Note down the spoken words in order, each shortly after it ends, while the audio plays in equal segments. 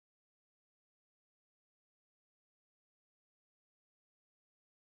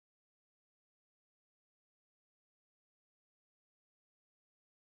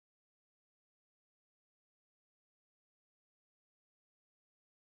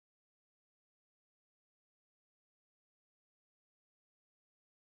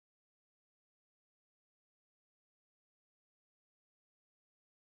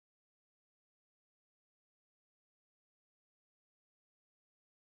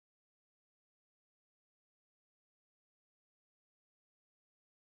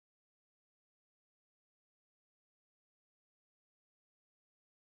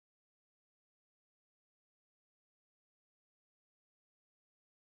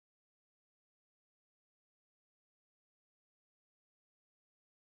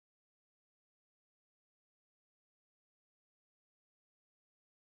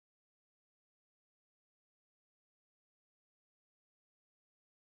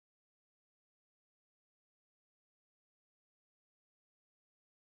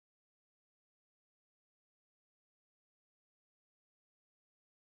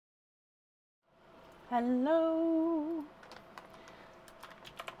Hello.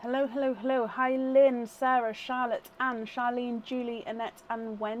 Hello, hello, hello. Hi, Lynn, Sarah, Charlotte, Anne, Charlene, Julie, Annette,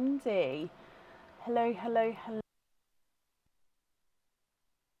 and Wendy. Hello, hello, hello.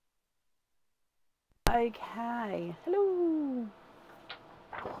 Okay. Hello.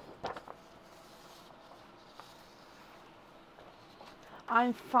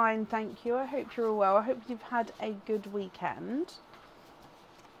 I'm fine, thank you. I hope you're all well. I hope you've had a good weekend.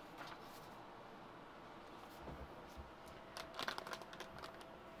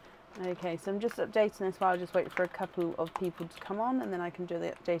 Okay, so I'm just updating this while I just wait for a couple of people to come on, and then I can do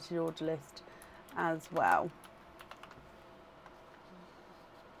the updated order list as well.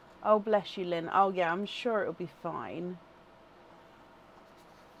 Oh, bless you, Lynn. Oh, yeah, I'm sure it'll be fine.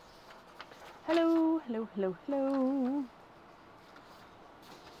 Hello, hello, hello, hello.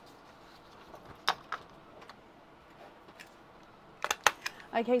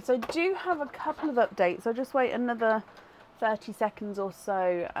 Okay, so I do have a couple of updates. I'll just wait another 30 seconds or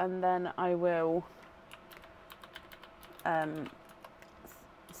so, and then I will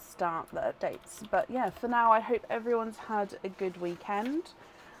start the updates. But yeah, for now, I hope everyone's had a good weekend.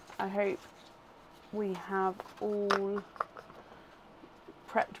 I hope we have all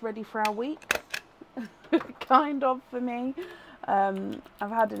prepped ready for our week. Kind of, for me. I've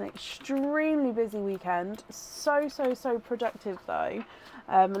had an extremely busy weekend. So productive though.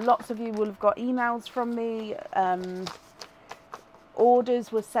 Lots of you will have got emails from me.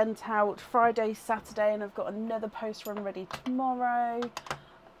 Orders were sent out Friday, Saturday, and I've got another post run ready tomorrow.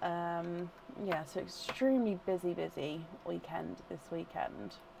 Yeah, so extremely busy weekend this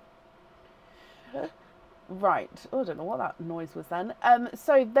weekend. Right, oh, I don't know what that noise was then.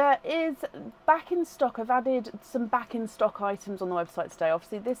 So there is back in stock. I've added some back in stock items on the website today.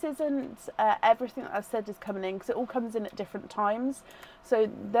 Obviously this isn't everything that I've said is coming in, because it all comes in at different times. So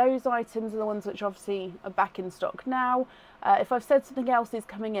those items are the ones which obviously are back in stock now. If I've said something else is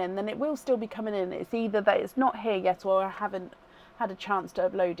coming in, then it will still be coming in. It's either that it's not here yet, or I haven't had a chance to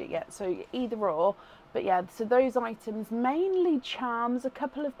upload it yet. So either or. But yeah, so those items, mainly charms, a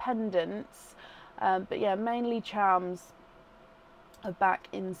couple of pendants. But yeah, mainly charms are back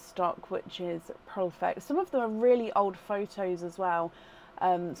in stock, which is perfect. Some of them are really old photos as well.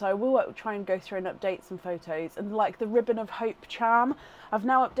 So I will try and go through and update some photos. And like the Ribbon of Hope charm, I've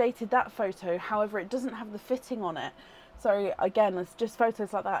now updated that photo. However, it doesn't have the fitting on it. So again, it's just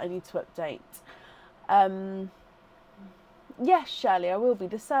photos like that I need to update. Yes, Shirley, I will be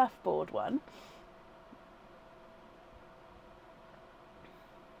the surfboard one.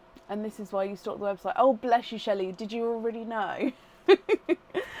 And this is why you stalk the website. Oh, bless you, Shelley. Did you already know?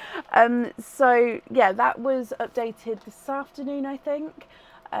 So, yeah, that was updated this afternoon, I think.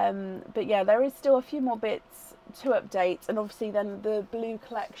 But, yeah, there is still a few more bits to update. And obviously then the blue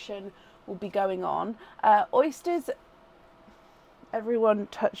collection will be going on. Oysters, everyone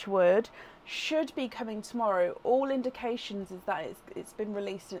touch wood, should be coming tomorrow. All indications is that it's been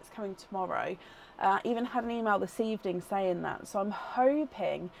released and it's coming tomorrow. I even had an email this evening saying that, so I'm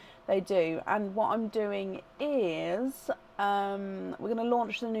hoping they do. And what I'm doing is we're going to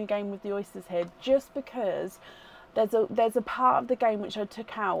launch the new game with the oysters here, just because there's a part of the game which I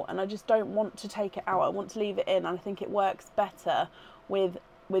took out, and I just don't want to take it out. I want to leave it in, and I think it works better with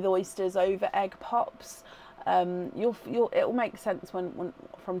oysters over egg pops. It'll make sense when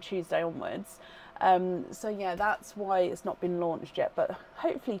from Tuesday onwards. So yeah, that's why it's not been launched yet, but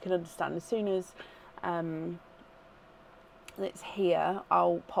hopefully you can understand. As soon as it's here,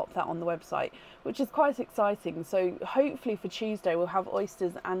 I'll pop that on the website, which is quite exciting. So hopefully for Tuesday we'll have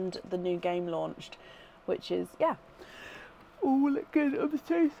oysters and the new game launched, which is, yeah. Oh, look good. I'm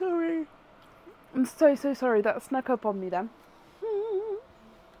so sorry. I'm so sorry. That snuck up on me then.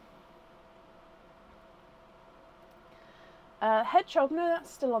 Hedgehog, no,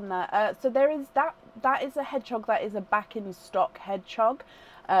 that's still on there. So there is that is a hedgehog that is a back in stock hedgehog.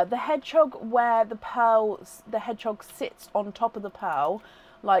 The hedgehog where the hedgehog sits on top of the pearl,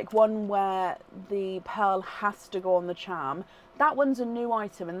 like one where the pearl has to go on the charm, that one's a new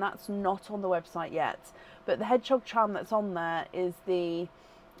item and that's not on the website yet. But the hedgehog charm that's on there is the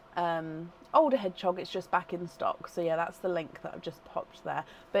older hedgehog. It's just back in stock. So yeah, that's the link that I've just popped there.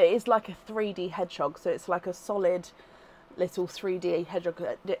 But it is like a 3D hedgehog, so it's like a solid little 3D hedgehog.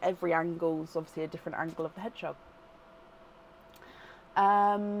 Every angle is obviously a different angle of the hedgehog.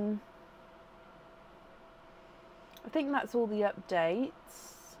 I think that's all the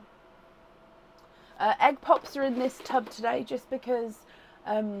updates. Egg pops are in this tub today, just because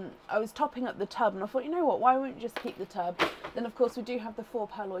I was topping up the tub and I thought, you know what, why won't you just keep the tub? Then of course we do have the 4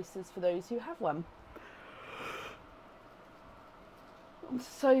 pearl oysters for those who have one. I'm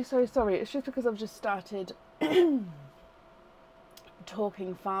so sorry. It's just because I've just started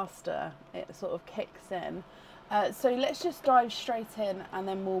talking faster. It sort of kicks in. So let's just dive straight in and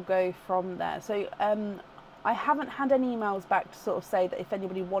then we'll go from there. So I haven't had any emails back to sort of say that if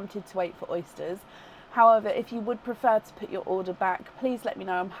anybody wanted to wait for oysters. However, if you would prefer to put your order back, please let me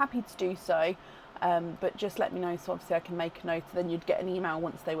know. I'm happy to do so, but just let me know so obviously I can make a note, and then you'd get an email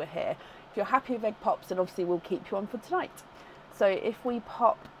once they were here. If you're happy with egg pops, then obviously we'll keep you on for tonight. So if we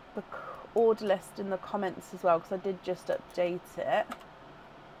pop the order list in the comments as well, because I did just update it.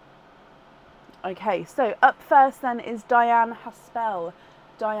 Okay, so up first then is Diane Haspel.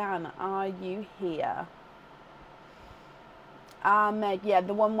 Diane, are you here? Meg, yeah,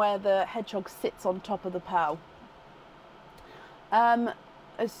 the one where the hedgehog sits on top of the pearl.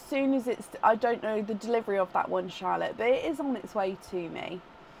 As soon as it's, I don't know the delivery of that one, Charlotte, but it is on its way to me.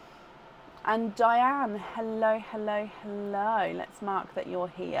 And Diane, hello. Let's mark that you're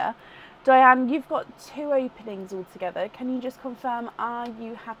here. Diane, you've got 2 openings altogether. Can you just confirm, are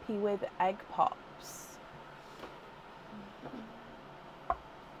you happy with egg pops?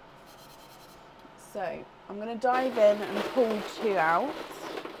 So I'm going to dive in and pull 2 out.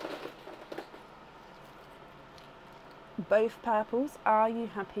 Both purples. Are you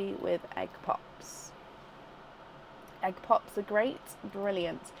happy with egg pops? Egg pops are great,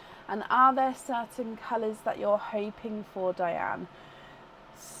 brilliant. And are there certain colours that you're hoping for, Diane?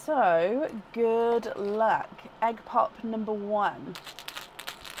 So, good luck. Egg pop number 1.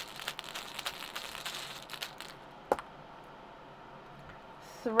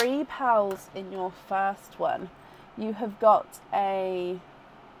 Three pearls in your first one. You have got a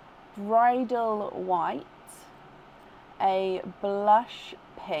bridal white, a blush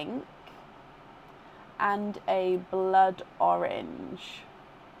pink, and a blood orange.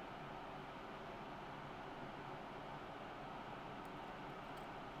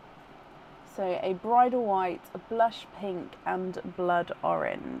 So a bridal white, a blush pink, and blood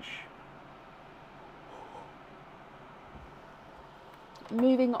orange.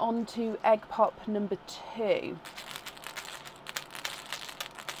 Moving on to egg pop number 2.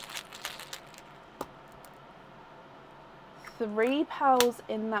 Three pearls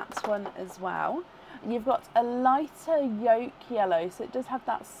in that one as well. You've got a lighter yolk yellow, so it does have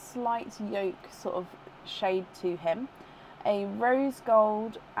that slight yolk sort of shade to him. A rose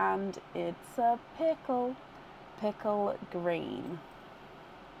gold, and it's a pickle green.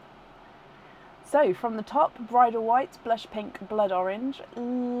 So from the top, bridal white, blush pink, blood orange,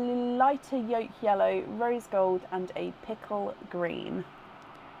 lighter yolk yellow, rose gold, and a pickle green.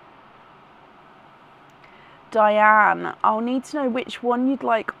 Diane, I'll need to know which one you'd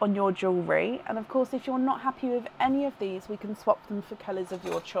like on your jewellery, and of course if you're not happy with any of these, we can swap them for colours of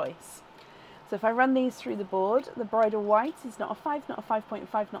your choice. So if I run these through the board, the bridal white is not a 5, not a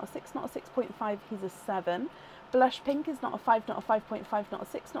 5.5, not a 6, not a 6.5, he's a 7. Blush pink is not a 5, not a 5.5, not a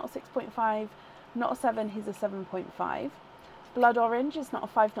 6, not a 6.5, not a 7, he's a 7.5. Blood orange is not a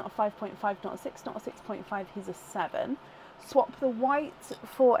 5, not a 5.5, not a 6, not a 6.5, he's a 7. Swap the white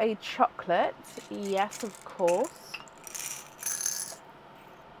for a chocolate, yes of course.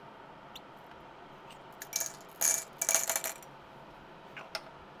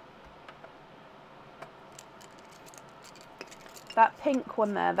 That pink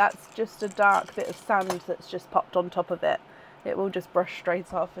one there, that's just a dark bit of sand that's just popped on top of it. It will just brush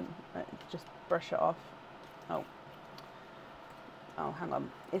straight off and just brush it off. Oh, hang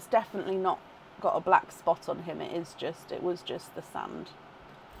on. It's definitely not got a black spot on him. It was just the sand.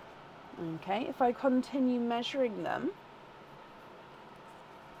 Okay, if I continue measuring them,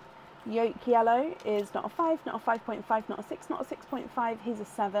 yolk yellow is not a 5, not a 5.5, not a 6, not a 6.5, he's a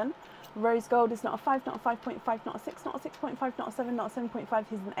 7. Rose gold is not a 5, not a 5.5, not a 6, not a 6.5, not a 7, not a 7.5,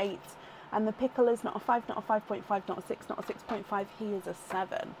 he's an 8. And the pickle is not a 5, not a 5.5, not a 6, not a 6.5, he is a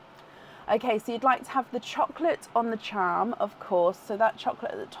 7. Okay, so you'd like to have the chocolate on the charm, of course. So that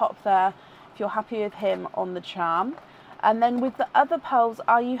chocolate at the top there, if you're happy with him on the charm. And then with the other pearls,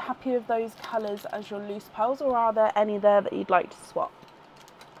 are you happy with those colours as your loose pearls, or are there any there that you'd like to swap?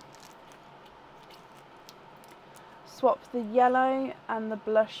 Swap the yellow and the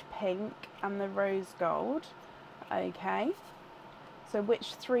blush pink and the rose gold. Okay, so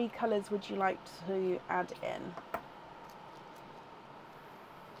which 3 colours would you like to add in?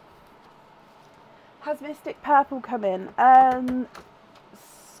 Has Mystic Purple come in?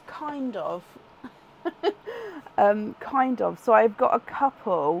 Kind of. Kind of. So I've got a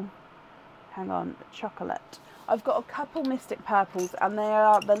couple, hang on, chocolate. I've got a couple Mystic Purples, and they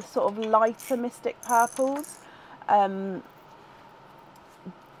are the sort of lighter Mystic Purples.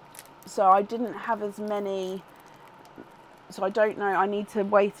 So I didn't have as many So I don't know, I need to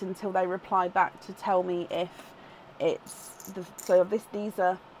wait until they reply back to tell me if it's so these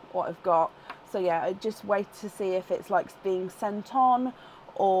are what I've got. So yeah, I just wait to see if it's like being sent on,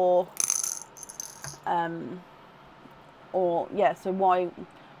 or yeah, so why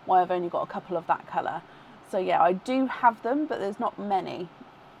I've only got a couple of that colour. So yeah, I do have them, but there's not many,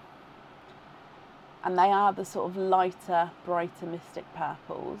 and they are the sort of lighter, brighter Mystic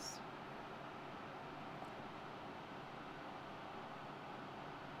purples.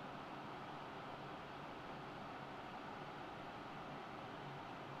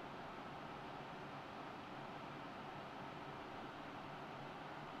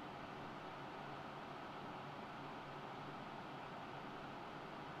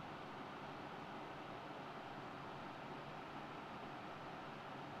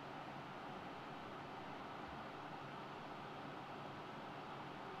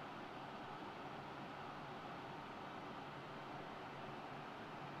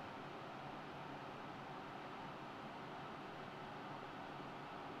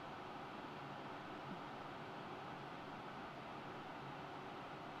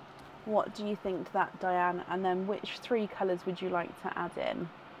 What do you think that, Diane? And then which 3 colours would you like to add in?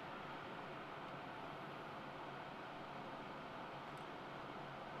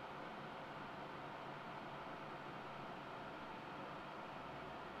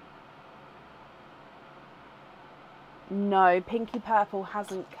 No, Pinky Purple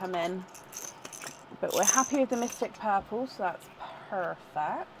hasn't come in, but we're happy with the Mystic Purple, so that's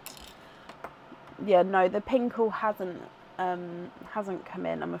perfect. Yeah, no, the Pinkle hasn't come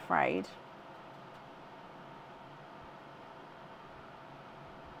in, I'm afraid.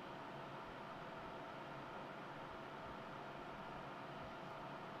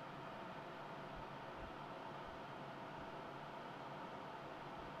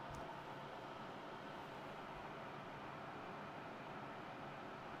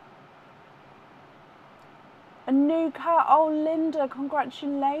 A new car. Oh, Linda,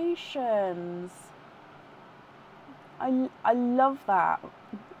 congratulations. I love that.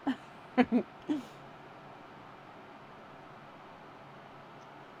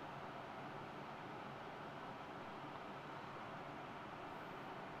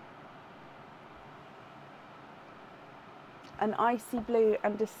 An icy blue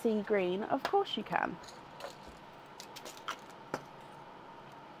and a sea green. Of course you can.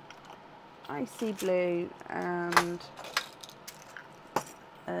 Icy blue and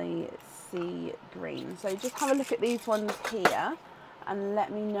a sea green. So just have a look at these ones here and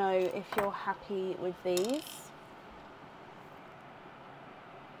let me know if you're happy with these.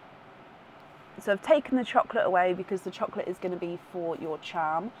 So I've taken the chocolate away because the chocolate is going to be for your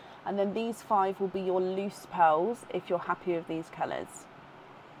charm, and then these 5 will be your loose pearls if you're happy with these colours.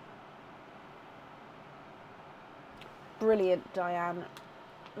 Brilliant, Diane.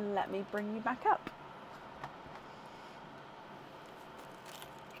 Let me bring you back up.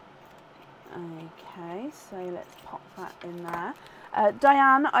 Okay, so let's pop that in there.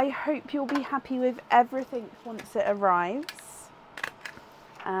 Diane, I hope you'll be happy with everything once it arrives.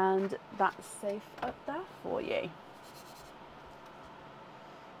 And that's safe up there for you.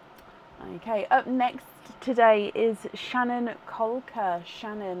 Okay, up next today is Shannon Kolker.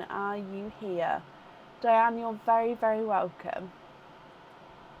 Shannon, are you here? Diane, you're very, very welcome.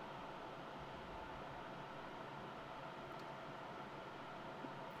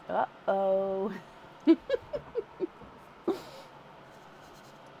 Uh-oh.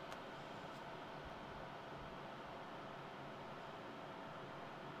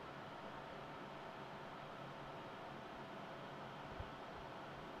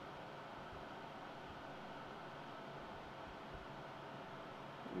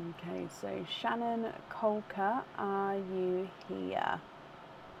 Okay, so Shannon Kolker, are you here?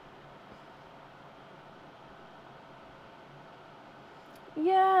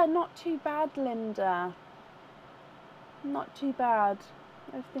 Yeah, not too bad, Linda. Not too bad.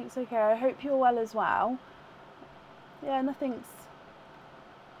 Everything's okay. I hope you're well as well. Yeah, nothing's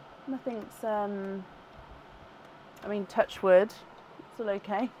I mean, touch wood. It's all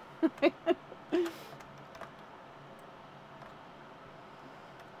okay.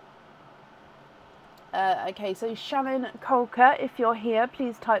 Okay, so Shannon Kolker, if you're here,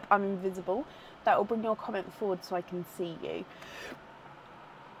 please type I'm invisible. That will bring your comment forward so I can see you.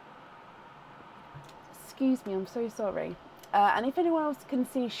 Excuse me, I'm so sorry. And if anyone else can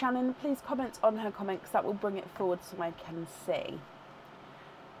see Shannon, please comment on her comment because that will bring it forward so I can see.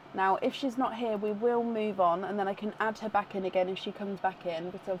 Now, if she's not here, we will move on and then I can add her back in again if she comes back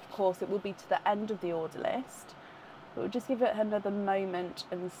in. But of course, it will be to the end of the order list. But we'll just give it another moment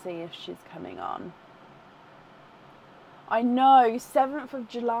and see if she's coming on. I know, 7th of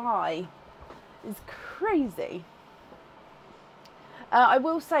July is crazy. I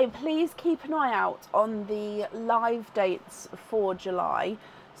will say, please keep an eye out on the live dates for July.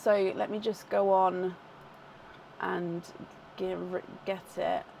 So let me just go on and get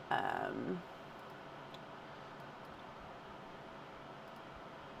it.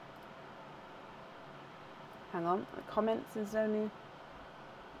 Hang on, the comments is only...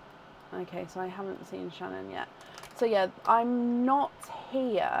 Okay, so I haven't seen Shannon yet. So yeah, I'm not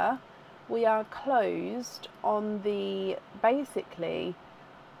here. We are closed on the, basically,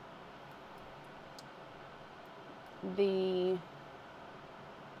 the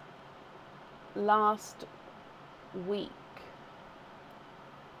last week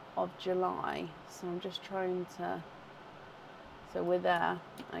of July. So I'm just trying to, so we're there,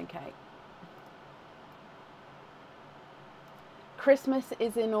 okay. Christmas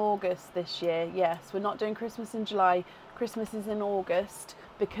is in August this year. Yes, we're not doing Christmas in July. Christmas is in August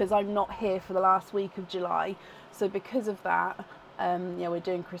because I'm not here for the last week of July. So because of that, yeah, we're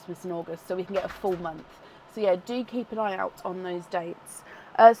doing Christmas in August so we can get a full month. So yeah, do keep an eye out on those dates.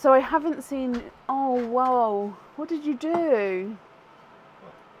 So I haven't seen... Oh, whoa. What did you do?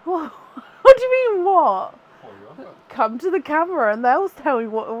 What? What do you mean, what? Come to the camera and they'll tell you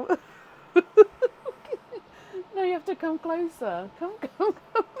what... No, you have to come closer. Come closer.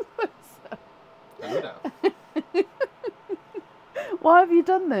 Why have you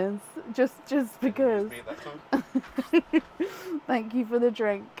done this? Just because. Thank you for the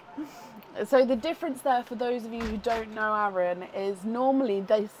drink. So the difference there, for those of you who don't know Aaron, is normally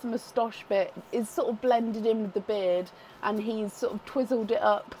this moustache bit is sort of blended in with the beard and he's sort of twizzled it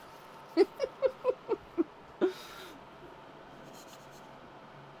up.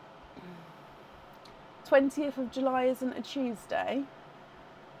 20th of July isn't a Tuesday.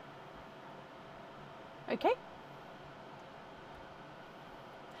 Okay.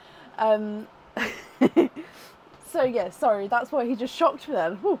 So yeah, sorry, that's why he just shocked me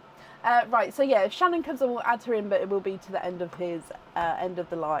then. Right, so yeah, if Shannon comes on, we'll add her in, but it will be to the end of his end of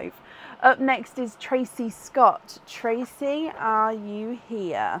the live. Up next is Tracy Scott. Tracy, are you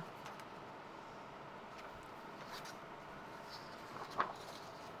here?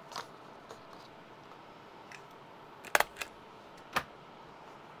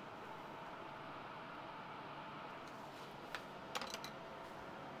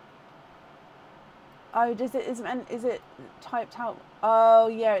 Oh, is it typed out? Oh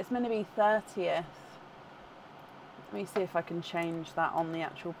yeah, it's meant to be 30th. Let me see if I can change that on the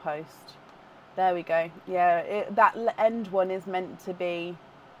actual post. There we go. Yeah, that end one is meant to be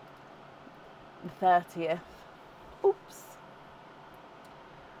the 30th. Oops.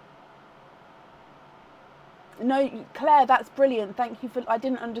 No, Claire, that's brilliant. Thank you for... I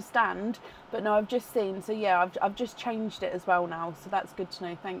didn't understand, but no, I've just seen. So yeah, I've just changed it as well now. So that's good to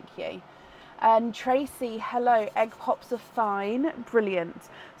know. Thank you. And Tracy, hello, egg pops are fine, brilliant.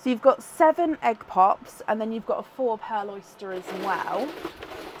 So you've got 7 egg pops and then you've got a 4 pearl oyster as well.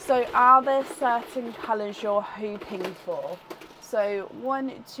 So are there certain colours you're hoping for? So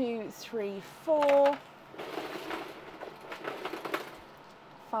 1, 2, 3, 4,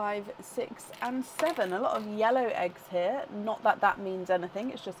 5, 6 and 7. A lot of yellow eggs here. Not that that means anything,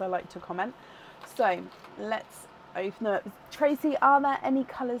 it's just I like to comment. So let's open them up. Tracy, are there any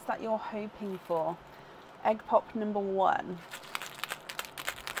colours that you're hoping for? Egg pop number 1.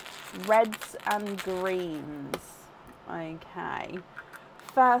 Reds and greens. Okay.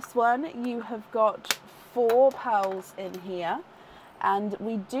 First one, you have got 4 pearls in here. And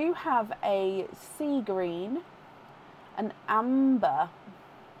we do have a sea green, an amber,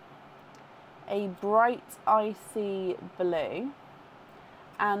 a bright icy blue,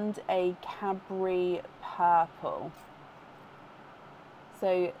 and a Cadbury purple.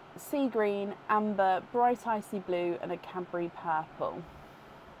 So sea green, amber, bright icy blue and a Cadbury purple.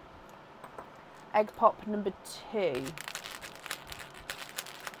 Egg pop number 2.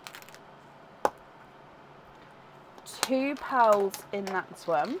 2 pearls in that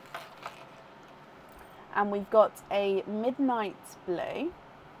one. And we've got a midnight blue,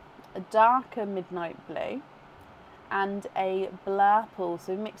 a darker midnight blue, and a blurple,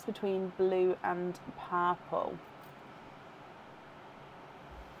 so mixed between blue and purple.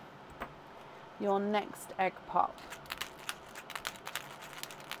 Your next egg pop.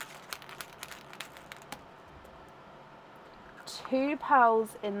 Two pearls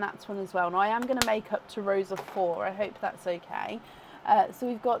in that one as well. Now I am going to make up to rows of 4. I hope that's okay. So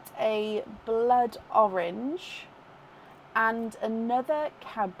we've got a blood orange and another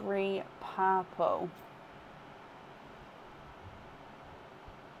Cadbury purple.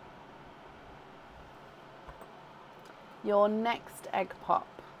 Your next egg pop.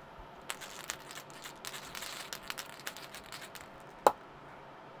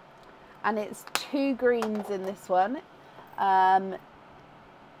 And it's 2 greens in this one.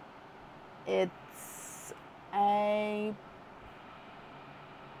 It's a...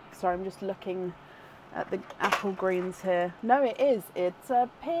 Sorry, I'm just looking at the apple greens here. No, it is. It's a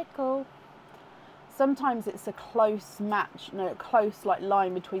pickle. Sometimes it's a close match, no, close like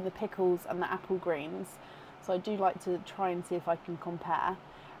line between the pickles and the apple greens. So I do like to try and see if I can compare.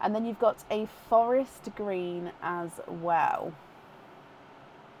 And then you've got a forest green as well.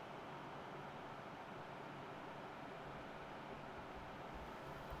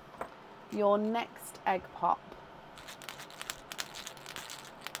 Your next egg pop.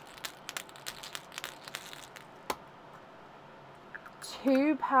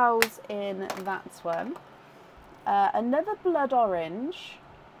 Two pearls in that one. Another blood orange,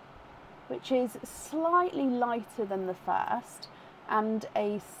 which is slightly lighter than the first, and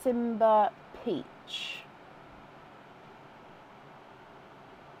a Simba peach.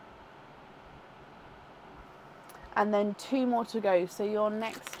 And then 2 more to go. So your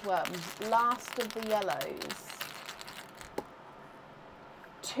next one, last of the yellows.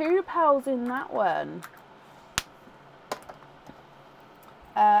 2 pearls in that one.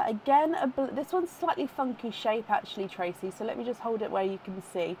 Again, this one's slightly funky shape actually, Tracy. So let me just hold it where you can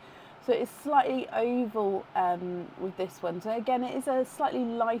see. So it's slightly oval with this one. So again, it is a slightly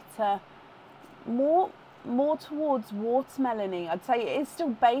lighter, more towards watermelony. I'd say it is still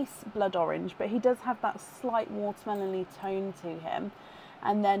base blood orange, but he does have that slight watermelony tone to him.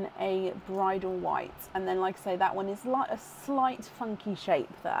 And then a bridal white. And then, like I say, that one is like a slight funky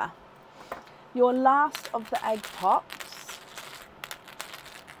shape there. Your last of the egg pops.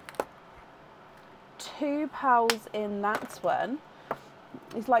 2 pearls in that one.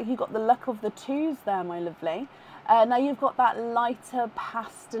 It's like you got the luck of the 2s there, my lovely. Now you've got that lighter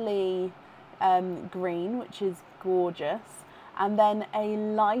pastel-y green, which is gorgeous, and then a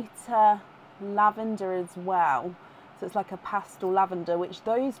lighter lavender as well. So it's like a pastel lavender, which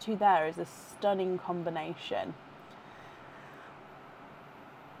those 2 there is a stunning combination.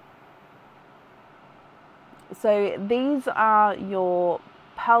 So these are your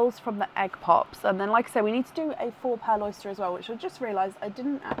pearls from the egg pops, and then like I say, we need to do a 4 pearl oyster as well, which I just realised I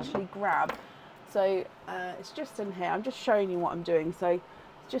didn't actually grab. So it's just in here. I'm just showing you what I'm doing. So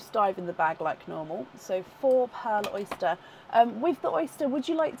just dive in the bag like normal. So 4 pearl oyster. With the oyster, would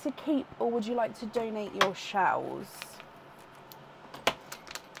you like to keep or would you like to donate your shells?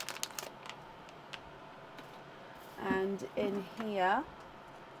 And in here,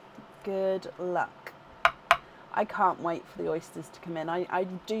 good luck. I can't wait for the oysters to come in. I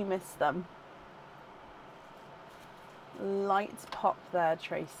do miss them. Light pop there,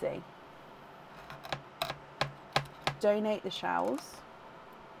 Tracy. Donate the shells.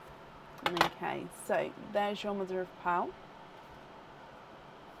 Okay, so there's your mother of pearl.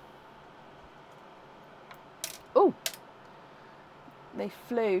 Oh, they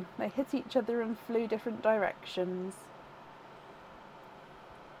flew. They hit each other and flew different directions.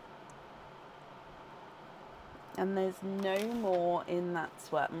 And there's no more in that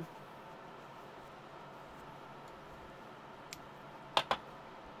one.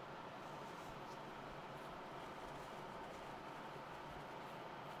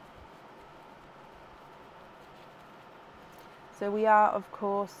 So we are, of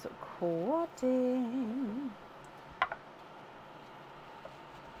course, quadding.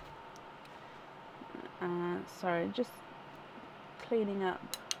 Sorry, just cleaning up.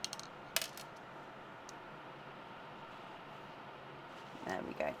 There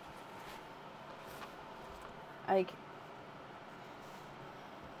we go. Okay.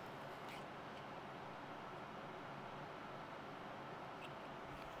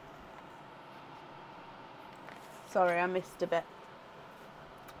 Sorry, I missed a bit.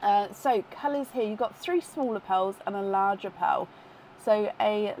 So colours here, you've got 3 smaller pearls and a larger pearl. So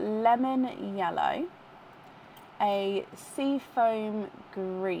a lemon yellow, a seafoam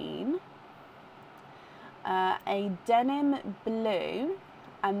green, a denim blue,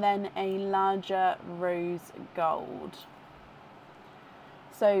 and then a larger rose gold.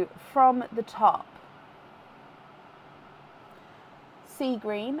 So from the top, sea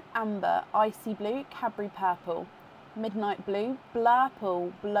green, amber, icy blue, Cadbury purple, midnight blue,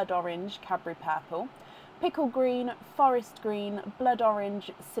 blurple, blood orange, Cadbury purple, pickle green, forest green, blood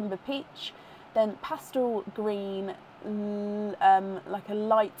orange, Simba peach, then pastel green, like a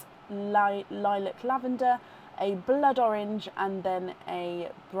light lilac lavender, a blood orange, and then a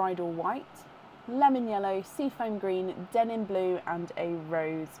bridal white, lemon yellow, seafoam green, denim blue, and a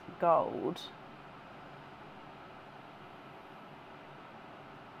rose gold.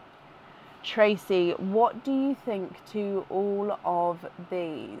 Tracy, what do you think to all of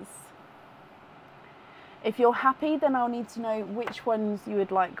these? If you're happy, then I'll need to know which ones you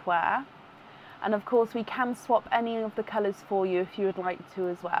would like where. And of course, we can swap any of the colours for you if you would like to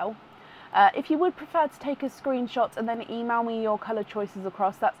as well. If you would prefer to take a screenshot and then email me your colour choices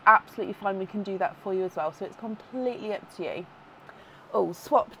across, that's absolutely fine. We can do that for you as well. So it's completely up to you. Oh,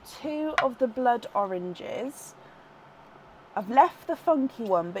 swap 2 of the blood oranges. I've left the funky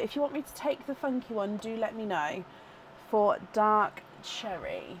one, but if you want me to take the funky one, do let me know. For dark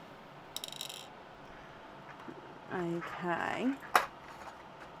cherry. Okay.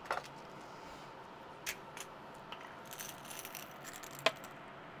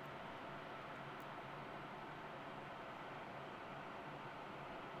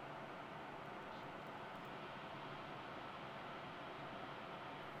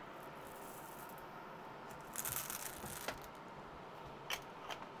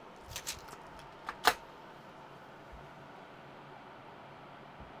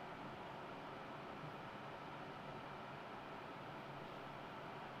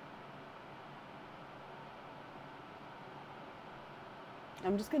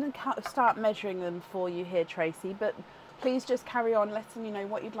 I'm just going to start measuring them for you here, Tracy, but please just carry on letting me know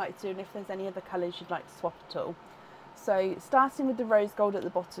what you'd like to do and if there's any other colours you'd like to swap at all. So starting with the rose gold at the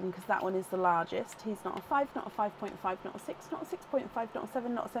bottom, because that one is the largest. He's not a 5, not a 5.5, not a 6, not a 6.5, not a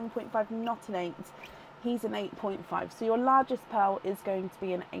 7, not a 7.5, not an 8. He's an 8.5. So your largest pearl is going to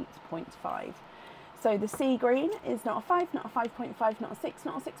be an 8.5. So the sea green is not a 5, not a 5.5, not a 6,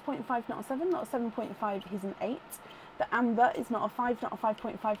 not a 6.5, not a 7, not a 7.5. He's an 8. The amber is not a 5, not a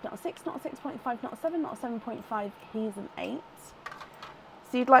 5.5, not a 6, not a 6.5, not a 7, not a 7.5. He's an 8.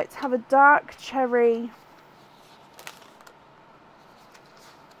 So you'd like to have a dark cherry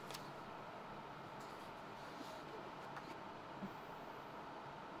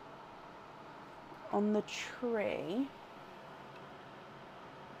on the tree.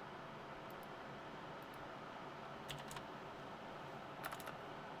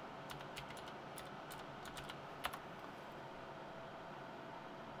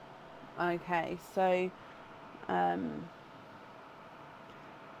 Okay, so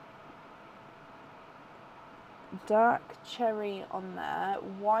dark cherry on there,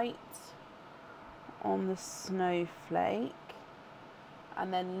 white on the snowflake,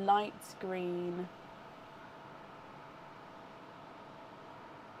 and then light green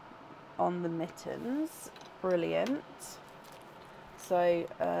on the mittens. Brilliant.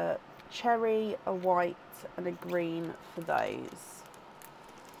 So cherry, a white and a green for those.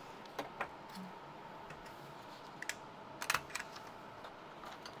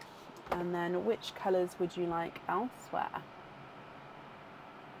 And then which colours would you like elsewhere?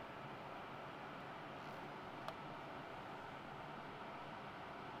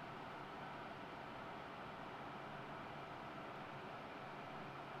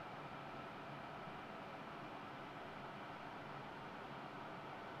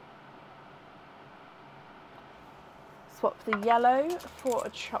 Swap the yellow for a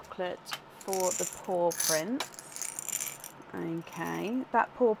chocolate for the paw print. Okay,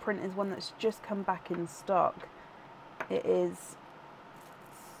 that paw print is one that's just come back in stock. It is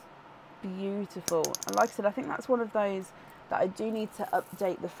beautiful. And like I said, I think that's one of those that I do need to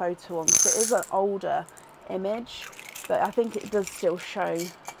update the photo on, because it is an older image, but I think it does still show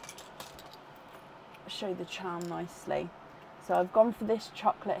the charm nicely. So I've gone for this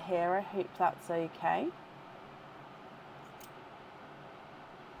chocolate here. I hope that's okay.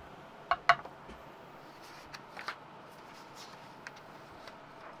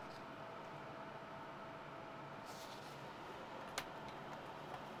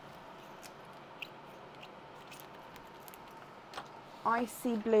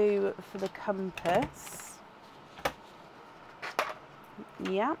 Icy blue for the compass.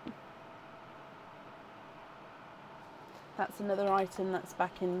 Yep. That's another item that's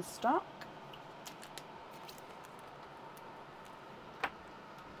back in stock.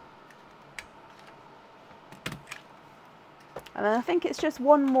 And then I think it's just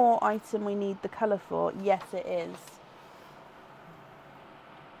one more item we need the colour for. Yes, it is.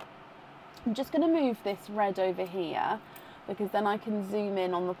 I'm just going to move this red over here, because then I can zoom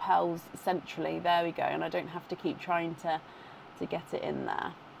in on the pearls centrally. There we go, and I don't have to keep trying to get it in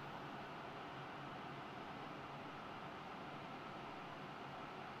there.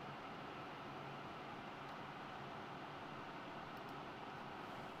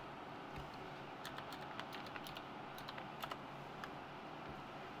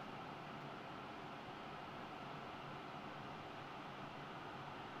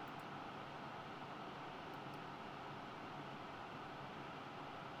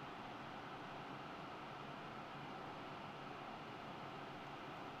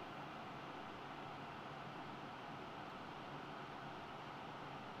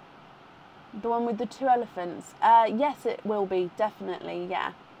 The one with the 2 elephants? Yes, it will be, definitely,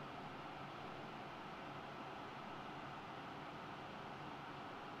 yeah.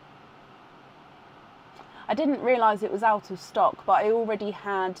 I didn't realise it was out of stock, but I already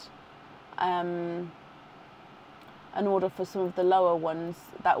had an order for some of the lower ones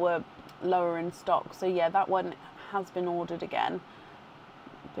that were lower in stock. So yeah, that one has been ordered again.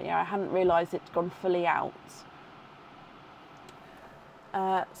 But yeah, I hadn't realised it's gone fully out.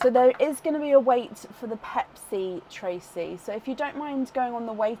 So there is going to be a wait for the Pepsi, Tracy. So if you don't mind going on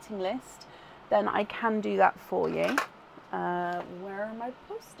the waiting list, then I can do that for you. Where are my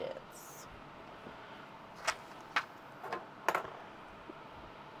post-its?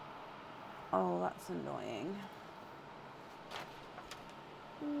 Oh, that's annoying.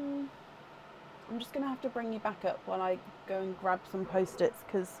 I'm just going to have to bring you back up while I go and grab some post-its,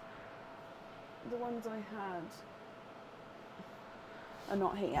 because the ones I had are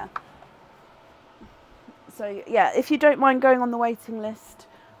not here. So yeah, if you don't mind going on the waiting list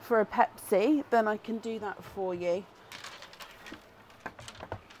for a Pepsi, then I can do that for you.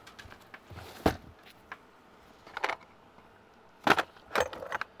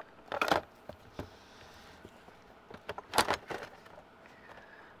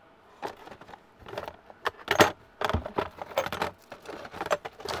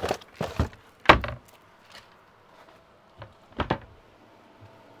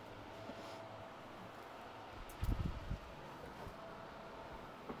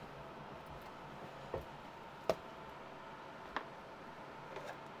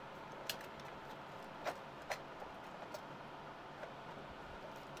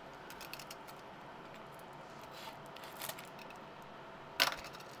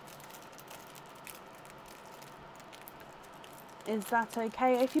 Is that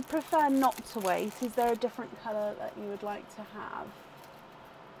okay? If you prefer not to wait, is there a different colour that you would like to have?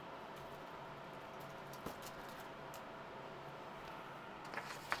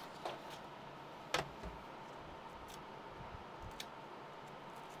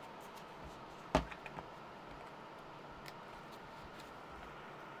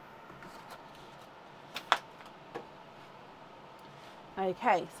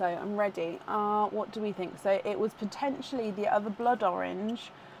 Okay, so I'm ready. What do we think? So it was potentially the other blood orange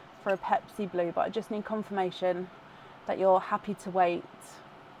for a Pepsi blue, but I just need confirmation that you're happy to wait.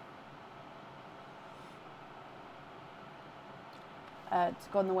 To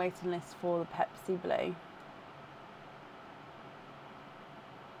go on the waiting list for the Pepsi blue.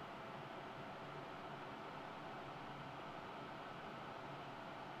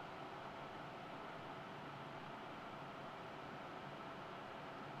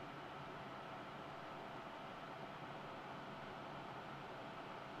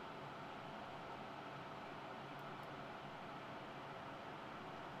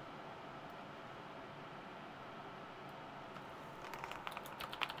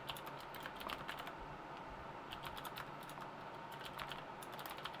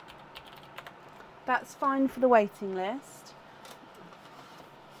 That's fine for the waiting list.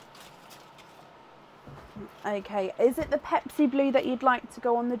 Okay, is it the Pepsi blue that you'd like to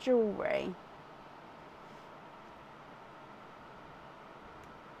go on the jewellery?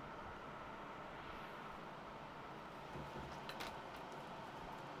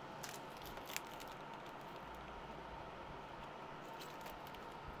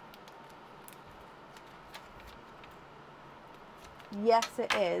 Yes,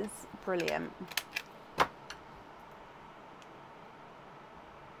 it is. Brilliant.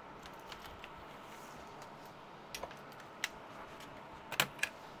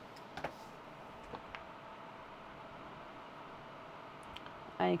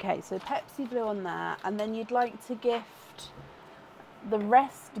 Okay, so Pepsi blue on there, and then you'd like to gift the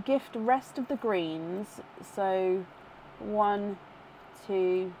rest of the greens. So 1,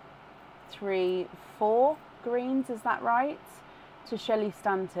 2, 3, 4 greens, is that right? To Shelley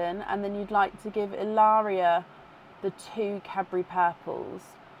Stanton, and then you'd like to give Ilaria the 2 Cadbury purples.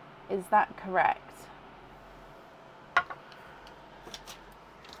 Is that correct?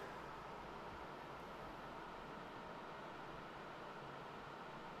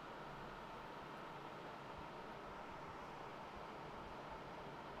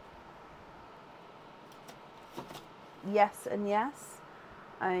 Yes and yes.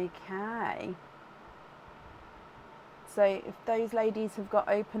 Okay. So if those ladies have got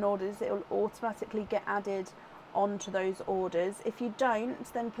open orders, it will automatically get added onto those orders. If you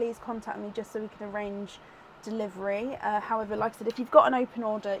don't, then please contact me just so we can arrange delivery. However, like I said, if you've got an open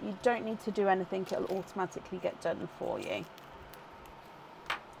order, you don't need to do anything. It will automatically get done for you.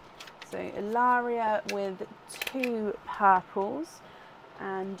 So Ilaria with 2 purples.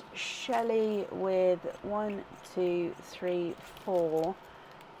 And Shelley with 1, 2, 3, 4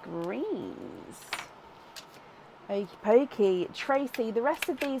 greens. Okie pokey. Tracy, the rest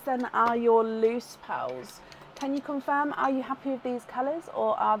of these then are your loose pals. Can you confirm, are you happy with these colours,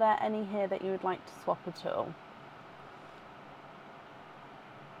 or are there any here that you would like to swap at all?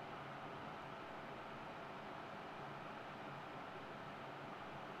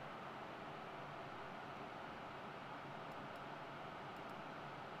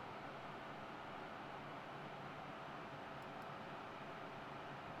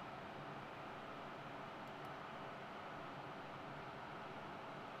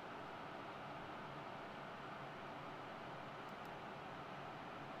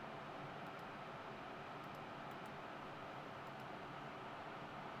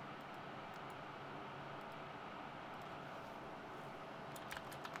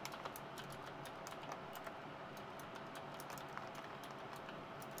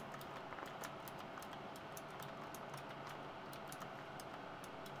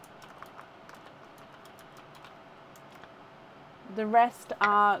 The rest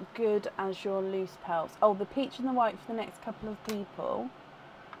are good as your loose pearls. Oh, the peach and the white for the next couple of people.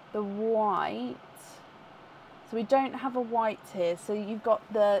 The white. So we don't have a white here. So you've got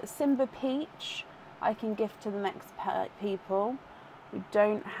the Simba peach I can gift to the next people. We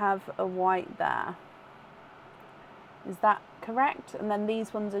don't have a white there. Is that correct? And then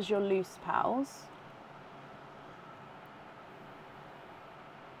these ones as your loose pals.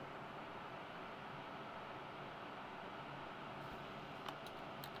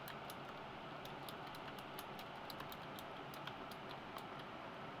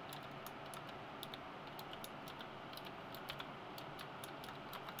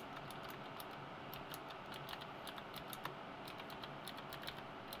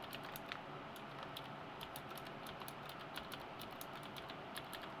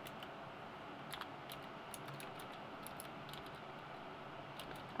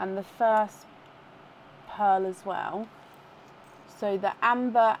 And the first pearl as well. So the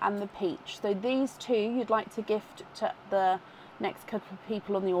amber and the peach. So these two you'd like to gift to the next couple of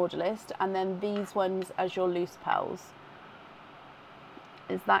people on the order list, and then these ones as your loose pearls.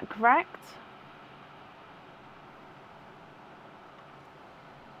 Is that correct?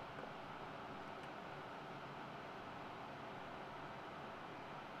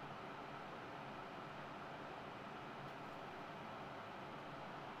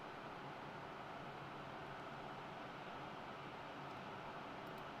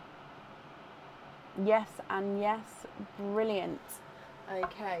 Yes and yes, brilliant.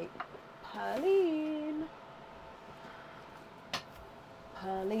 Okay, Pearline.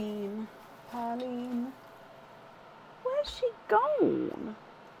 Pearline, Pearline. Where's she gone?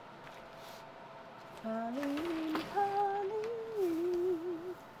 Pearline, Pearline.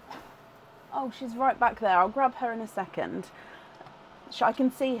 Oh, she's right back there. I'll grab her in a second. I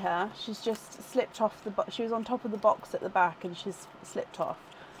can see her. She's just slipped off the box. She was on top of the box at the back and she's slipped off.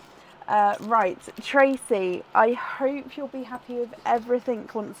 Right, Tracy, I hope you'll be happy with everything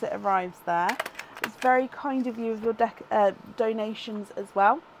once it arrives there. It's very kind of you with your donations as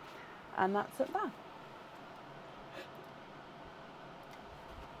well. And that's it there.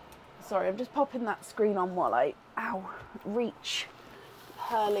 Sorry, I'm just popping that screen on while I, reach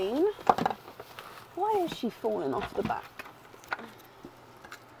Pearline. Why is she falling off the back?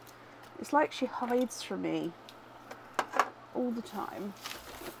 It's like she hides from me all the time.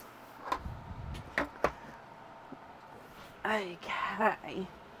 Okay.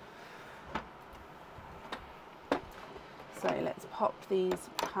 So let's pop these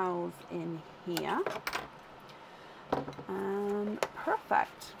pals in here.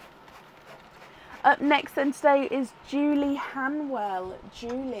 Perfect. Up next then today is Julie Hanwell.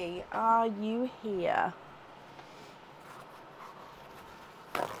 Julie, are you here?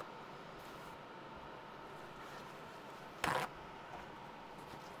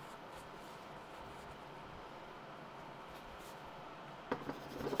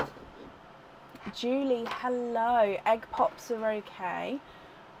 Julie, hello. Egg pops are okay.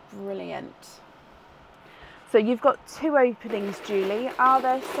 Brilliant. So you've got 2 openings, Julie. Are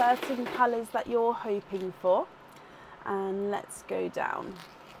there certain colours that you're hoping for? And let's go down.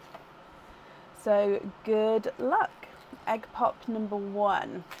 So good luck. Egg pop number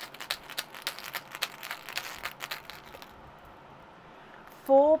 1.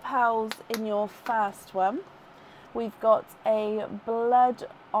 4 pearls in your first one. We've got a blood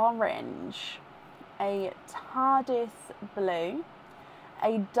orange, a TARDIS blue,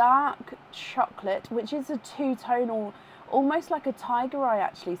 a dark chocolate, which is a 2-tonal, almost like a tiger eye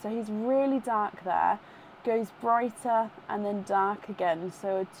actually, so he's really dark there. goes brighter and then dark again.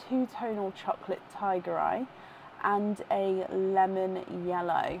 So a two-tonal chocolate tiger eye and a lemon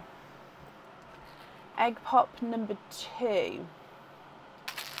yellow. Egg pop number 2.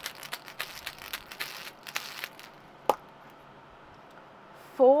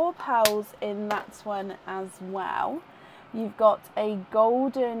 Four pearls in that one as well. You've got a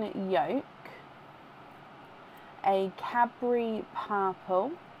golden yolk, a Cadbury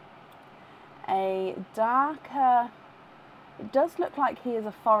purple, a darker, it does look like he is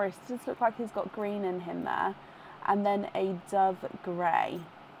a forest, it does look like he's got green in him there, and then a dove grey.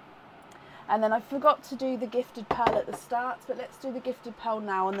 And then I forgot to do the gifted pearl at the start, but let's do the gifted pearl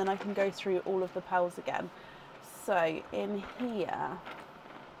now and then I can go through all of the pearls again. So in here,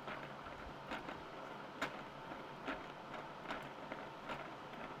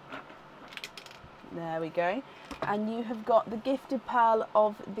 there we go. And you have got the gifted pearl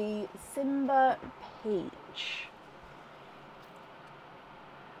of the Simba Peach.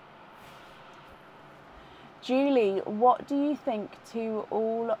 Julie, what do you think to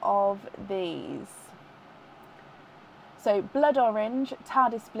all of these? So blood orange,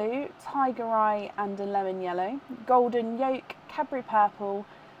 TARDIS blue, tiger eye and a lemon yellow, golden yolk, Cadbury purple,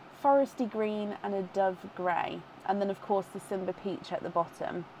 foresty green and a dove grey. And then of course the Simba Peach at the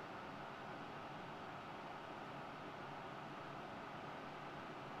bottom.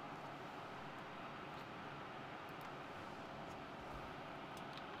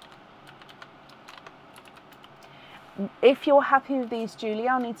 If you're happy with these, Julie,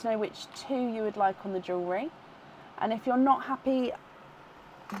 I'll need to know which 2 you would like on the jewellery. And if you're not happy,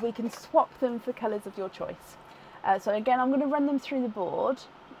 we can swap them for colours of your choice. So again, I'm going to run them through the board.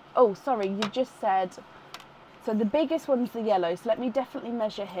 Oh, sorry, you just said... So the biggest one's the yellow, so let me definitely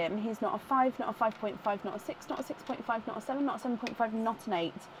measure him. He's not a 5, not a 5.5, not a 6, not a 6.5, not a 7, not a 7.5, not an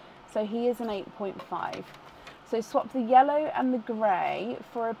 8. So he is an 8.5. So swap the yellow and the grey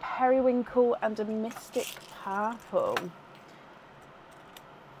for a periwinkle and a mystic purple.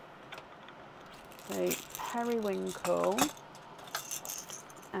 So periwinkle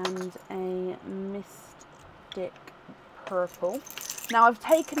and a mystic purple. Now I've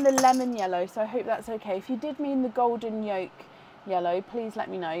taken the lemon yellow, so I hope that's okay. If you did mean the golden yolk yellow, please let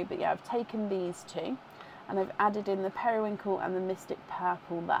me know. But yeah, I've taken these 2 and I've added in the periwinkle and the mystic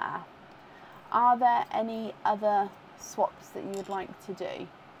purple there. Are there any other swaps that you would like to do?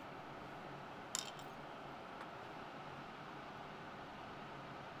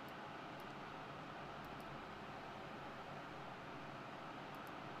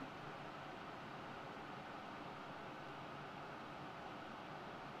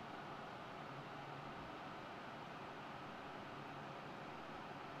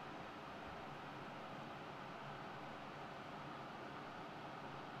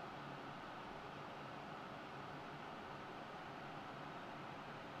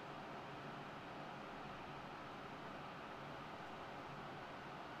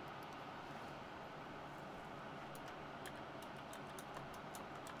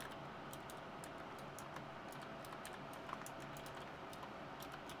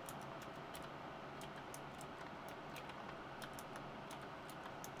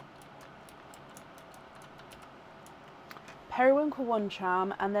 Periwinkle one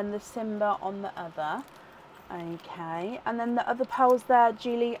charm and then the Simba on the other. Okay, and then the other pearls there,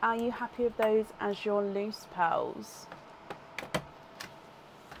 Julie, are you happy with those as your loose pearls?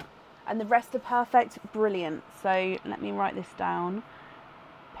 And the rest are perfect, brilliant. So let me write this down.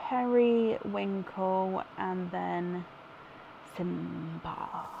 Periwinkle and then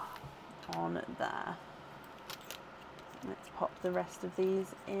Simba on there. Let's pop the rest of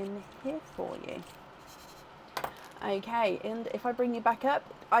these in here for you. Okay, and if I bring you back up,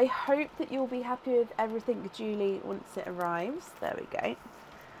 I hope that you'll be happy with everything, Julie, once it arrives. There we go.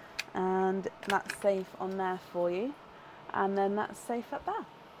 And that's safe on there for you. And then that's safe up there.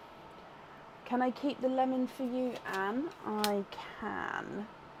 Can I keep the lemon for you, Anne? I can.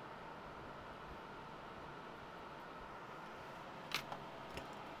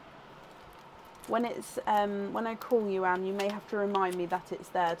 When it's when I call you, Anne, you may have to remind me that it's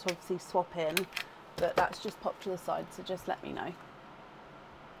there to obviously swap in. But that's just popped to the side, so just let me know.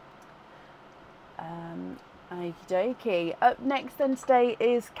 Okie dokie. Up next then today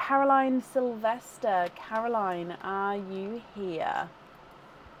is Caroline Sylvester. Caroline, are you here?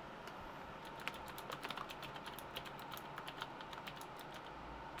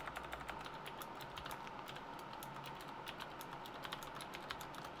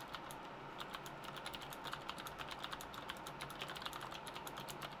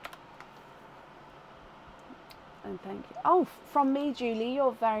 And thank you. Oh, from me, Julie,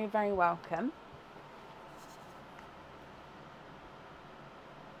 you're very, very welcome.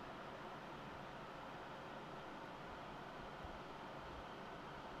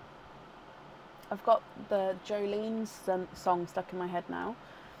 I've got the Jolene song stuck in my head now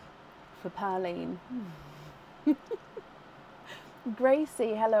for Pearline.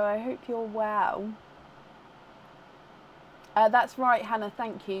 Gracie, hello, I hope you're well. That's right, Hannah,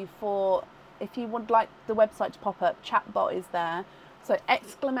 thank you for, if you would like the website to pop up, chatbot is there. So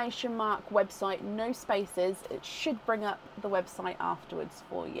exclamation mark website, no spaces, it should bring up the website afterwards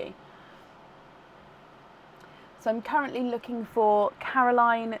for you. So I'm currently looking for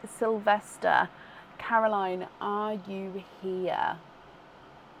Caroline Sylvester. Caroline, are you here?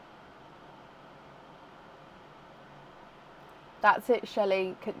 That's it,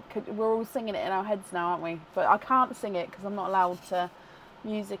 Shelley. We're all singing it in our heads now, aren't we? But I can't sing it because I'm not allowed to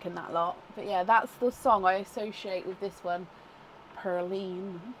music and that lot. But yeah, that's the song I associate with this one.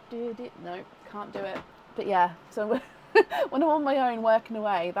 Pearline did it. No, can't do it. But yeah, so when I'm on my own working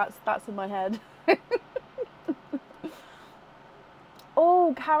away, that's in my head.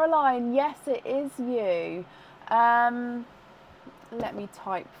 Oh, Caroline, yes, it is you. Let me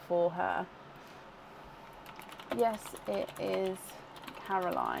type for her. Yes, it is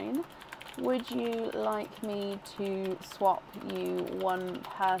Caroline. Would you like me to swap you one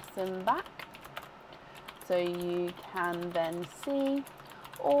person back so you can then see,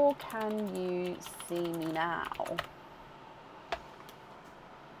 or can you see me now?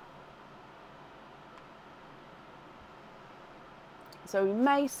 So we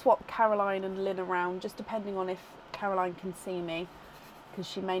may swap Caroline and Lynn around, just depending on if Caroline can see me, because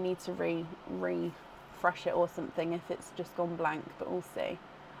she may need to refresh it or something if it's just gone blank, but we'll see.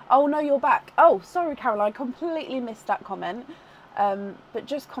 Oh no, you're back. Oh, sorry Caroline, I completely missed that comment. But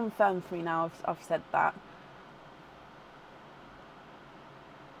just confirm for me now I've said that.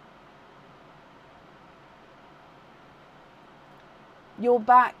 You're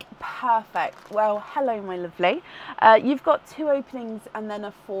back, perfect. Well, hello my lovely. You've got 2 openings and then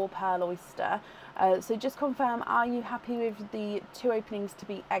a 4 Pearl Oyster. So just confirm, are you happy with the 2 openings to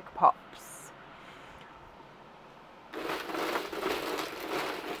be egg pops?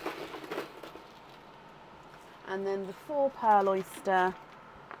 And then the 4 Pearl Oyster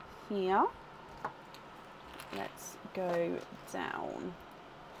here. Let's go down.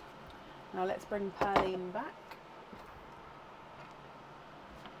 Now let's bring Pearline back.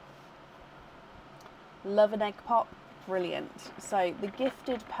 Love an egg pop, brilliant. So the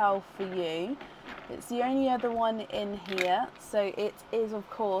gifted pearl for you, it's the only other one in here. So it is of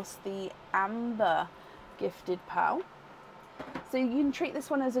course the amber gifted pearl. So you can treat this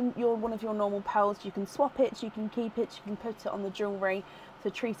one as one of your normal pearls. You can swap it, you can keep it, you can put it on the jewellery.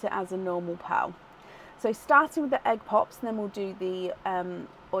 So treat it as a normal pearl. So starting with the egg pops, and then we'll do the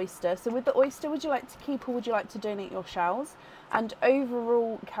oyster. So with the oyster, would you like to keep or would you like to donate your shells? And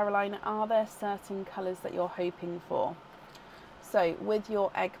overall, Caroline, are there certain colours that you're hoping for? So with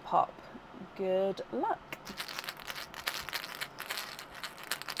your egg pop, good luck.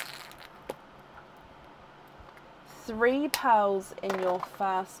 Three pearls in your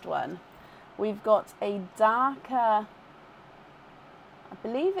first one. We've got a darker, I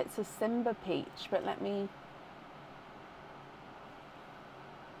believe it's a Simba peach, but let me...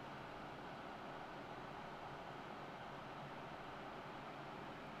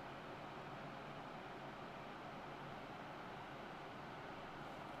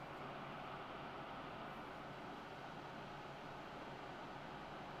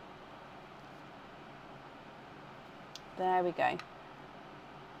 There we go.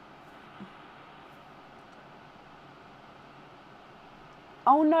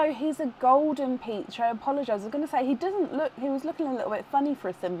 Oh no, he's a golden peach. I apologise. I was going to say he doesn't look, he was looking a little bit funny for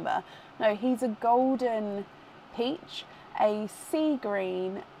a Simba. No, he's a golden peach, a sea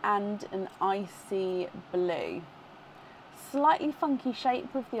green and an icy blue. Slightly funky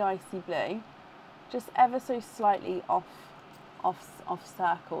shape with the icy blue. Just ever so slightly off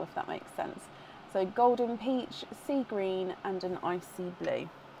circle, if that makes sense. So golden peach, sea green and an icy blue.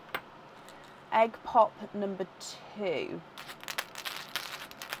 Egg pop number 2.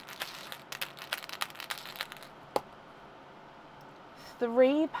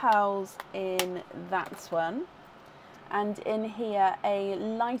 Three pearls in that one, and in here a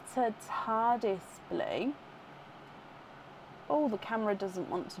lighter TARDIS blue. Oh, the camera doesn't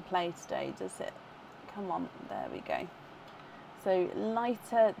want to play today, does it? Come on, there we go. So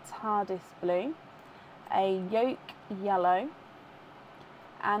lighter TARDIS blue, a yolk yellow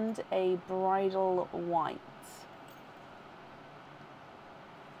and a bridal white.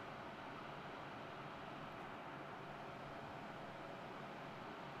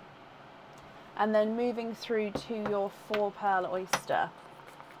 And then moving through to your 4 pearl oyster.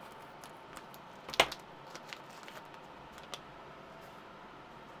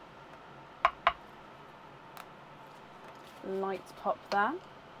 light pop there.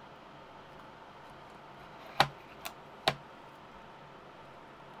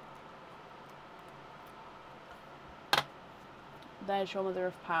 There's your mother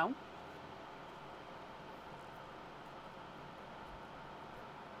of pearl.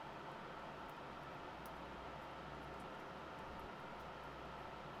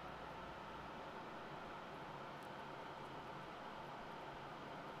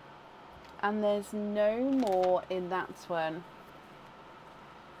 And there's no more in that one.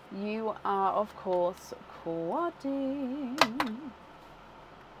 You are, of course, quadding.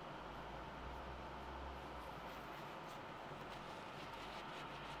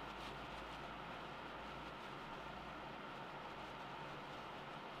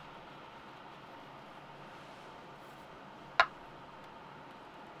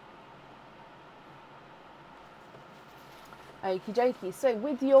 Okie dokie. So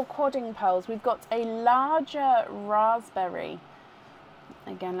with your quadding pearls, we've got a larger raspberry.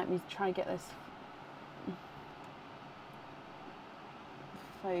 Again, let me try and get this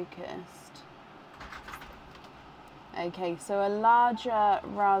focused. Okay, so a larger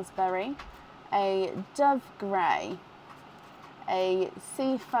raspberry, a dove grey, a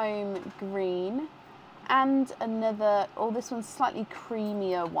seafoam green, and another, oh, this one's slightly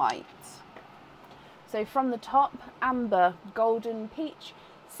creamier white. So from the top, amber, golden peach,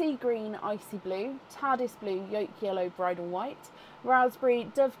 sea green, icy blue, TARDIS blue, yolk yellow, bridal white,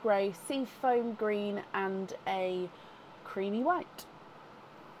 raspberry, dove grey, sea foam green, and a creamy white.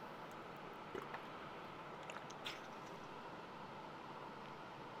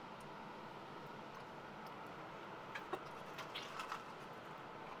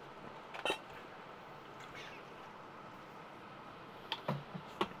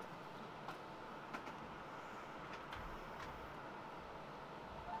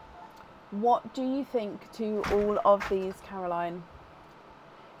 What do you think to all of these, Caroline?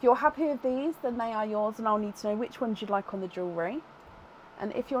 If you're happy with these, then they are yours, and I'll need to know which ones you'd like on the jewellery.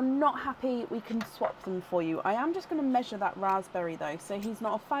 And if you're not happy, we can swap them for you. I am just going to measure that raspberry though. So he's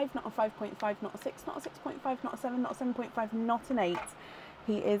not a 5, not a 5.5, not a 6, not a 6.5, not a 7, not a 7.5, not an 8.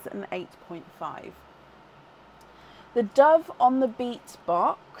 He is an 8.5. The dove on the beat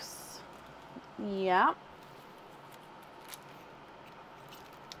box. Yeah.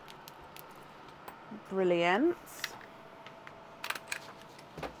 Brilliant.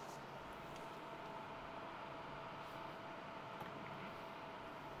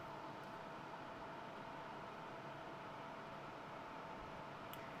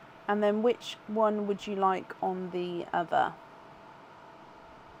 And then which one would you like on the other?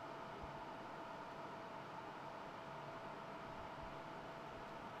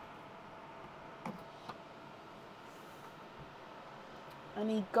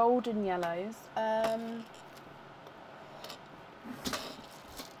 Any golden yellows?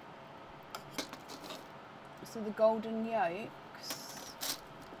 So the golden yolks.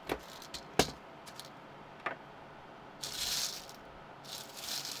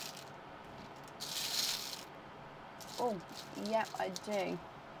 Oh, yeah, I do.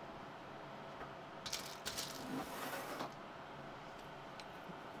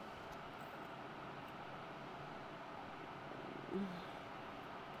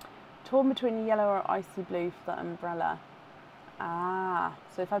 Torn between yellow or icy blue for the umbrella. Ah,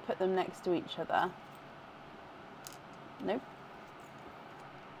 so if I put them next to each other. Nope.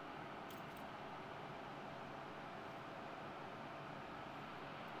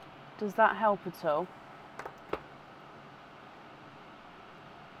 Does that help at all?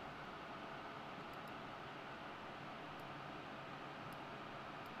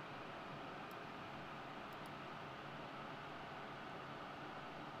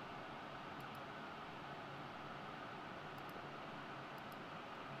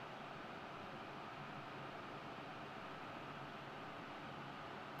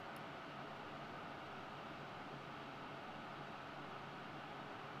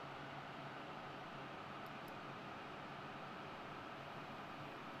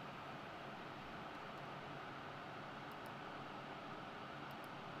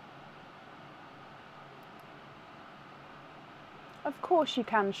 Of course you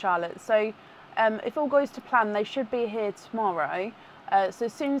can, Charlotte. So if all goes to plan, they should be here tomorrow. So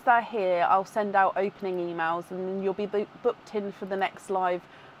as soon as they're here, I'll send out opening emails, and then you'll be booked in for the next live,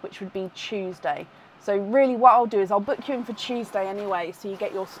 which would be Tuesday. So really what I'll do is I'll book you in for Tuesday anyway, so you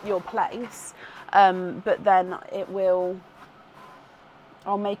get your place. But then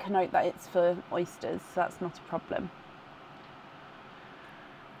I'll make a note that it's for oysters, so that's not a problem.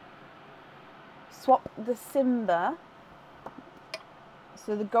 Swap the Simba.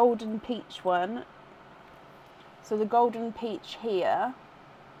 So the golden peach one. So the golden peach here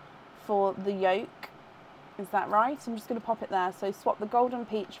for the yolk. Is that right? I'm just going to pop it there. So swap the golden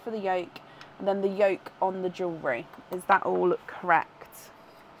peach for the yolk, and then the yolk on the jewellery. Is that all correct?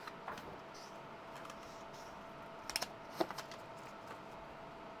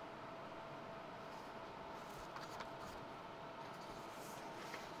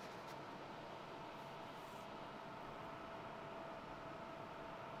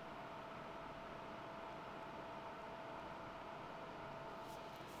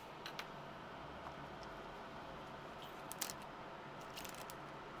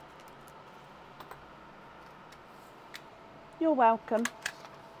 You're welcome.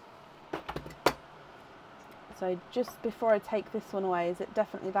 So just before I take this one away, is it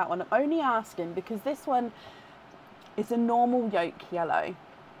definitely that one? I'm only asking because this one is a normal yolk yellow.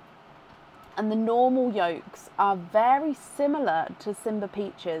 And the normal yolks are very similar to Simba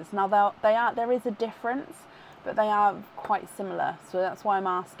Peaches. Now there is a difference, but they are quite similar. So that's why I'm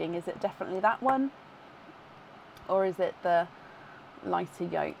asking, is it definitely that one? Or is it the lighter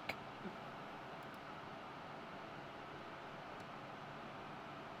yolk?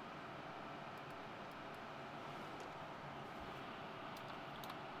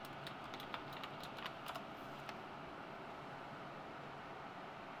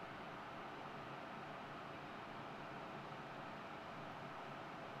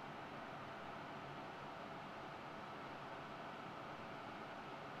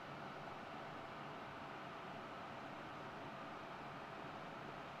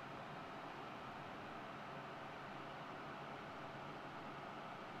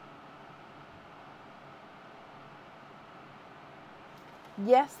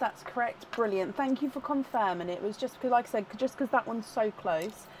 Yes, that's correct. Brilliant. Thank you for confirming. It was just because, like I said, just because that one's so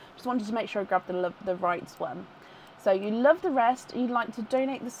close, just wanted to make sure I grabbed the right one. So you love the rest. You'd like to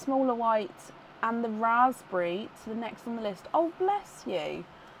donate the smaller white and the raspberry to the next on the list. Oh, bless you.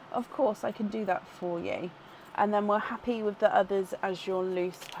 Of course, I can do that for you. And then we're happy with the others as your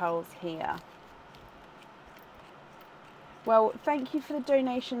loose pearls here. Well, thank you for the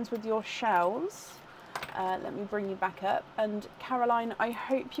donations with your shells. Let me bring you back up. And Caroline, I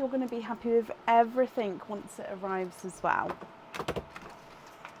hope you're going to be happy with everything once it arrives as well.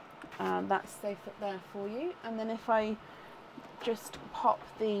 That's safe up there for you. And then if I just pop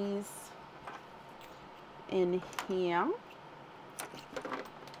these in here.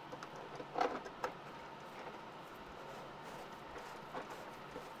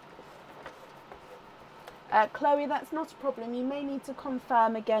 Chloe, that's not a problem. You may need to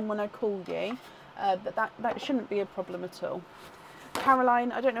confirm again when I call you. But that shouldn't be a problem at all.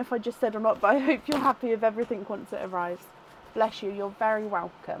 Caroline, I don't know if I just said or not, but I hope you're happy with everything once it arrives. Bless you, you're very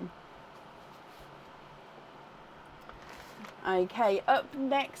welcome. Okay, up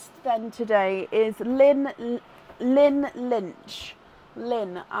next then today is Lynn Lynch.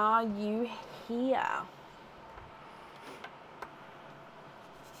 Lynn, are you here?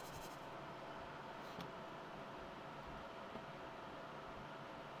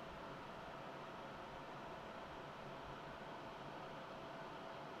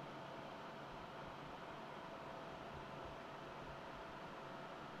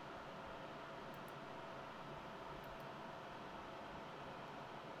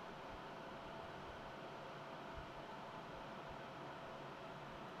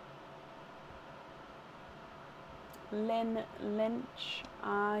 Lynn Lynch,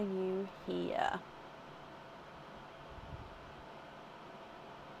 are you here?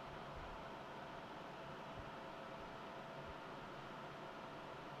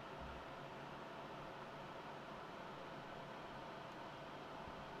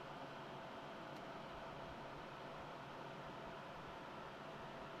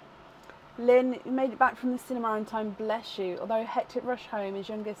 Lynn, you made it back from the cinema in time, bless you. Although hectic rush home, his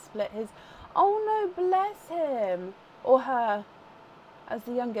youngest split his... Oh no, bless him. Or her, as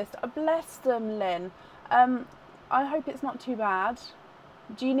the youngest. Bless them, Lynn. I hope it's not too bad.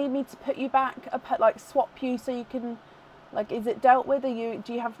 Do you need me to put you back, like swap you so you can, like, is it dealt with? Are you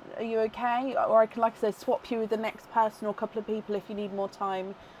okay? Or I can, like I said, swap you with the next person or a couple of people if you need more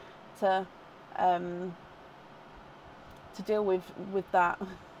time to deal with that.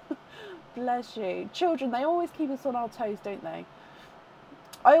 Bless you. Children, they always keep us on our toes, don't they?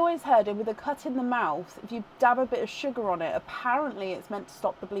 I always heard it with a cut in the mouth, if you dab a bit of sugar on it, apparently it's meant to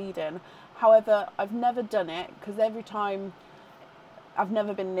stop the bleeding. However, I've never done it because every time I've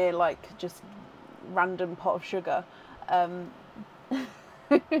never been near like just random pot of sugar.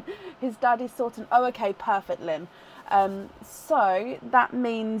 His dad is sorting. Oh, okay, perfect, Lynn. So that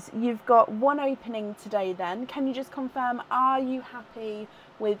means you've got one opening today then. Can you just confirm, are you happy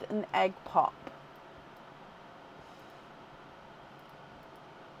with an egg pop?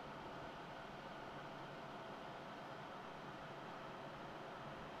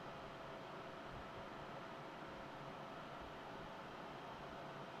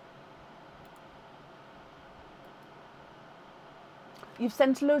 You've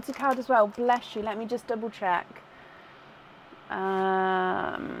sent loads of card as well. Bless you. Let me just double check.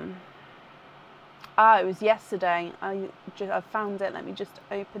 It was yesterday. I found it. Let me just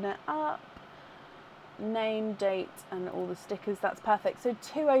open it up. Name, date, and all the stickers. That's perfect. So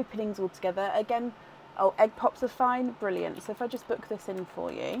 2 openings altogether. Again, oh, egg pops are fine. Brilliant. So if I just book this in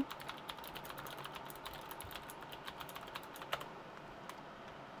for you.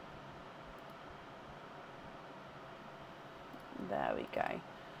 There we go.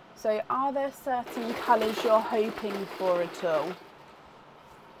 So are there certain colours you're hoping for at all?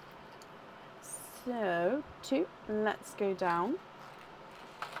 So 2, let's go down.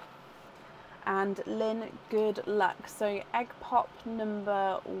 And Lynn, good luck. So egg pop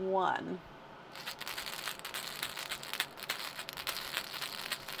number 1.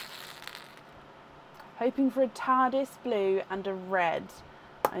 Hoping for a TARDIS blue and a red.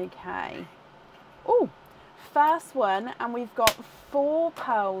 Okay. Oh, first one, and we've got 4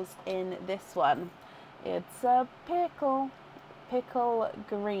 pearls in this one. It's a pickle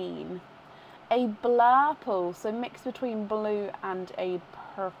green. A blurple, so mixed between blue and a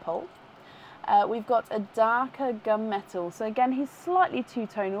purple. We've got a darker gunmetal. So again, he's slightly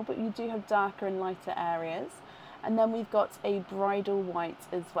two-tonal, but you do have darker and lighter areas. And then we've got a bridal white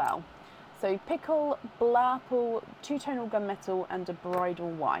as well. So pickle, blurple, two-tonal gunmetal, and a bridal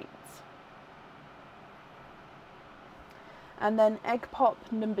white. And then egg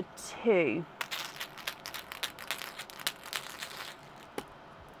pop number 2.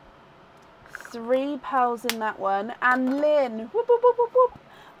 Three pearls in that one. And Lynn, whoop, whoop, whoop, whoop, whoop.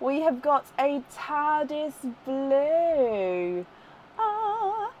 We have got a TARDIS blue.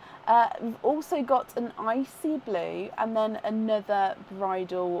 We've also got an icy blue and then another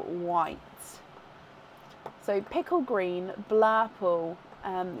bridal white. So pickle green, blurple,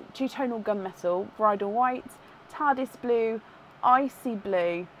 two-tonal gunmetal, bridal white, TARDIS blue, icy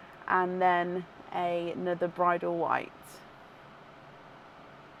blue, and then another bridal white.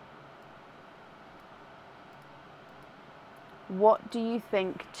 What do you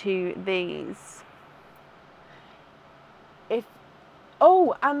think to these?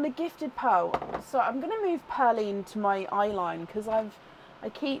 Oh, and the gifted pearl. So I'm going to move Pearline to my eye line because I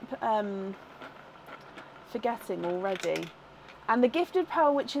keep forgetting already. And the gifted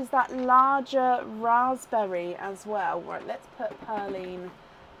pearl, which is that larger raspberry as well. Right, let's put Pearline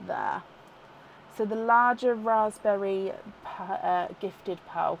there. So the larger raspberry gifted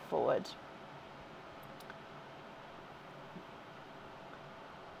pearl forward.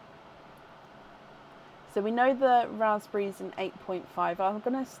 So we know the raspberry's in 8.5. I'm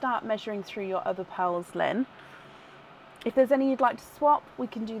going to start measuring through your other pearls, Lynn. If there's any you'd like to swap, we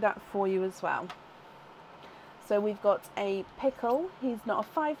can do that for you as well. So we've got a pickle. He's not a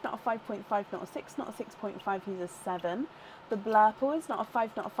 5, not a 5.5, not a 6, not a 6.5, he's a 7. The blurple is not a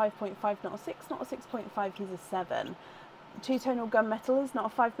 5, not a 5.5, not a 6, not a 6.5, he's a 7. Two-tonal gunmetal is not a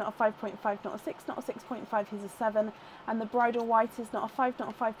 5, not a 5.5, not a 6, not a 6.5, he's a 7. And the bridal white is not a 5, not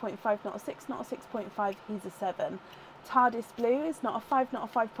a 5.5, not a 6, not a 6.5, he's a 7. TARDIS blue is not a 5, not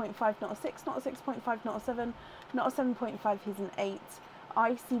a 5.5, not a 6, not a 6.5, not a 7, not a 7.5, he's an 8.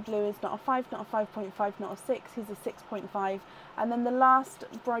 Icy blue is not a 5, not a 5.5, not a 6, he's a 6.5. And then the last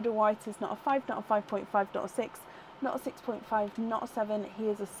bridal white is not a 5, not a 5.5, not a 6, not a 6.5, not a 7, he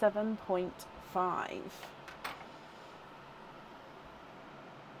is a 7.5.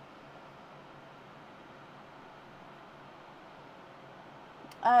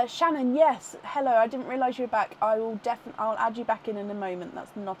 Shannon, yes, hello, I didn't realise you were back. I'll add you back in a moment,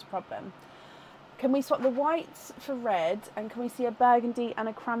 that's not a problem. Can we swap the whites for red, and can we see a burgundy and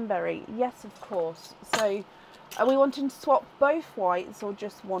a cranberry? Yes, of course. So are we wanting to swap both whites or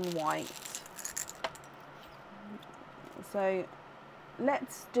just one white? So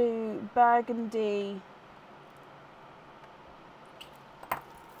let's do burgundy,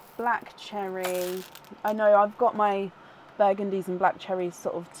 black cherry. I know I've got my burgundies and black cherries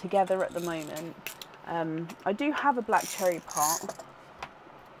sort of together at the moment. I do have a black cherry pot,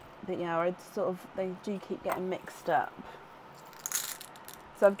 but yeah, they do keep getting mixed up.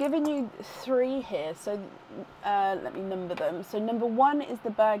 So I've given you 3 here, so let me number them. So number 1 is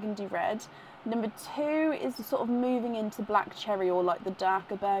the burgundy red. Number 2 is sort of moving into black cherry or like the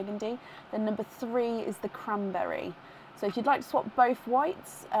darker burgundy. Then number 3 is the cranberry. So if you'd like to swap both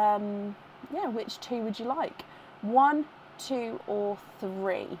whites, yeah, which 2 would you like? 1, 2 or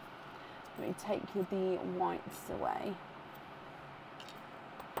 3. Let me take the whites away.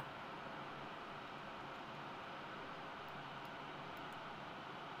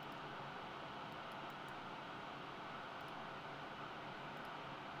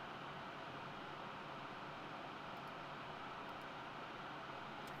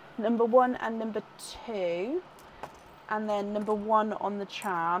 number 1 and number 2, and then number 1 on the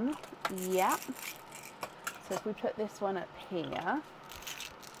charm. Yep. So if we put this one up here,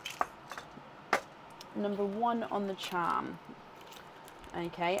 number 1 on the charm.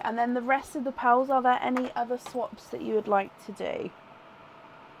 Okay, and then the rest of the pearls, are there any other swaps that you would like to do?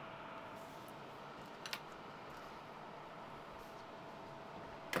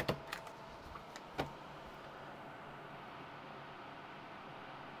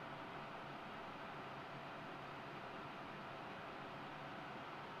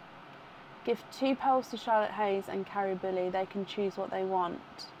 Give 2 pearls to Charlotte Hayes and Carrie Bully. They can choose what they want.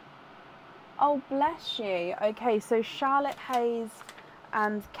 Oh, bless you. Okay, so Charlotte Hayes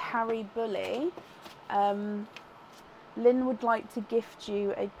and Carrie Bully. Lynn would like to gift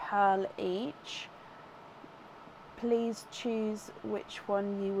you a pearl each. Please choose which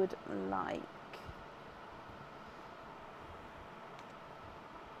one you would like.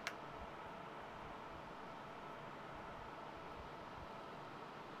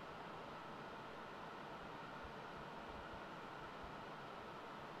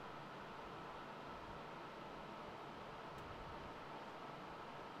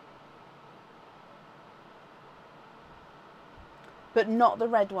 But not the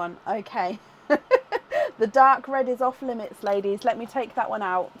red one. Okay. The dark red is off limits, ladies. Let me take that one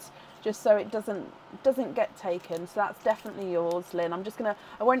out just so it doesn't get taken. So that's definitely yours, Lynn.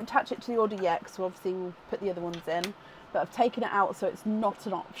 I won't attach it to the order yet, because obviously we'll put the other ones in. But I've taken it out so it's not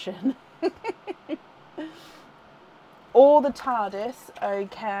an option. Or the TARDIS.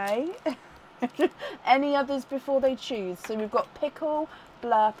 Okay. Any others before they choose? So we've got pickle,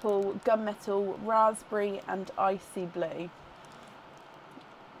 blurple, gunmetal, raspberry and icy blue.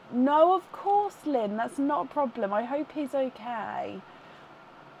 No, of course, Lynn, that's not a problem. I hope he's okay.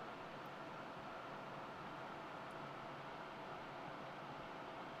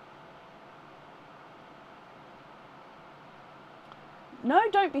 No,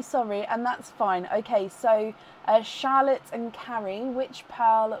 don't be sorry, and that's fine. Okay, so Charlotte and Carrie, which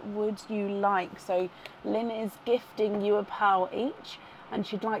pearl would you like? So Lynn is gifting you a pearl each, and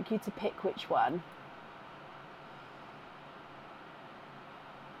she'd like you to pick which one.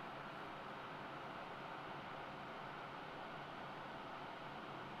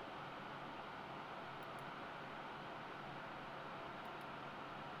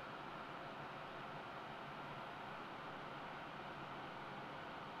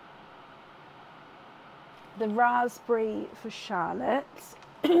 The raspberry for Charlotte.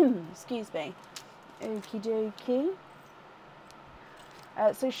 Excuse me. Okie dokie.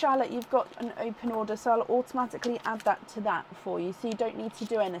 So Charlotte, you've got an open order, so I'll automatically add that to that for you. So you don't need to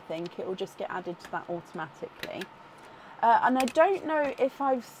do anything. It will just get added to that automatically. And I don't know if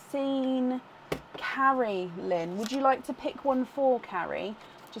I've seen Carrie, Lynn. Would you like to pick one for Carrie?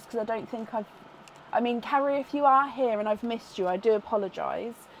 Just because I don't think I mean, Carrie, if you are here and I've missed you, I do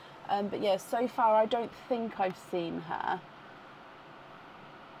apologise. But yeah, so far I don't think I've seen her.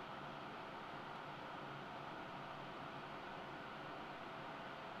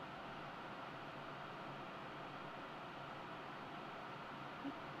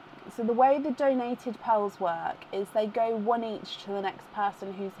 So the way the donated pearls work is they go 1 each to the next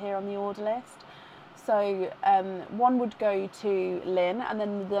person who's here on the order list. So one would go to Lynn, and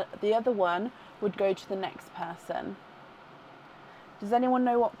then the other one would go to the next person. Does anyone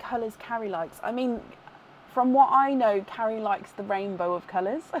know what colours Carrie likes? I mean, from what I know, Carrie likes the rainbow of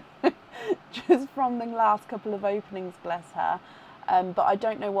colours. Just from the last couple of openings, bless her. But I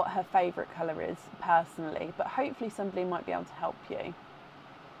don't know what her favourite colour is, personally. But hopefully somebody might be able to help you.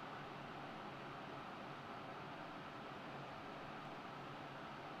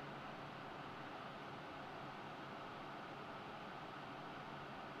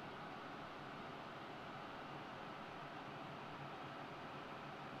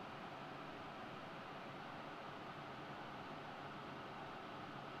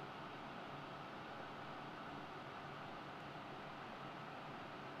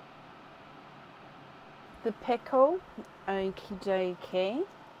 The pickle, okie dokie.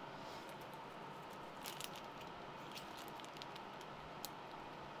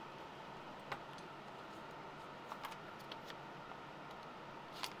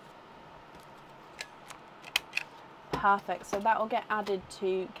 Perfect, so that will get added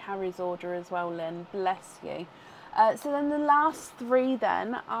to Carrie's order as well, Lynn, bless you. So then the last 3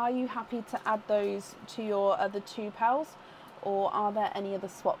 then, are you happy to add those to your other 2 pals? Or are there any other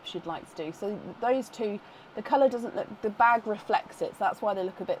swaps you'd like to do? So those 2, the colour doesn't look, the bag reflects it, so that's why they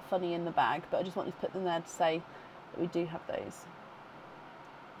look a bit funny in the bag, but I just wanted to put them there to say that we do have those.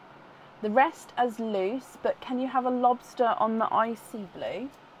 The rest as loose, but can you have a lobster on the icy blue?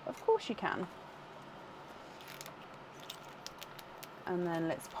 Of course you can. And then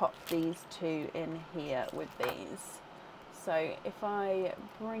let's pop these two in here with these. So if I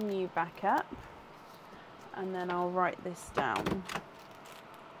bring you back up, and then I'll write this down.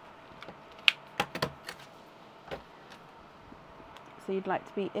 So you'd like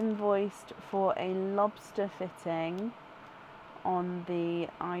to be invoiced for a lobster fitting on the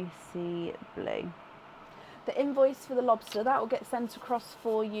icy blue. The invoice for the lobster, that will get sent across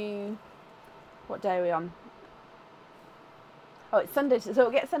for you. What day are we on? Oh, it's Sunday, so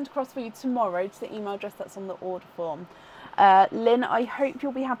it'll get sent across for you tomorrow to the email address that's on the order form. Lynn, I hope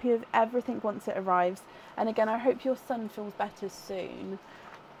you'll be happy with everything once it arrives. And again, I hope your son feels better soon.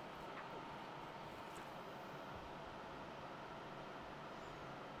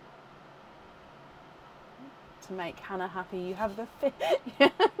 To make Hannah happy, you have the fit.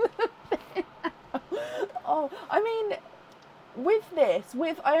 Oh, I mean, with this,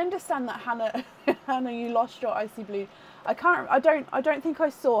 I understand that Hannah, you lost your icy blue. I don't think I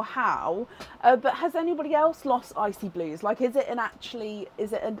saw how, but has anybody else lost icy blues? Like, is it an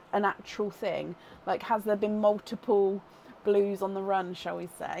actual thing? Like, has there been multiple blues on the run, shall we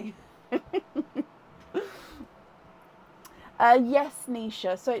say? Yes,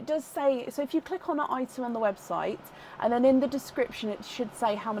 Nisha. So it does say, so if you click on an item on the website, and then in the description it should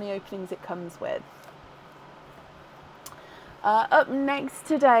say how many openings it comes with. Up next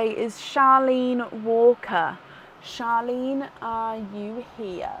today is Charlene Walker. Charlene, are you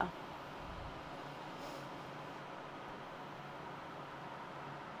here?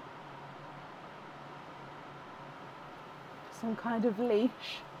 Some kind of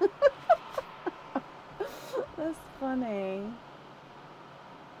leash. That's funny.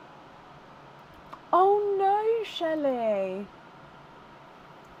 Oh no, Shelley.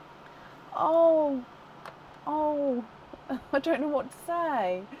 Oh, I don't know what to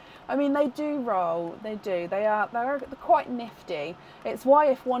say. I mean, they do roll. They do. They're quite nifty. It's why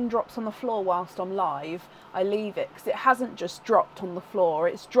if one drops on the floor whilst I'm live, I leave it, because it hasn't just dropped on the floor.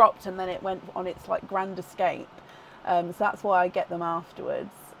 It's dropped and then it went on its like grand escape. So that's why I get them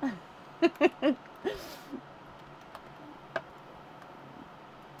afterwards.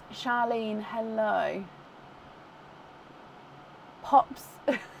 Charlene, hello. Pops.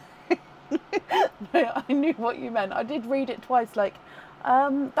 No, I knew what you meant. I did read it twice, like,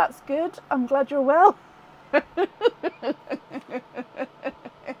 that's good. I'm glad you're well.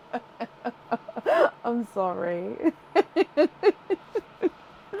 I'm sorry.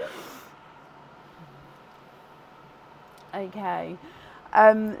 Okay.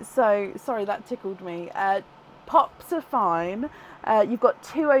 So, sorry, that tickled me. Pops are fine. You've got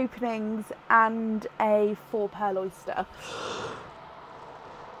 2 openings and a 4 pearl oyster.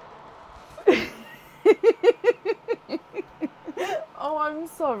 Oh, I'm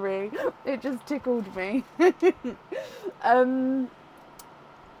sorry. It just tickled me. With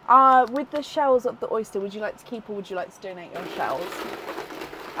the shells of the oyster, would you like to keep or would you like to donate your shells?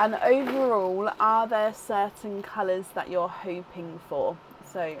 And overall, are there certain colours that you're hoping for?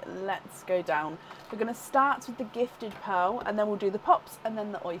 So let's go down. We're going to start with the gifted pearl, and then we'll do the pops and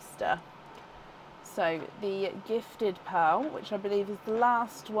then the oyster. So the gifted pearl, which I believe is the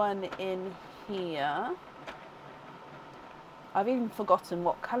last one in here. I've even forgotten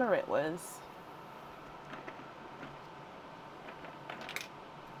what colour it was.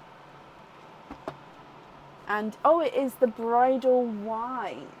 And oh, it is the bridal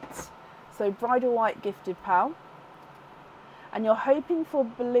white. So bridal white gifted pearl. And you're hoping for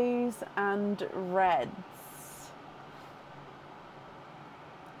blues and reds.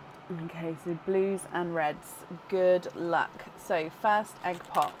 Okay, so blues and reds. Good luck. So first egg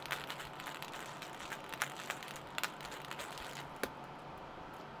pop.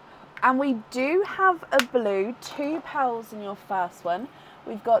 And we do have a blue, 2 pearls in your first one.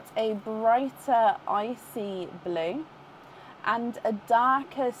 We've got a brighter icy blue and a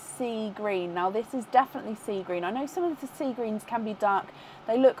darker sea green. Now this is definitely sea green. I know some of the sea greens can be dark.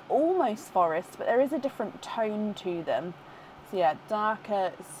 They look almost forest, but there is a different tone to them. So yeah,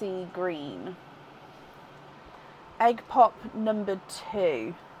 darker sea green. Egg pop number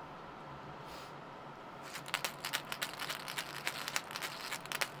 2.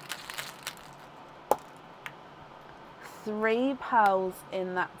 Three pearls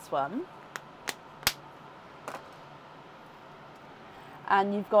in that one.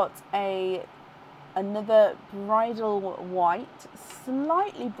 And you've got another bridal white,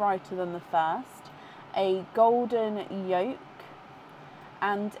 slightly brighter than the first, a golden yolk,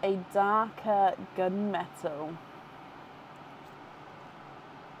 and a darker gunmetal.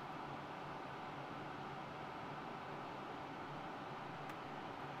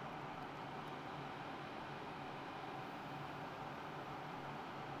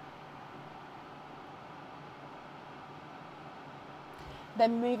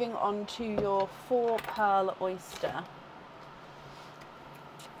 Then moving on to your 4 pearl oyster.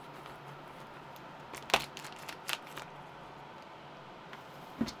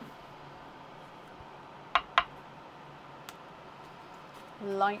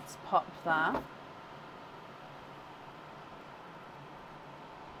 Lights pop there.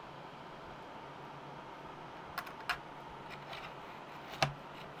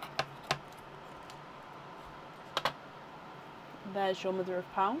 There's your mother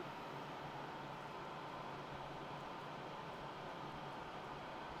of pearl.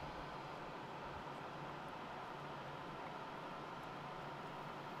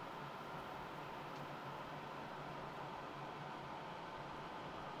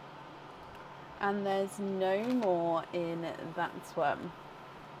 And there's no more in that one.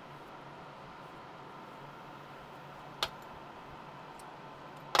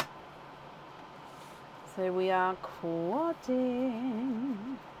 So we are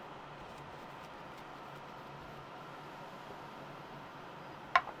quadding.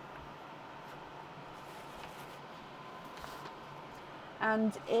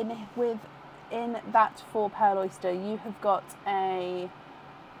 And within that 4 pearl oyster, you have got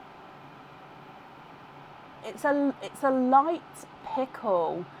it's a light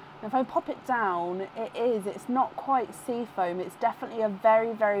pickle. And if I pop it down, it's not quite sea foam. It's definitely a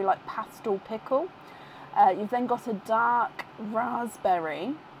very, very like pastel pickle. You've then got a dark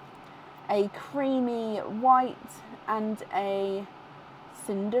raspberry, a creamy white, and a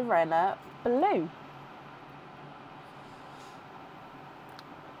Cinderella blue.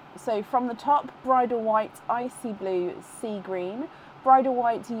 So from the top, bridal white, icy blue, sea green, bridal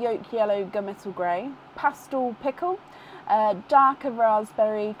white, yolk yellow, gunmetal grey, pastel pickle, darker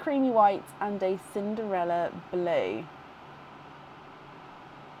raspberry, creamy white, and a Cinderella blue.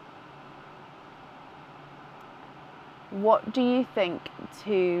 What do you think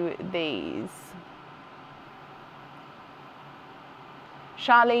to these?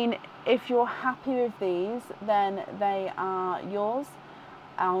 Charlene, if you're happy with these, then they are yours.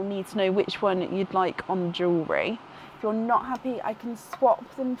 I'll need to know which one you'd like on the jewellery. If you're not happy, I can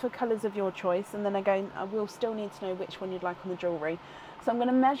swap them for colours of your choice, and then again, I will still need to know which one you'd like on the jewellery. So I'm going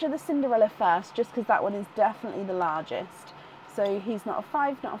to measure the Cinderella first, just because that one is definitely the largest. So he's not a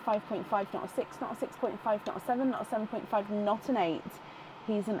 5, not a 5.5, not a 6, not a 6.5, not a 7, not a 7.5, not an 8.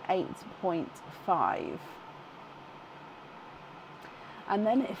 He's an 8.5. And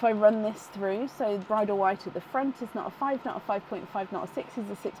then if I run this through, so bridal white at the front is not a 5, not a 5.5, not a 6, is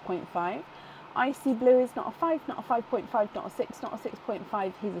a 6.5. Icy blue is not a 5, not a 5.5, not a 6, not a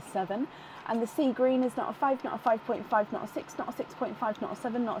 6.5, he's a 7. And the sea green is not a 5, not a 5.5, not a 6, not a 6.5, not a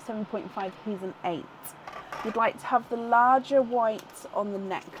 7, not a 7.5, he's an 8. You'd like to have the larger white on the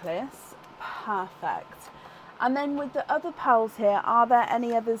necklace. Perfect. And then with the other pearls here, are there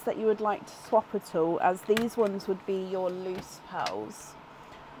any others that you would like to swap at all? As these ones would be your loose pearls.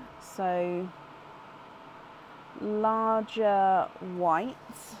 So, larger white.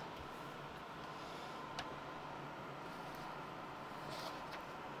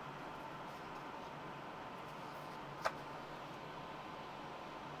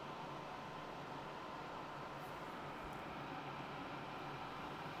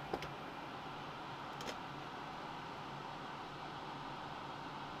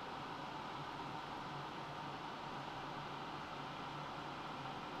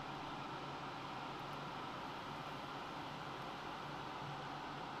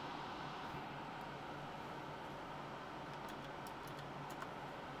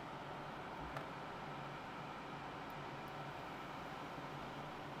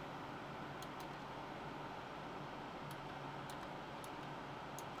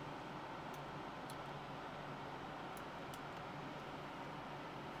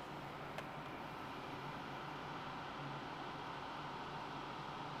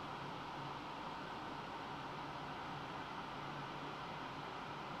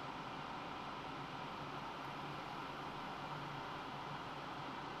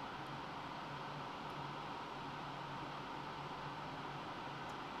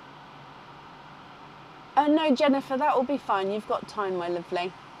 No, Jennifer, that will be fine. You've got time, my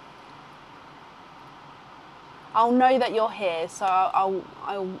lovely. I'll know that you're here, so I'll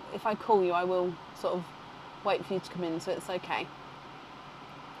if I call you, I will sort of wait for you to come in, so it's okay.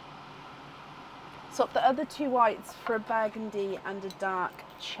 Swap the other 2 whites for a burgundy and a dark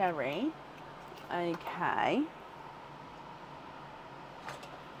cherry. Okay.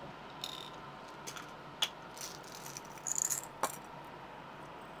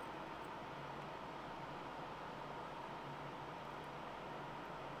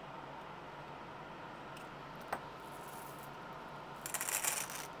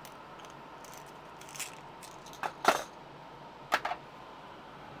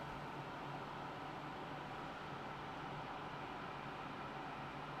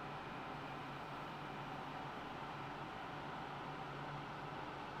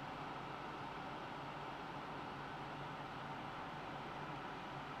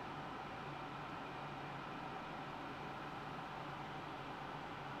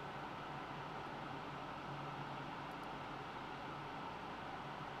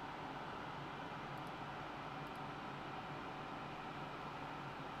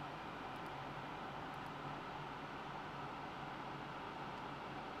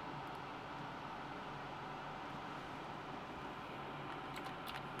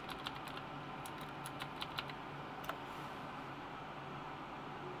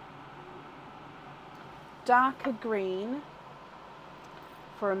 darker green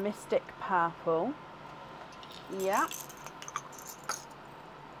for a mystic purple. Yeah.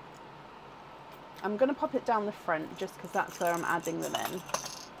 I'm going to pop it down the front just because that's where I'm adding them in.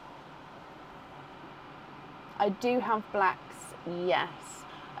 I do have blacks, yes.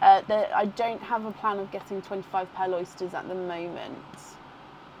 I don't have a plan of getting 25 Pearl Oysters at the moment.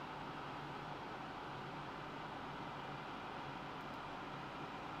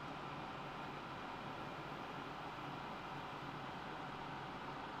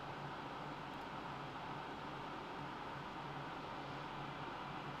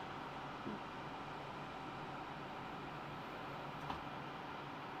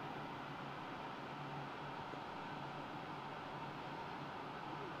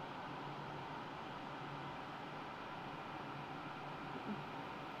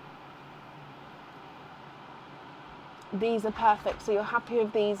 These are perfect, so you're happy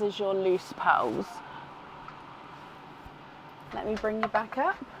with these as your loose pearls. Let me bring you back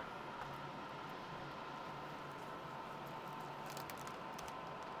up.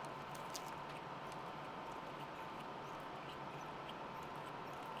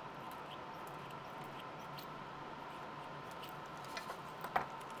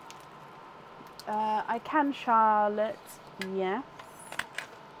 I can, Charlotte, yes.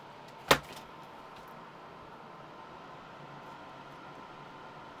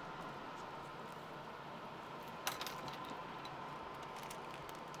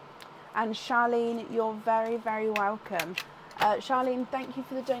 And Charlene, you're very, very welcome. Charlene, thank you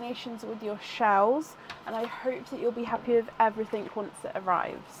for the donations with your shells, and I hope that you'll be happy with everything once it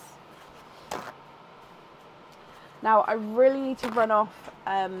arrives. Now, I really need to run off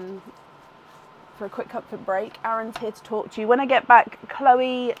for a quick comfort break. Aaron's here to talk to you. When I get back,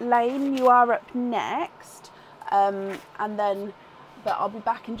 Chloe Lane, you are up next. But I'll be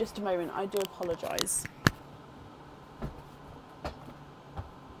back in just a moment. I do apologise.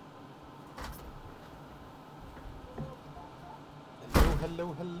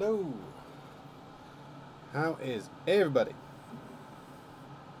 Hello, hello. How is everybody?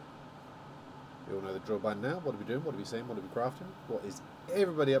 You all know the drill by now. What are we doing? What are we saying? What are we crafting? What is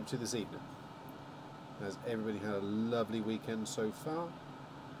everybody up to this evening? Has everybody had a lovely weekend so far?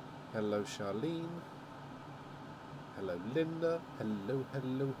 Hello, Charlene. Hello, Linda. Hello,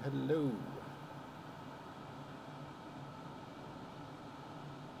 hello, hello.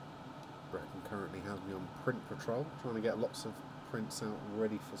 Brecken currently has me on print patrol, trying to get lots of prints out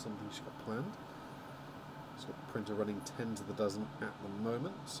ready for something she's got planned. She's got the printer running 10 to the dozen at the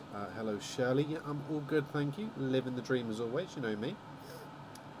moment. Hello, Shirley. Yeah, I'm all good, thank you. Living the dream as always, you know me.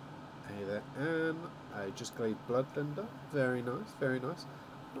 Hey there, Anne. I just glazed blood, Linda. Very nice, very nice.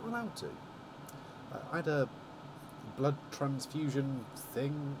 Not allowed to. I had a blood transfusion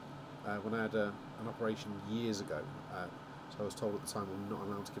thing when I had an operation years ago. So I was told at the time I'm not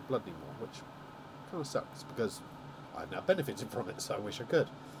allowed to give blood anymore, which kind of sucks because I've now benefited from it, so I wish I could.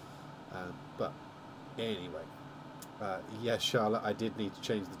 But anyway, yes, Charlotte, I did need to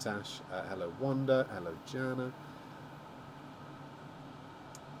change the tash. Hello, Wanda. Hello, Jana.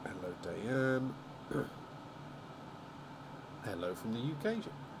 Hello, Diane. Hello from the UK,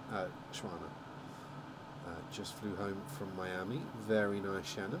 Shwana. Just flew home from Miami. Very nice,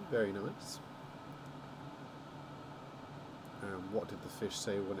 Shannon. Very nice. What did the fish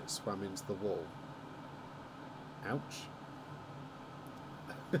say when it swam into the wall? Ouch.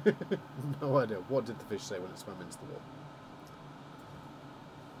 No idea. What did the fish say when it swam into the wall?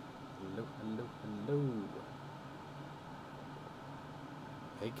 Hello, hello, hello.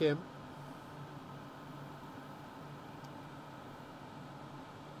 Hey, Kim.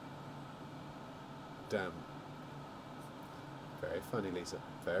 Damn. Very funny, Lisa.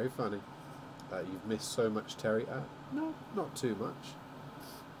 Very funny. You've missed so much, Terry. No, not too much.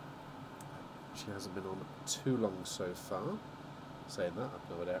 She hasn't been on too long so far. Saying that, I've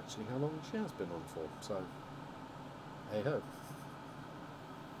no idea actually how long she has been on for, so hey ho.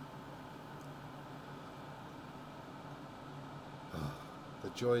 The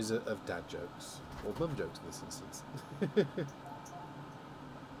joys of dad jokes, or mum jokes in this instance.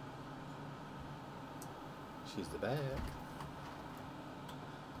 She's the bear.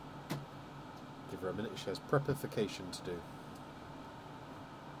 Give her a minute, she has preparification to do.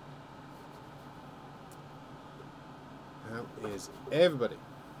 How is everybody?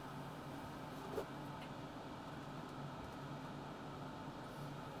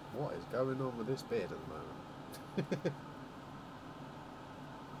 What is going on with this beard at the moment?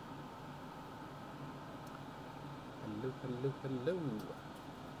 Hello, hello, hello.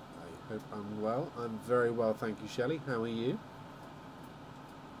 I hope I'm well. I'm very well, thank you, Shelley. How are you?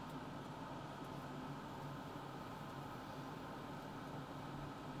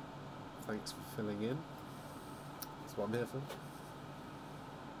 thanks for filling in. That's what I'm here for.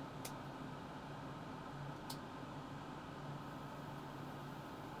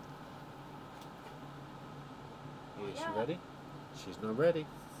 Is she ready? She's not ready.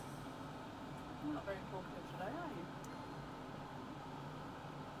 You're not very talkative today, are you?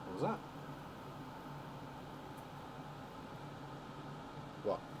 What was that?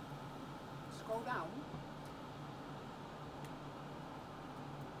 What? Scroll down.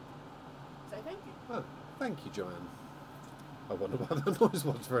 Say thank you. Oh, thank you, Joanne. I wonder what that noise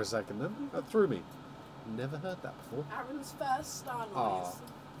was for a second then. That threw me. Never heard that before. Aaron's first star noise.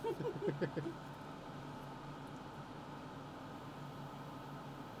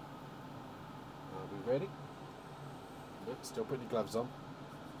 Are we ready? Nope, still putting your gloves on.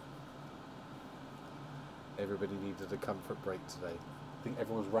 Everybody needed a comfort break today. I think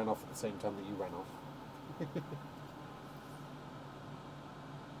everyone's ran off at the same time that you ran off.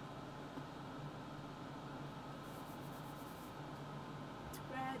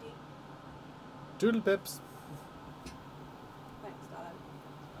 Ready. Doodle pips. Thanks, darling.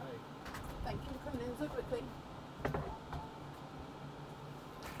 Hi. Thank you for coming in so quickly.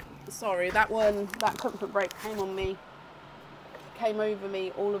 Sorry, that comfort break came over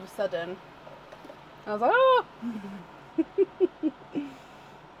me all of a sudden. I was like, oh!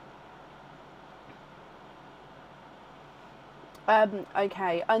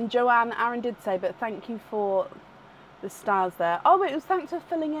 Okay, and Joanne, Aaron did say, but thank you for the stars there. Oh, it was thanks for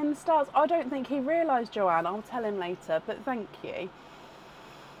filling in the stars. I don't think he realised, Joanne. I'll tell him later, but thank you.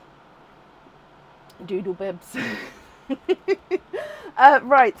 Doodle bibs.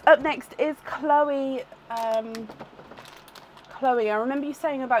 Right, up next is Chloe. Chloe, I remember you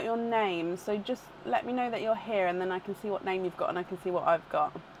saying about your name, so just let me know that you're here and then I can see what name you've got and I can see what I've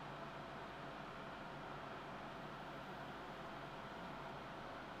got.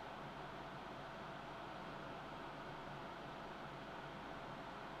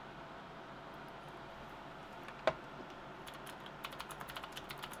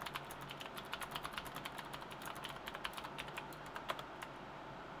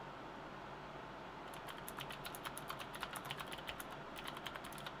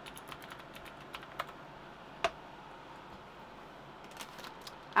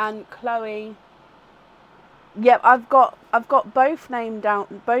 And Chloe, yep, I've got both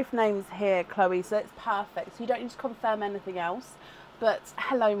names here, Chloe, so it's perfect. So you don't need to confirm anything else. But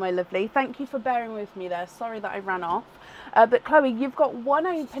hello, my lovely. Thank you for bearing with me there. Sorry that I ran off. But Chloe, you've got one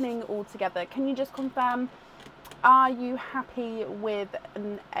opening altogether. Can you just confirm, are you happy with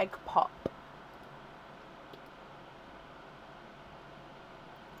an egg pop?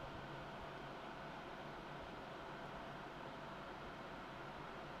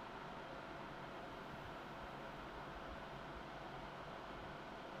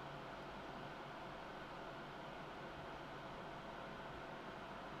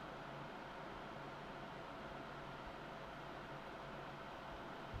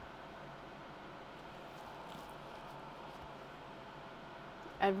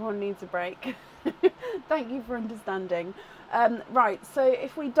 Everyone needs a break. Thank you for understanding. Right, so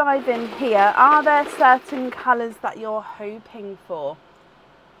if we dive in here, are there certain colours that you're hoping for?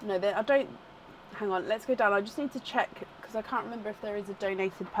 No, I don't. Hang on, let's go down. I just need to check because I can't remember if there is a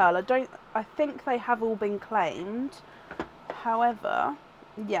donated pearl. I think they have all been claimed. However,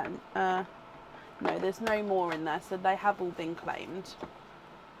 yeah, no, there's no more in there, so they have all been claimed.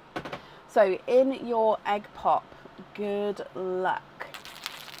 So in your egg pop, good luck.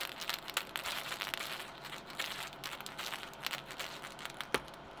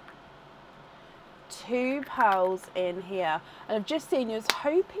 Two pearls in here, and I've just seen you was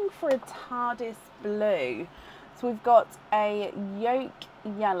hoping for a TARDIS blue. So we've got a yolk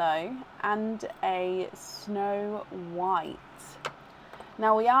yellow and a snow white.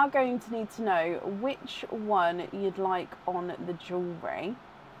 Now we are going to need to know which one you'd like on the jewellery.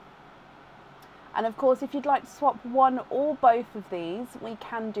 And of course, if you'd like to swap one or both of these, we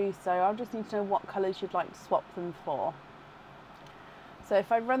can do so. I just need to know what colours you'd like to swap them for. So if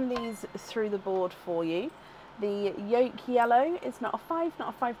I run these through the board for you, the yolk yellow is not a 5,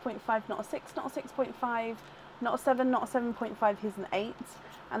 not a 5.5, not a 6, not a 6.5, not a 7, not a 7.5, he's an 8.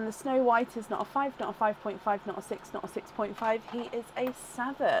 And the snow white is not a 5, not a 5.5, not a 6, not a 6.5, he is a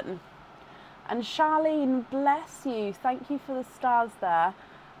 7. And Charlene, bless you, thank you for the stars there.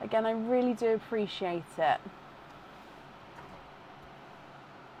 Again, I really do appreciate it.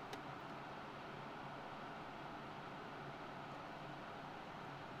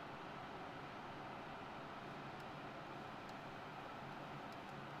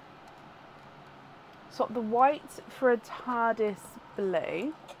 Swap the white for a TARDIS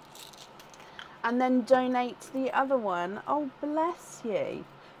blue. and then donate to the other one. Oh, bless you.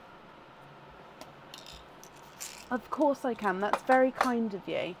 Of course I can. That's very kind of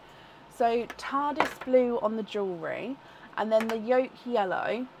you. So TARDIS blue on the jewellery, and then the yolk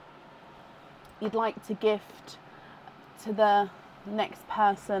yellow you'd like to gift to the next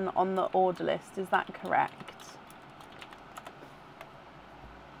person on the order list. Is that correct?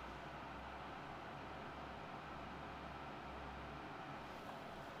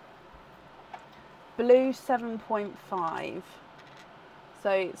 Blue 7.5. So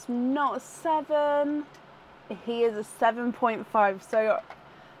it's not a 7. He is a 7.5. So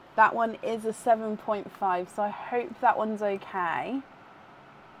that one is a 7.5. So I hope that one's okay.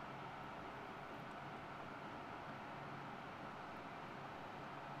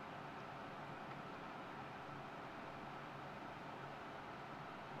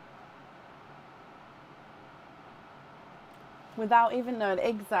 Without even knowing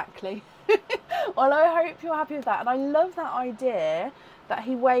exactly. Well, I hope you're happy with that. And I love that idea that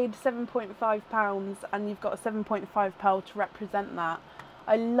he weighed 7.5 pounds and you've got a 7.5 pearl to represent that.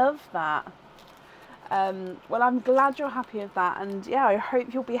 I love that. Well, I'm glad you're happy with that. And yeah, I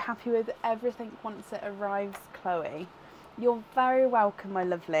hope you'll be happy with everything once it arrives, Chloe. You're very welcome, my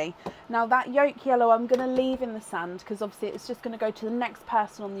lovely. Now that yolk yellow I'm going to leave in the sand because obviously it's just going to go to the next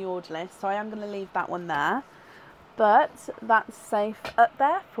person on the order list. So I am going to leave that one there. But that's safe up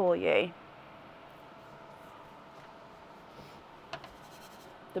there for you.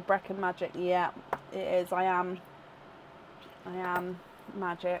 The Brecon magic, yeah, it is. I am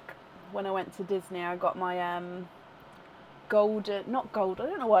magic. When I went to Disney, I got my golden, not gold, I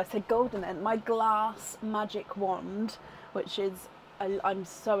don't know why I said golden, and my glass magic wand, which is, I'm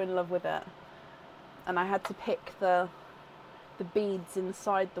so in love with it. And I had to pick the beads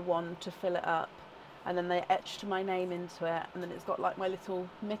inside the wand to fill it up. And then they etched my name into it, and then it's got like my little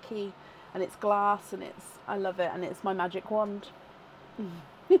Mickey, and it's glass, and I love it, and it's my magic wand.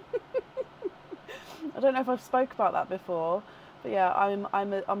 I don't know if I've spoke about that before, but yeah,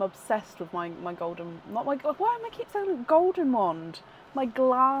 I'm obsessed with my golden, not my, why am I keep saying golden wand? My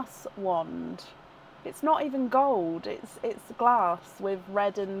glass wand. It's not even gold, it's glass with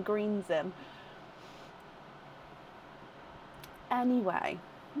red and greens in. Anyway.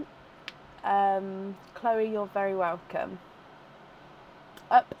 Chloe, you're very welcome.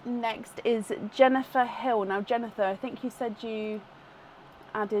 Up next is Jennifer Hill. Now Jennifer, I think you said you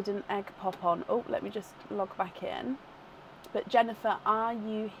added an egg pop on. Oh, let me just log back in. But Jennifer, are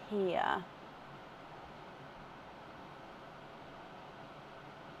you here?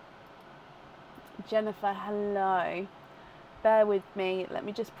 Jennifer, hello. Bear with me. Let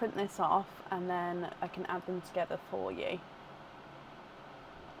me just print this off and then I can add them together for you.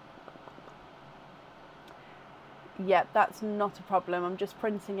 Yep, that's not a problem. I'm just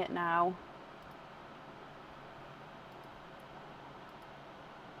printing it now.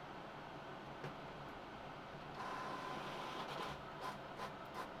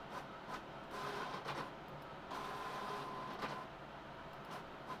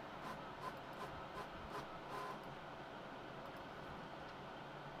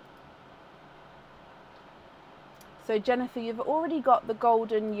 So Jennifer, you've already got the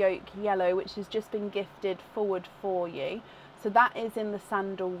golden yolk yellow, which has just been gifted forward for you. So that is in the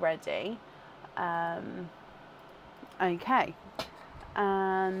sand already. Okay.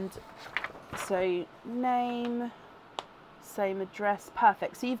 And so name, same address,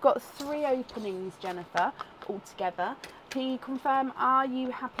 perfect. So you've got 3 openings, Jennifer, altogether. Can you confirm, are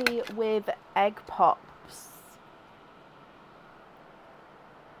you happy with egg pops?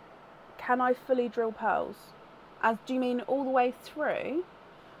 Can I fully drill pearls? As do you mean all the way through?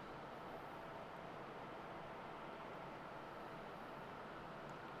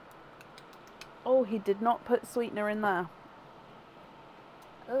 Oh, he did not put sweetener in there.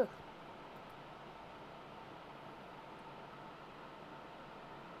 Ugh.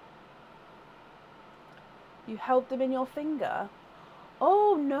 You held them in your finger?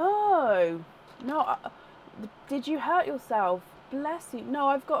 Oh no! No, did you hurt yourself? Bless you. No,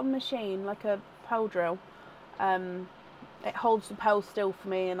 I've got a machine, like a pearl drill. It holds the pearl still for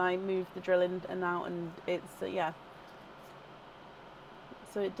me and I move the drill in and out and it's, yeah.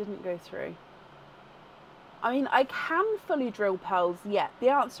 So it didn't go through. I mean, I can fully drill pearls, yeah. The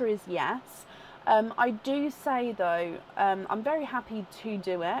answer is yes. I do say though, I'm very happy to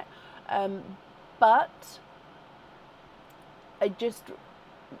do it, but I just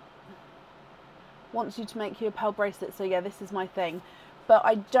want you to make you a pearl bracelet, so yeah, this is my thing. But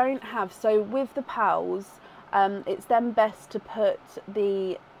I don't have, so with the pearls, it's then best to put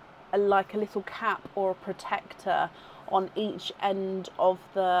like a little cap or a protector on each end of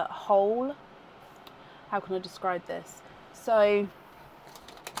the hole. how can I describe this? So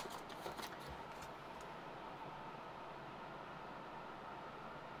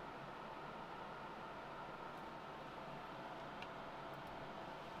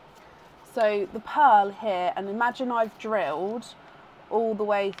the pearl here, and imagine I've drilled all the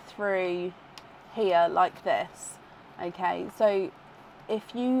way through here like this. Okay, so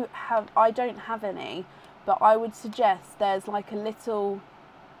if you have, I don't have any, but I would suggest there's like a little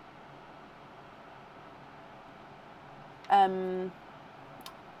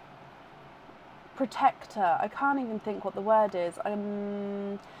protector. I can't even think what the word is.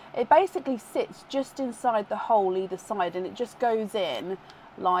 It basically sits just inside the hole either side, and it just goes in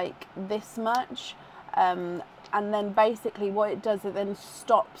like this much, and then basically what it does, it then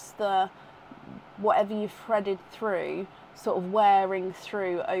stops the whatever you've threaded through sort of wearing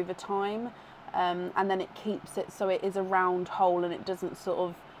through over time, and then it keeps it so it is a round hole and it doesn't sort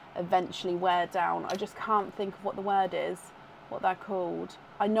of eventually wear down. I just can't think of what the word is, what they're called.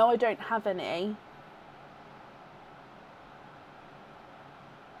 I know I don't have any.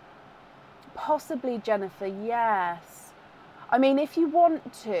 Possibly Jennifer, yes. I mean, if you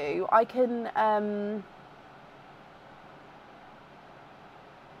want to, I can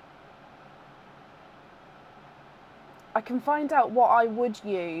find out what I would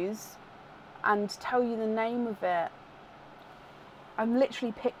use and tell you the name of it. I'm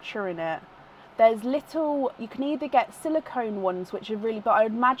literally picturing it. There's little, you can either get silicone ones, which are really, but I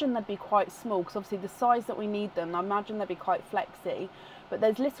imagine they'd be quite small, because obviously the size that we need them, I imagine they'd be quite flexy. But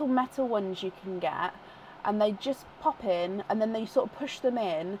there's little metal ones you can get, and they just pop in, and then they sort of push them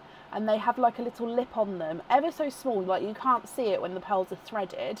in, and they have like a little lip on them, ever so small, like you can't see it when the pearls are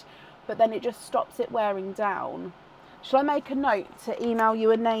threaded, but then it just stops it wearing down. Shall I make a note to email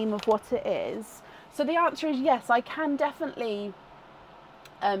you a name of what it is? So the answer is yes, I can definitely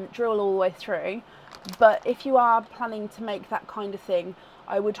drill all the way through, but if you are planning to make that kind of thing,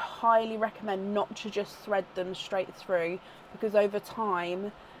 I would highly recommend not to just thread them straight through, because over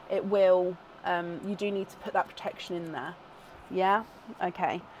time it will, you do need to put that protection in there. Yeah,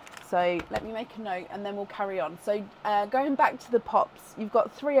 okay, so let me make a note and then we'll carry on. So going back to the pops, you've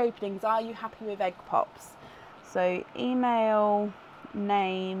got 3 openings. Are you happy with egg pops? So email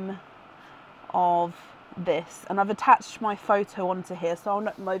name of this, and I've attached my photo onto here, so I'll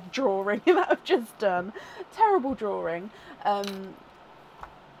note my drawing that I've just done. Terrible drawing. I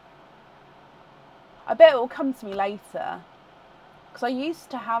bet it will come to me later, because I used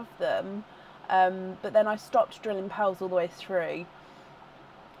to have them, but then I stopped drilling pearls all the way through,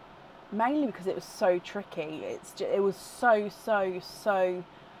 mainly because it was so tricky. It was so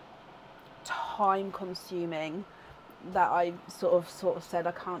time consuming that I sort of said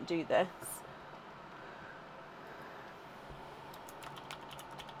I can't do this.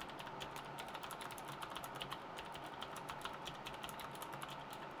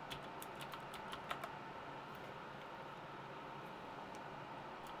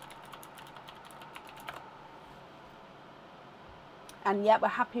 And yeah, we're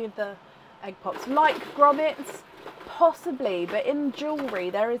happy with the egg pops. Like grommets, possibly, but in jewellery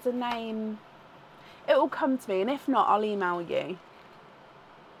there is a name. It will come to me, and if not, I'll email you.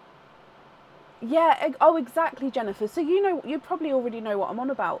 Yeah, oh exactly, Jennifer. So you probably already know what I'm on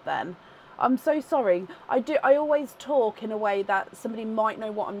about then. I'm so sorry. I always talk in a way that somebody might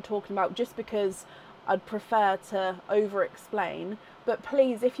know what I'm talking about, just because I'd prefer to over explain. But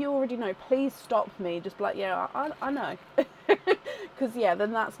please, if you already know, please stop me. Just be like, yeah, I know. Because yeah,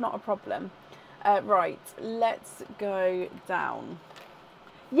 then that's not a problem. Right, let's go down.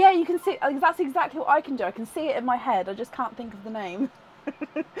 Yeah, you can see, that's exactly what I can do. I can see it in my head, I just can't think of the name.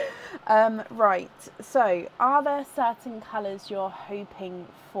 Right, so are there certain colours you're hoping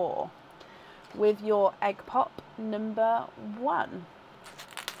for with your egg pop number 1?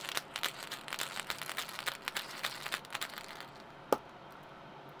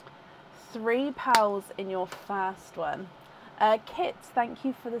 Three pearls in your first one. Kit, thank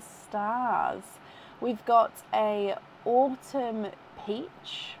you for the stars. We've got a autumn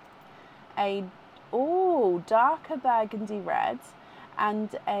peach, a darker burgundy red,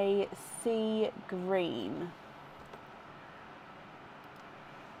 and a sea green.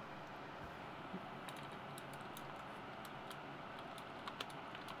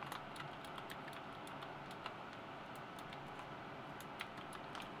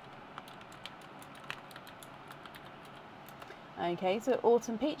 Okay, so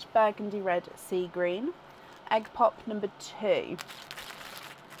autumn peach, burgundy red, sea green. Egg pop number 2.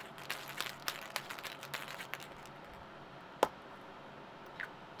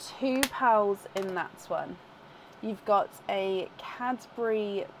 Two pearls in that one. You've got a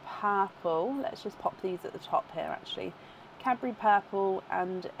Cadbury purple. Let's just pop these at the top here actually. Cadbury purple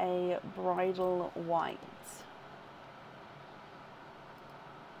and a bridal white.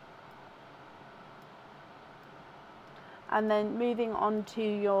 And then moving on to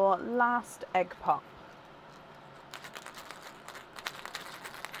your last egg pop.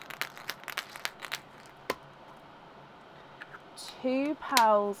 Two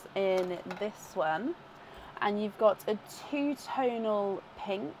pearls in this one, and you've got a two-tonal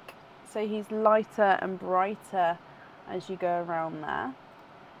pink, so he's lighter and brighter as you go around there,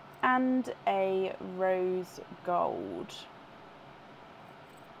 and a rose gold.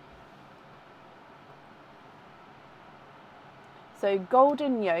 So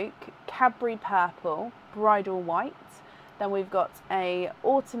golden yolk, Cadbury purple, bridal white. Then we've got a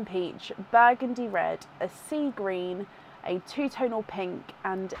autumn peach, burgundy red, a sea green, a two-tonal pink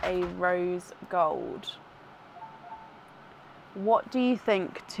and a rose gold. What do you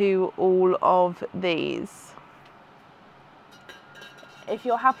think to all of these? If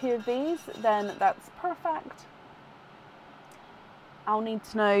you're happy with these, then that's perfect. I'll need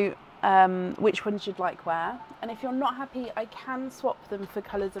to know which ones you'd like where. And if you're not happy, I can swap them for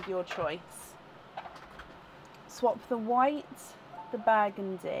colours of your choice. Swap the white, the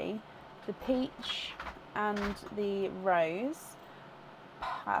burgundy, the peach and the rose.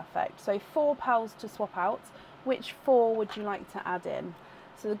 Perfect. So 4 pearls to swap out. Which 4 would you like to add in?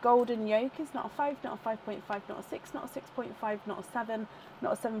 So the golden yolk is not a 5, not a 5.5, not a 6, not a 6.5, not a 7,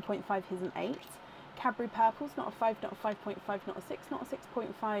 not a 7.5, here's an 8. Cadbury purple's not a 5, not a 5.5, not a 6, not a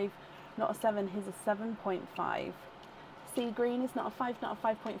 6.5, not a 7, here's a 7.5. Sea green is not a 5, not a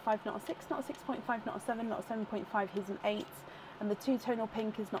 5.5, not a 6, not a 6.5, not a 7, not a 7.5, here's an 8. And the two-tonal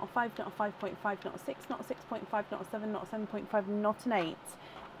pink is not a 5, not a 5.5, not a 6, not a 6.5, not a 7, not a 7.5, not an 8.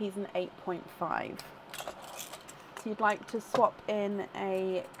 He's an 8.5. So you'd like to swap in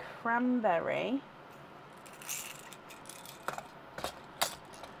a cranberry,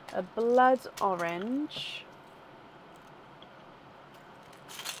 a blood orange,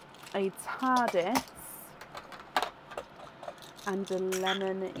 a TARDIS, and a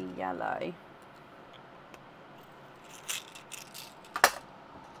lemon yellow.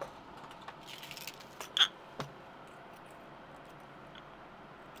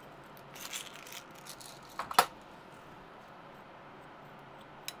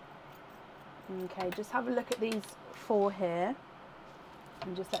 Okay, just have a look at these 4 here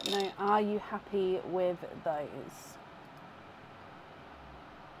and just let me know, are you happy with those?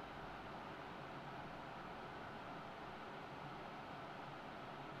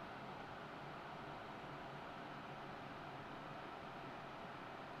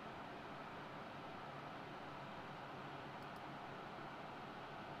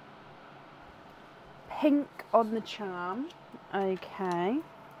 Pink on the charm, okay.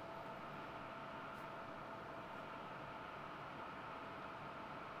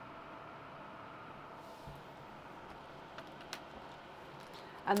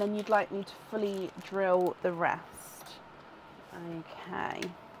 And then you'd like me to fully drill the rest. Okay.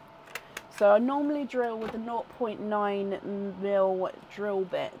 So I normally drill with a 0.9mm drill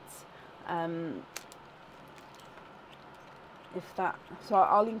bit. So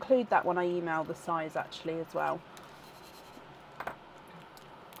I'll include that when I email the size actually as well.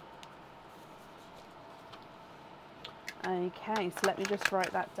 Okay, so let me just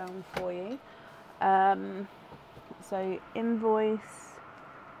write that down for you. So invoice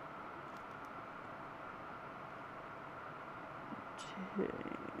to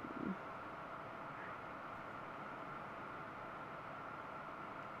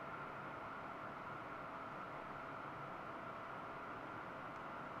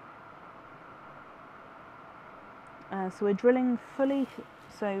so we're drilling fully,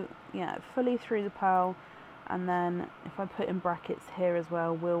 so yeah, fully through the pearl, and then if I put in brackets here as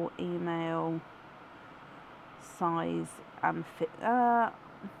well, we'll email size and fit. I'm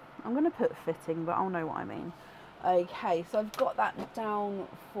going to put fitting, but I'll know what I mean. Okay, so I've got that down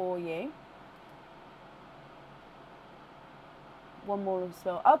for you. One more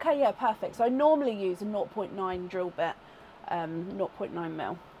spill. Okay, yeah, perfect. So I normally use a 0.9 drill bit,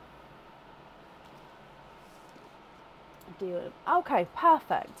 0.9mm. Okay,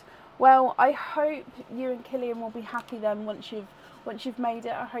 perfect. Well, I hope you and Killian will be happy then once you've made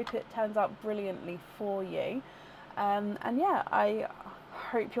it. I hope it turns out brilliantly for you. And yeah, I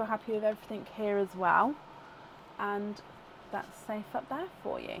hope you're happy with everything here as well. And that's safe up there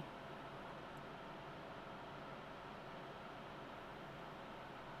for you.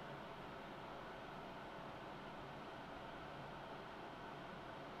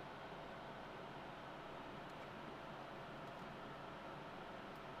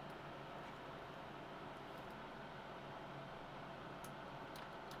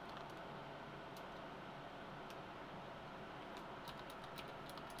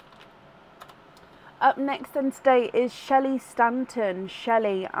 Up next then today is Shelley Stanton.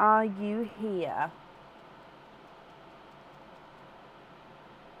 Shelley, are you here?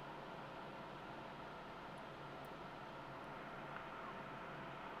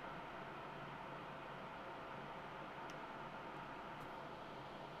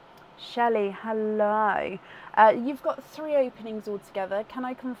 Shelley, hello. You've got 3 openings altogether. Can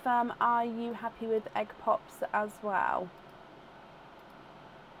I confirm, are you happy with egg pops as well?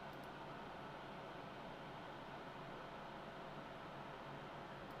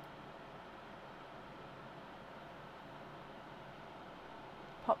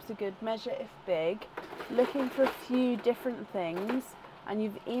 Pops are good, measure if big. Looking for a few different things, and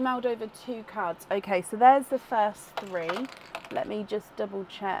you've emailed over 2 cards. Okay, so there's the first 3. Let me just double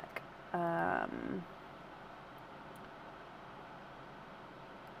check.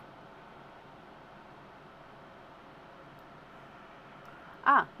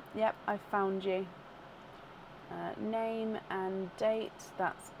 Yep, I found you. Name and date,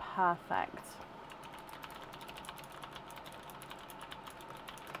 that's perfect.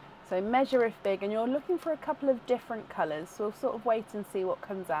 So measure if big, and you're looking for a couple of different colours, so we'll sort of wait and see what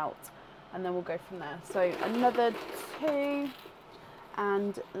comes out, and then we'll go from there. So another 2,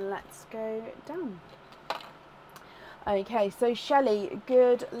 and let's go down. Okay, so Shelley,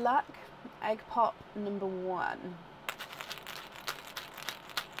 good luck. Egg pop number 1.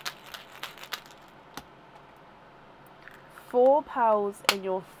 Four pearls in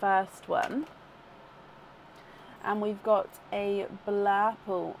your first one. And we've got a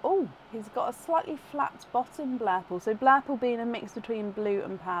blurple. Oh, he's got a slightly flat bottom blurple. So blurple being a mix between blue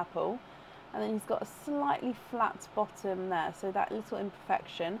and purple. And then he's got a slightly flat bottom there. So that little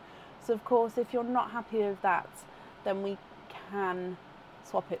imperfection. So of course, if you're not happy with that, then we can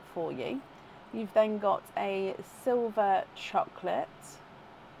swap it for you. You've then got a silver chocolate,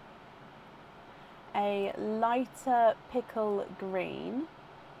 a lighter pickle green,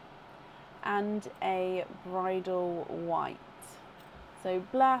 and a bridal white. So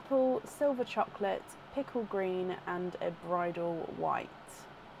blurple, silver chocolate, pickle green, and a bridal white.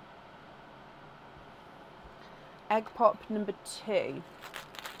 Egg pop number 2.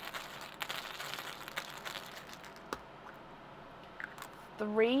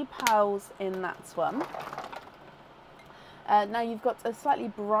 Three pearls in that one. Now you've got a slightly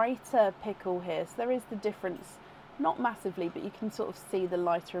brighter pickle here, so there is the difference, not massively, but you can sort of see the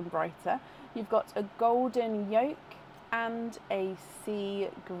lighter and brighter. You've got a golden yolk and a sea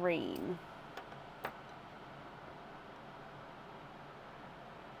green.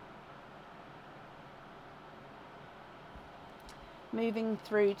 Moving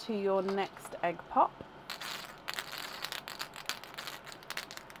through to your next egg pop.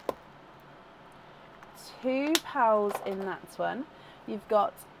 Two pearls in that one. You've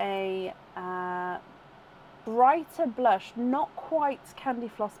got a brighter blush, not quite candy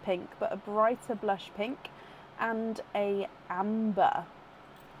floss pink, but a brighter blush pink, and a amber.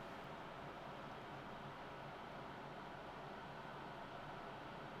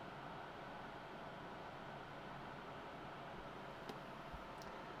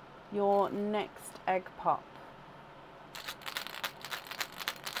 Your next egg pop.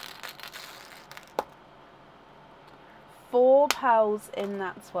 Four pearls in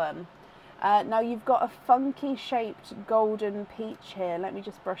that one. Now you've got a funky shaped golden peach here. Let me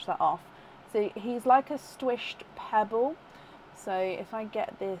just brush that off. So he's like a squished pebble. So if I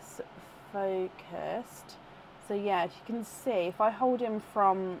get this focused, so yeah, you can see if I hold him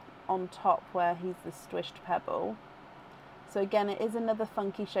from on top where he's the squished pebble. So again, it is another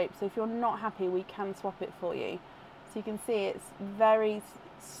funky shape. So if you're not happy, we can swap it for you. So you can see it's very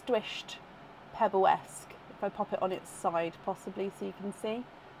squished pebble-esque. If I pop it on its side, possibly, so you can see.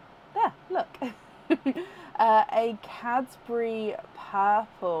 There, look. A Cadbury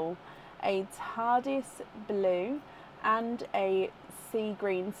purple, a TARDIS blue, and a sea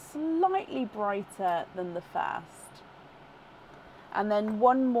green, slightly brighter than the first. And then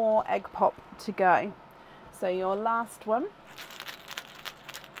one more egg pop to go. So your last one.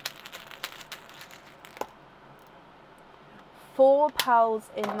 Four pearls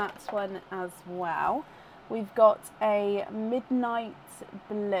in that one as well. We've got a midnight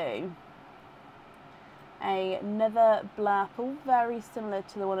blue, another blurple, very similar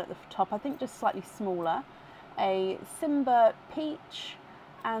to the one at the top, I think just slightly smaller, a Simba peach,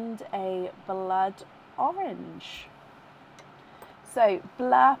 and a blood orange. So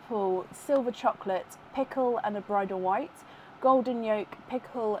blurple, silver chocolate, pickle and a bridal white, golden yolk,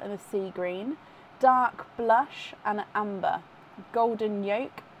 pickle and a sea green, dark blush and amber, golden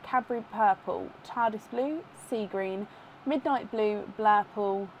yolk, Cadbury purple, TARDIS blue, sea green, Midnight Blue,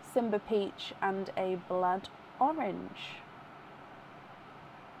 Blurple, Simba Peach and a Blood Orange.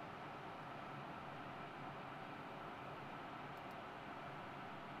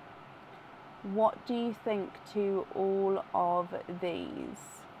 What do you think to all of these?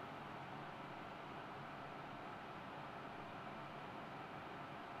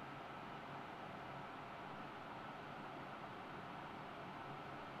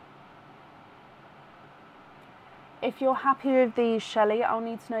 If you're happy with these, Shelley, I'll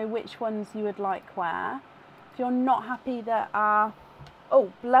need to know which ones you would like where. If you're not happy, there are,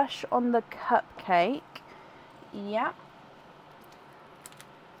 oh, blush on the cupcake. Yeah.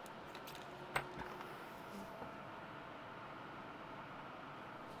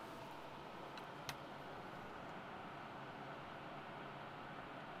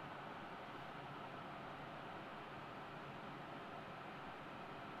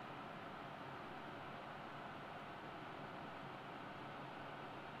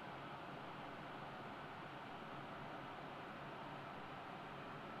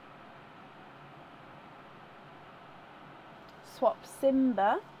 Swap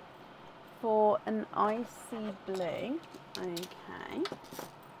Simba for an icy blue. Okay.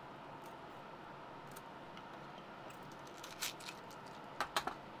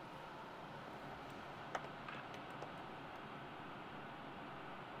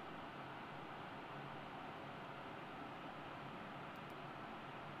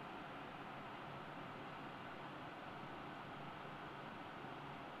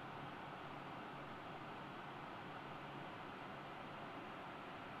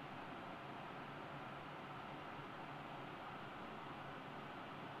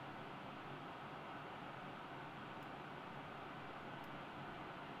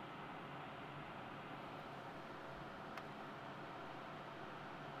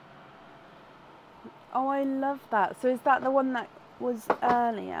 Oh, I love that. So is that the one that was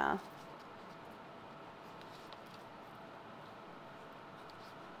earlier?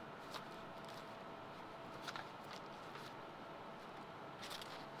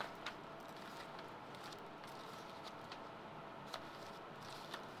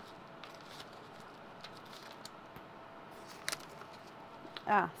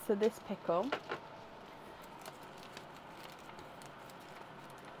 Ah, so this pickle.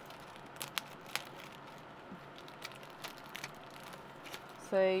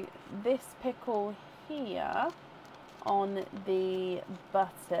 So this pickle here on the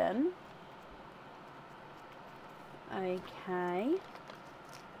button. Okay.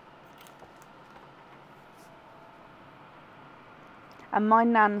 And my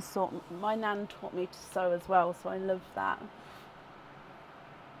nan taught me to sew as well, so I love that.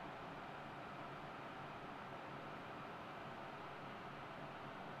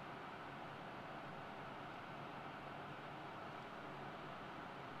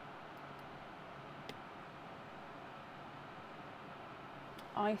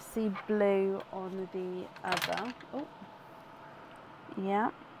 Icy blue on the other. Oh, yeah,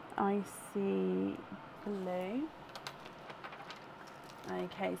 icy blue.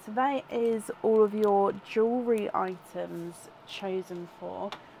 Okay, so that is all of your jewellery items chosen for.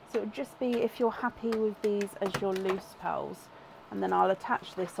 So it would just be if you're happy with these as your loose pearls, and then I'll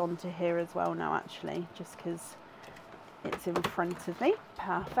attach this onto here as well now actually, just because it's in front of me.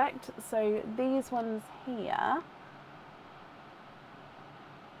 Perfect. So these ones here,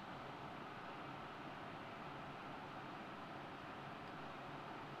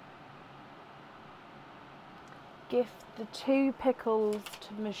 gift the 2 pickles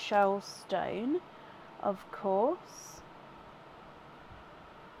to Michelle Stone, of course.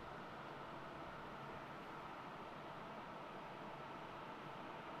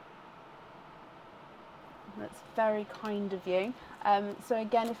 That's very kind of you. So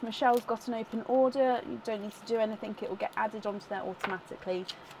again, if Michelle's got an open order, you don't need to do anything, it will get added onto there automatically.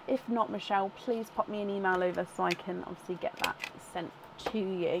 If not, Michelle, please pop me an email over so I can obviously get that sent to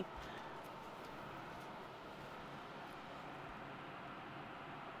you.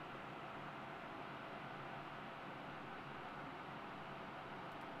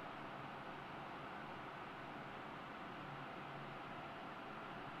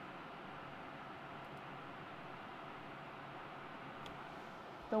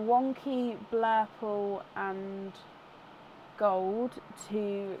 The wonky blurple and gold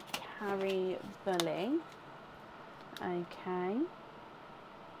to carry bully. Okay.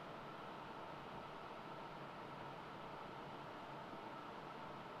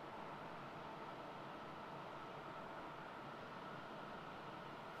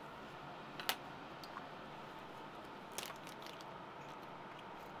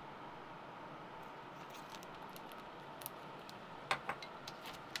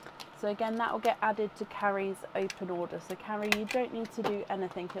 So again, that will get added to Carrie's open order. So Carrie, you don't need to do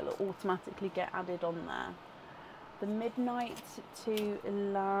anything, it'll automatically get added on there. The Midnight to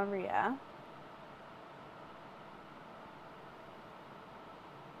Ilaria.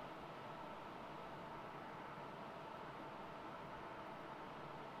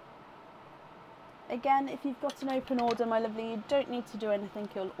 Again, if you've got an open order, my lovely, you don't need to do anything,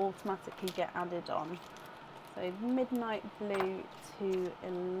 it'll automatically get added on. So Midnight Blue to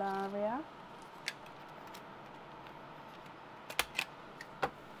Ilaria.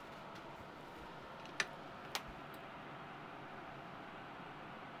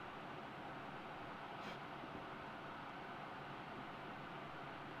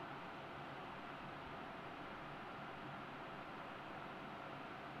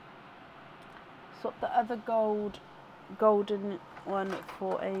 Swap the other golden one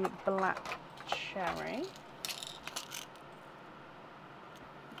for a black cherry.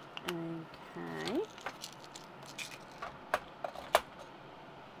 Okay.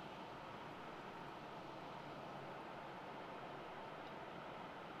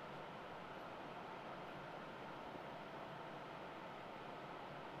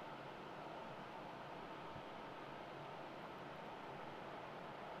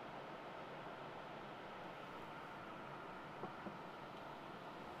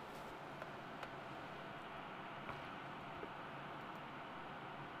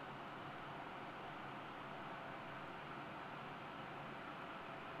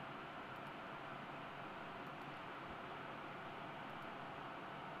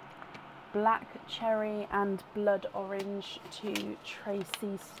 Black cherry and blood orange to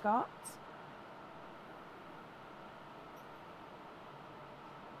Tracy Scott.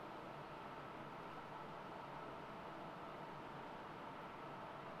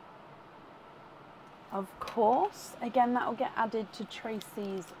 Of course, again that will get added to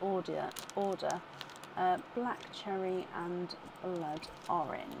Tracy's order. Black cherry and blood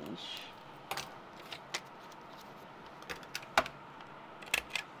orange.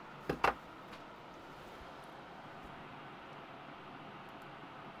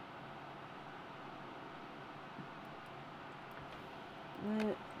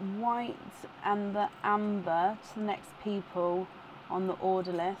 The white and the amber to the next people on the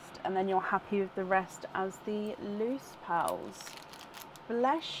order list, and then you're happy with the rest as the loose pearls.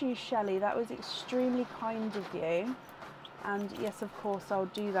 Bless you, Shelley, that was extremely kind of you, and yes, of course, I'll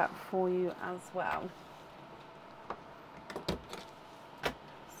do that for you as well.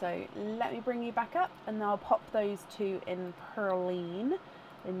 So let me bring you back up, and I'll pop those two in Pearline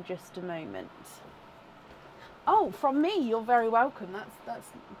in just a moment. Oh, from me, you're very welcome. That's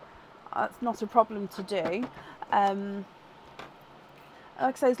not a problem to do. Like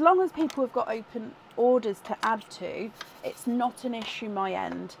I say, as long as people have got open orders to add to, it's not an issue my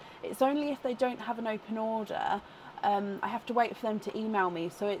end. It's only if they don't have an open order, I have to wait for them to email me.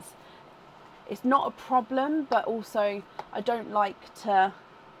 So it's not a problem, but also I don't like to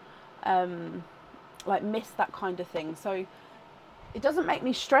like miss that kind of thing. So it doesn't make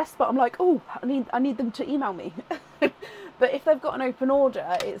me stressed, but I'm like, oh, I need them to email me. But if they've got an open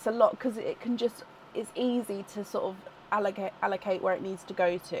order, it's a lot, because it's easy to sort of allocate where it needs to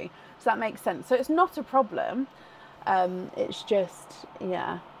go to. Does that make sense? So it's not a problem. It's just,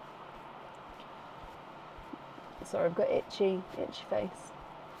 yeah. Sorry, I've got itchy face.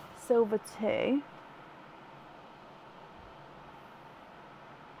 Silver 2.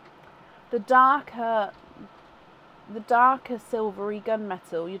 The darker silvery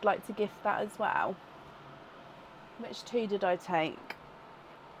gunmetal, you'd like to gift that as well? Which 2 did I take?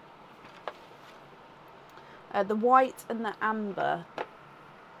 The white and the amber.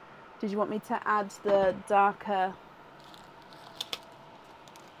 Did you want me to add the darker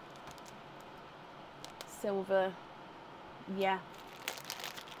silver? Yeah.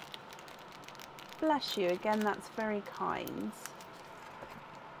 Bless you. Again, that's very kind.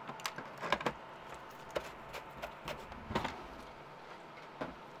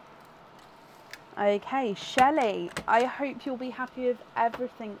 Okay, Shelley, I hope you'll be happy with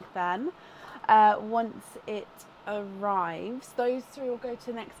everything then. Once it arrives, those 3 will go to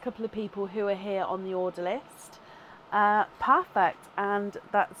the next couple of people who are here on the order list. Perfect, and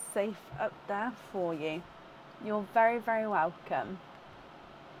that's safe up there for you. You're very, very welcome.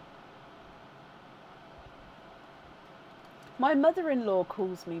 My mother-in-law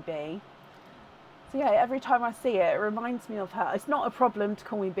calls me B. So yeah, every time I see it, it reminds me of her. It's not a problem to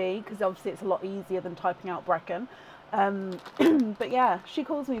call me B, because obviously it's a lot easier than typing out Brecken. But yeah, she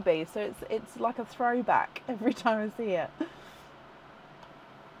calls me B, so it's like a throwback every time I see it.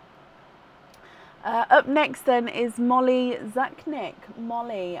 Up next then is Molly Zachnick.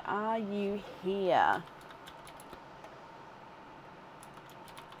 Molly, are you here?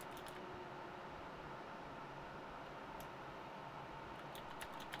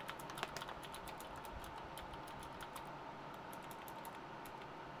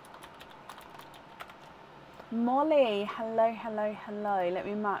 Molly, hello, hello, hello. Let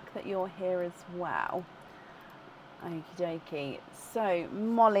me mark that you're here as well. Okie dokie. So,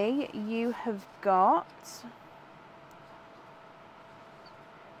 Molly, you have got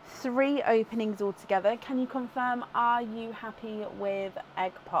 3 openings altogether. Can you confirm, are you happy with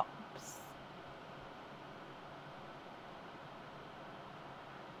egg pops?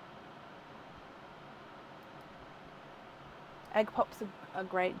 Egg pops are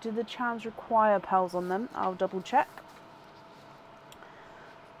great. Do the charms require pearls on them? I'll double check.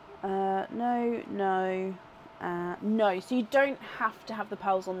 No, no. No, so you don't have to have the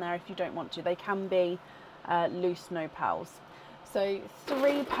pearls on there if you don't want to. They can be loose, no pearls. So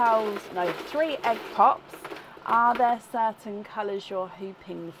 3 egg pops. Are there certain colours you're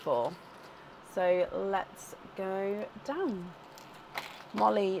hoping for? So let's go down.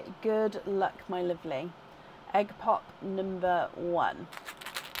 Molly, good luck, my lovely. Egg pop number 1.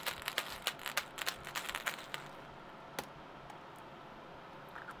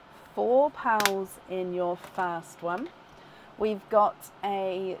 £4 in your first one. We've got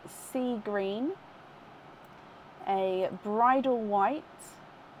a sea green, a bridal white,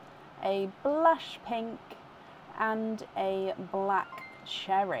 a blush pink, and a black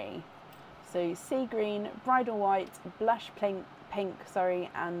cherry. So sea green, bridal white, blush pink,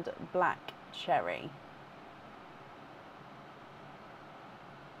 and black cherry.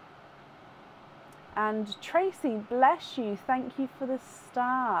 And Tracy, bless you, thank you for the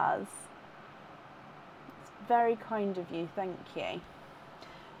stars. It's very kind of you, thank you.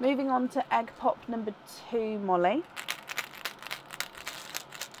 Moving on to egg pop number 2, Molly.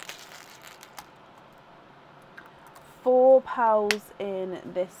 £4 in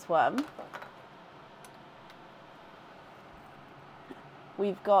this one.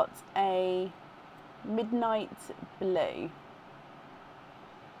 We've got a midnight blue.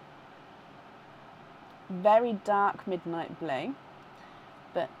 Very dark midnight blue,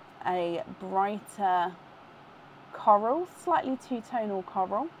 but a brighter coral, slightly two-tonal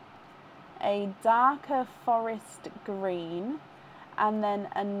coral, a darker forest green, and then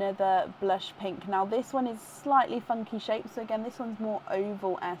another blush pink. Now this one is slightly funky shape, so again this one's more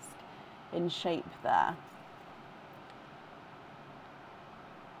oval-esque in shape there.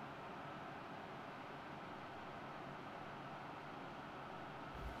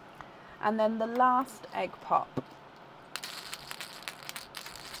 And then the last egg pop.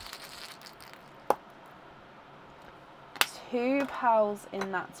 £2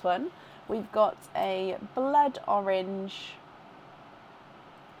 in that one. We've got a blood orange.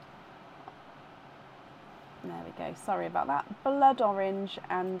 There we go, sorry about that. Blood orange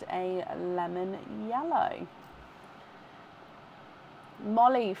and a lemon yellow.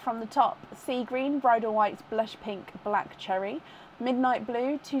 Molly from the top, sea green, bridal white, blush pink, black cherry, midnight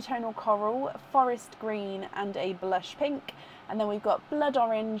blue, two-tonal coral, forest green and a blush pink, and then we've got blood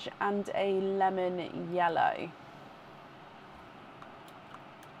orange and a lemon yellow.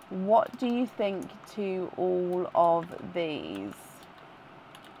 What do you think to all of these?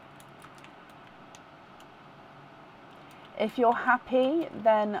 If you're happy,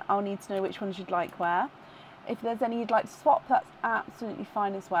 then I'll need to know which ones you'd like where. If there's any you'd like to swap, that's absolutely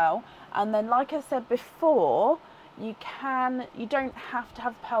fine as well. And then, like I said before, you don't have to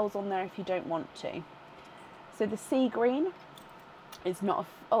have pearls on there if you don't want to. So the sea green is not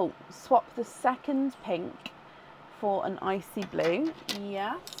swap the second pink for an icy blue.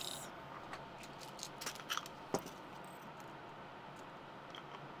 Yes.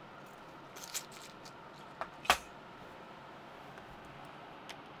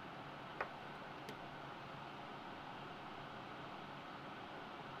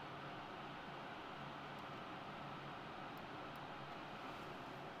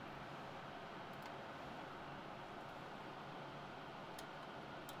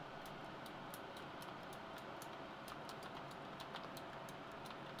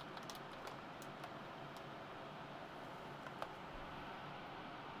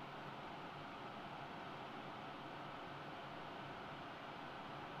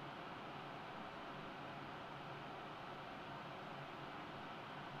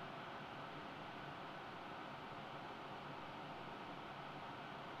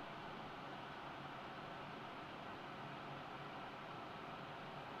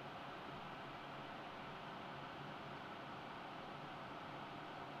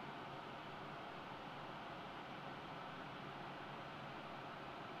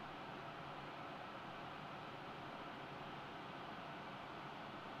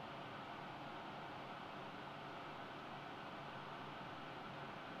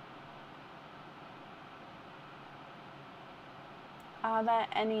 Are there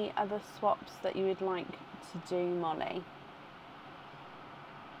any other swaps that you would like to do, Molly?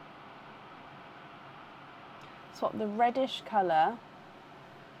 Swap the reddish colour,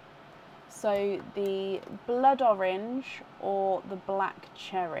 so the blood orange or the black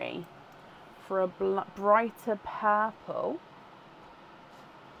cherry, for a brighter purple.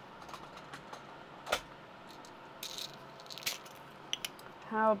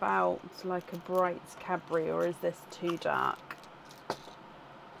 How about like a bright Cadbury, or is this too dark?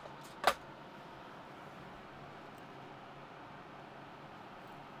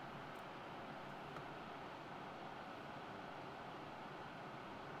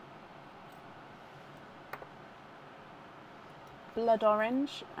 Blood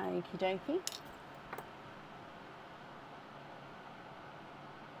orange, okie dokie.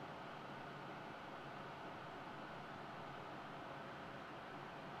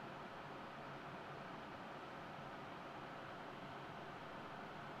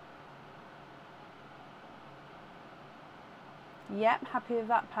 Yep, happy with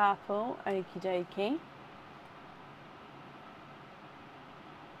that purple, okie dokie.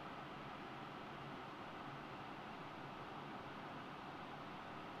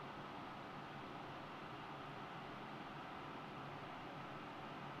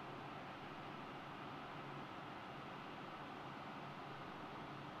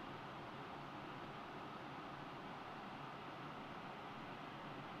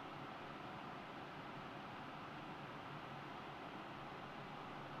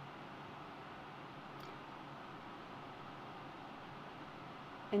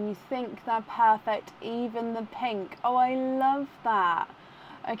 And you think they're perfect, even the pink. Oh, I love that.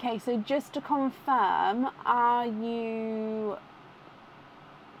 Okay, so just to confirm, are you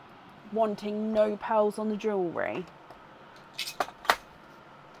wanting no pearls on the jewellery?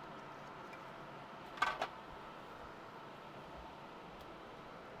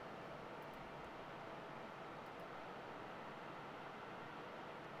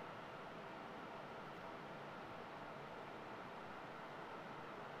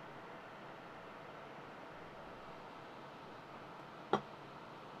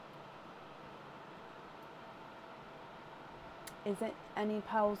 Is it any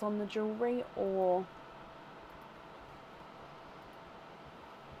pearls on the jewellery, or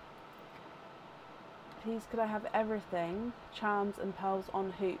please could I have everything, charms and pearls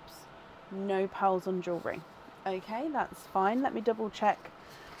on hoops, no pearls on jewellery? Okay, that's fine. Let me double check.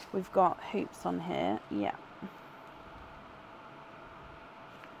 We've got hoops on here. Yeah.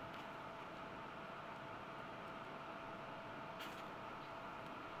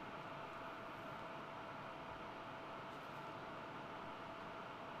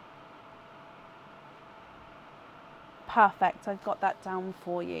 Perfect, I've got that down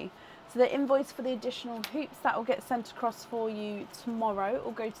for you. So the invoice for the additional hoops, that will get sent across for you tomorrow,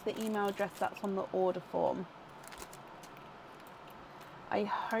 or go to the email address that's on the order form. I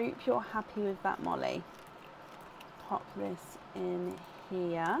hope you're happy with that, Molly. Pop this in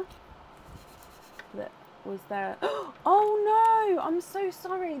here. That was there. Oh no, I'm so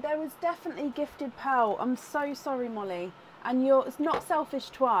sorry. There was definitely gifted pearl. I'm so sorry, Molly. And it's not selfish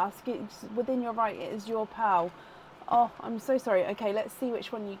to ask. It's within your right. It is your pearl. Oh, I'm so sorry. Okay, let's see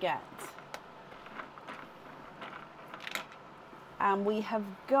which one you get. And we have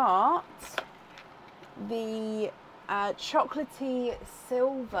got the chocolatey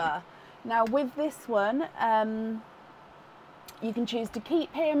silver. Now with this one, you can choose to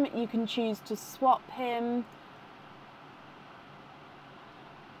keep him, you can choose to swap him.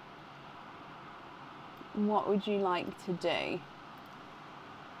 What would you like to do?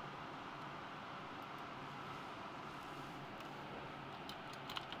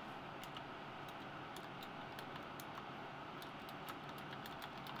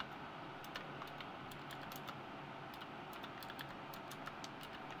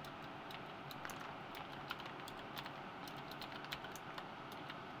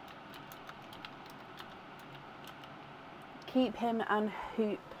 Keep him and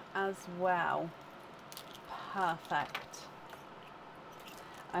hoop as well. Perfect.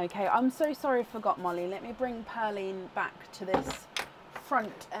 Okay, I'm so sorry I forgot, Molly. Let me bring Pearline back to this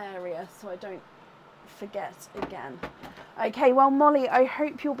front area so I don't forget again. Okay, well, Molly, I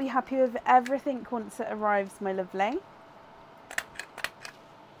hope you'll be happy with everything once it arrives, my lovely.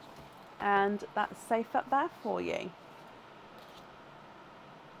 And that's safe up there for you.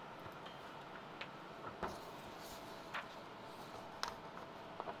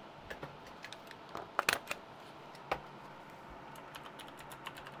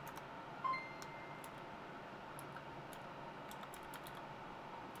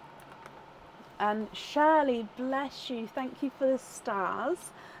 And Shirley, bless you. Thank you for the stars.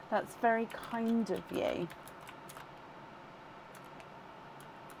 That's very kind of you.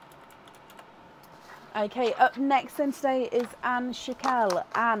 Okay, up next then today is Anne Shakel.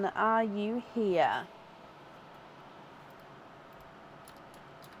 Anne, are you here?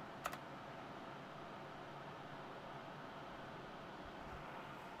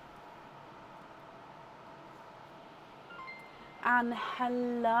 Anne,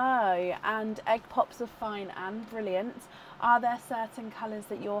 hello. And egg pops are fine and brilliant. Are there certain colours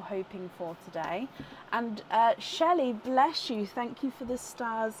that you're hoping for today? And Shelley, bless you. Thank you for the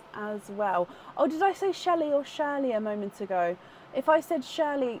stars as well. Oh, did I say Shelley or Shirley a moment ago? If I said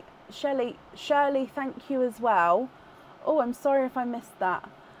Shirley, thank you as well. Oh, I'm sorry if I missed that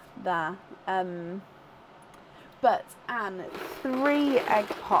there. But Anne, 3 egg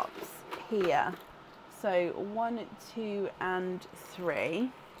pops here. So 1, 2, and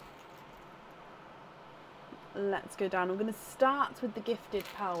 3. Let's go down. I'm going to start with the gifted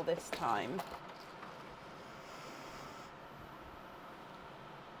pal this time.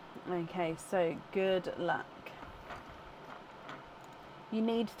 Okay, so good luck. You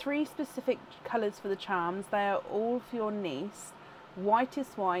need 3 specific colours for the charms. They are all for your niece. White is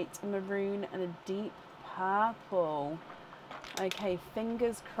white, maroon, and a deep purple. Okay,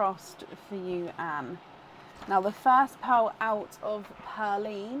 fingers crossed for you, Anne. Now the first pearl out of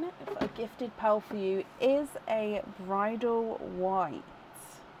Pearline, a gifted pearl for you, is a bridal white.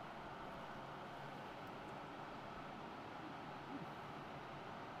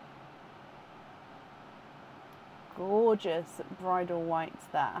 Gorgeous bridal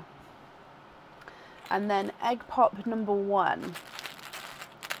white there. And then egg pop number 1.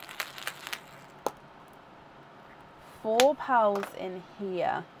 4 pearls in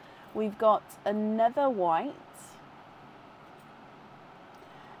here. We've got another white,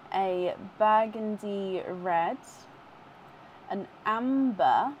 a burgundy red, an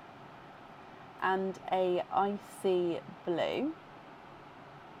amber, and a icy blue.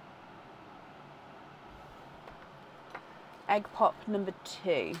 Egg pop number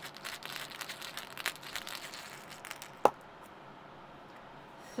 2.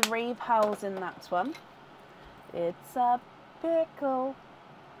 3 pearls in that one. It's a pickle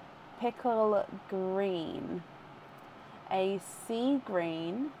green, a sea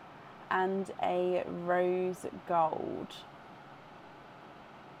green, and a rose gold.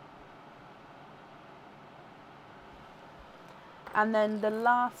 And then the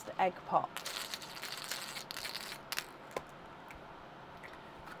last egg pop.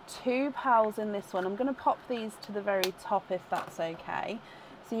 2 pearls in this one. I'm going to pop these to the very top if that's okay.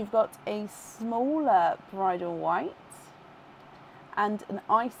 So you've got a smaller bridal white and an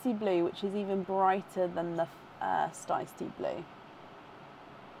icy blue, which is even brighter than the icy blue.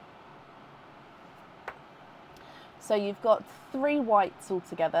 So you've got 3 whites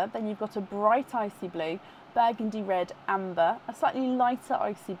altogether, then you've got a bright icy blue, burgundy red, amber, a slightly lighter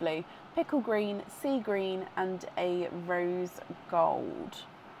icy blue, pickle green, sea green, and a rose gold.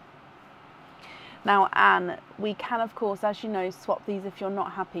 Now Anne, we can of course, as you know, swap these if you're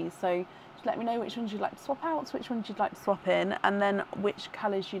not happy, so just let me know which ones you'd like to swap out, which ones you'd like to swap in, and then which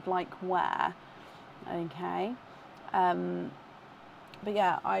colours you'd like where. Okay, but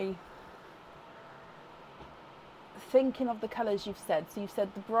yeah, thinking of the colours you've said, so you've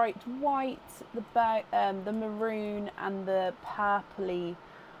said the bright white, the maroon, and the purpley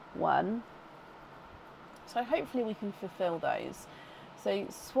one, so hopefully we can fulfill those. So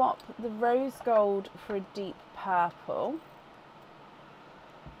swap the rose gold for a deep purple.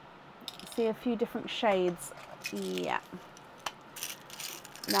 See a few different shades. Yeah.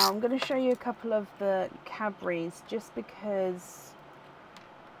 Now I'm going to show you a couple of the Cadburys just because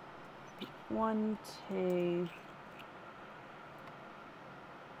 1, 2.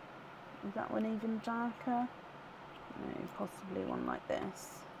 Is that one even darker? No, possibly one like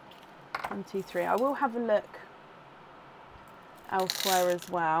this. 1, 2, 3. I will have a look elsewhere as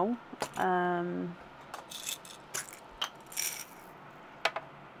well.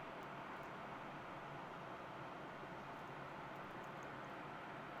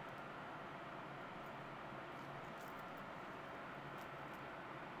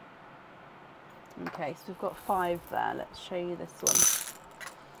 Okay, so we've got 5 there. Let's show you this one.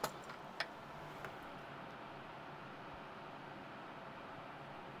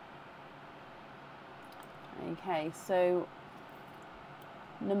 Okay, so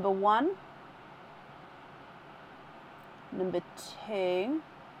number 1, number 2,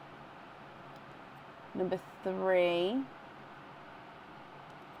 number 3,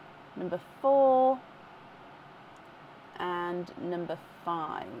 number 4, and number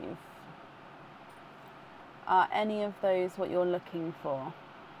 5. Are any of those what you're looking for?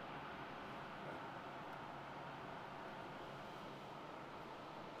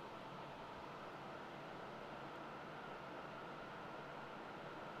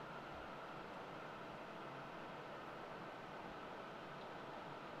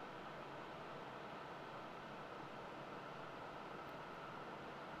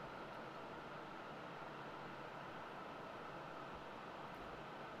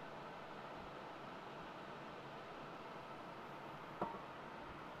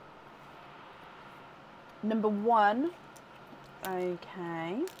 Number 1,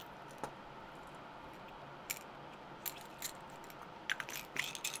 okay.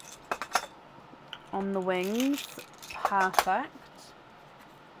 On the wings, perfect.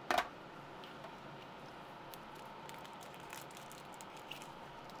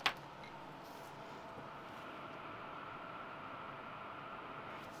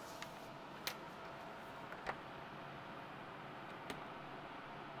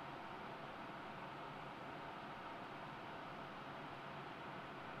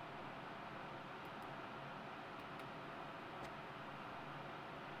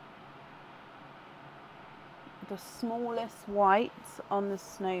 The smallest white on the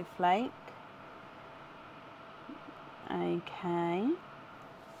snowflake. Okay.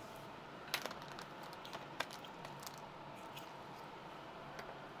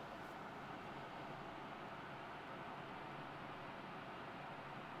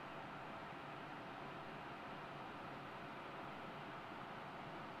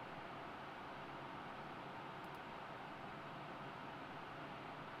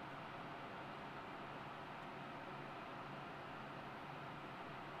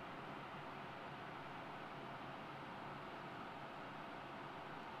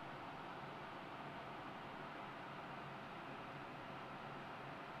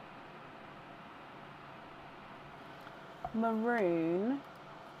 Maroon.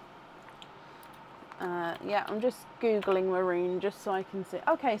 Yeah, I'm just googling maroon just so I can see.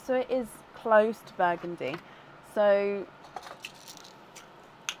 Okay, so it is close to burgundy.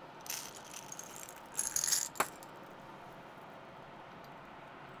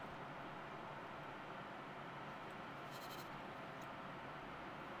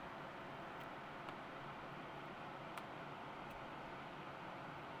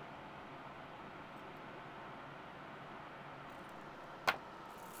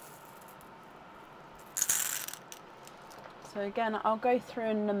 So again, I'll go through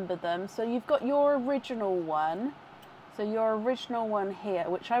and number them. So you've got your original one. So your original one here,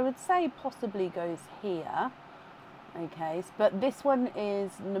 which I would say possibly goes here. Okay, but this one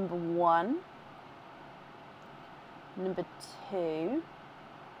is number 1, number 2,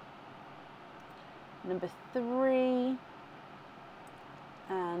 number 3,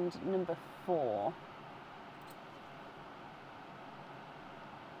 and number 4.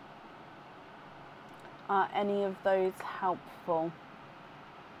 Are any of those helpful?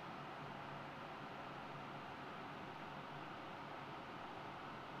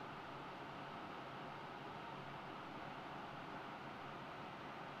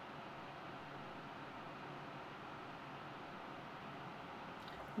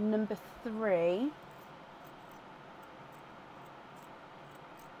 Number 3.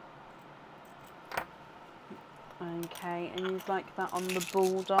 Okay, and you'd like that on the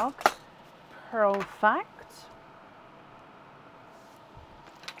bulldog. Perfect.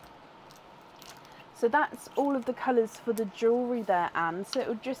 So that's all of the colours for the jewellery there, Anne. So it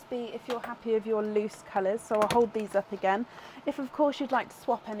would just be if you're happy with your loose colours. So I'll hold these up again. If of course you'd like to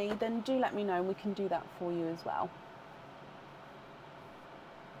swap any, then do let me know and we can do that for you as well.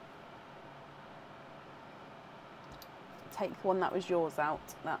 Take the one that was yours out.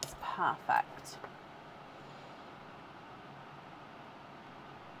 That's perfect.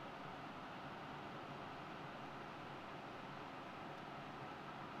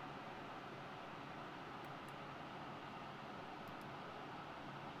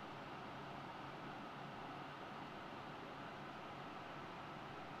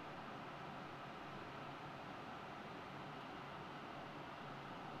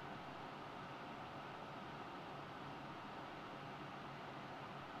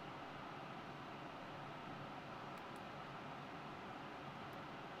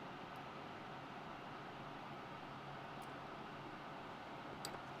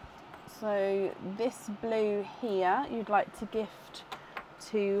 So this blue here, you'd like to gift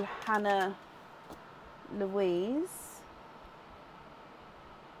to Hannah Louise.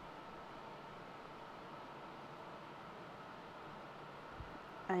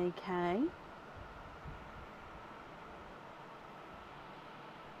 Okay.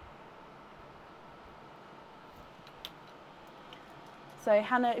 So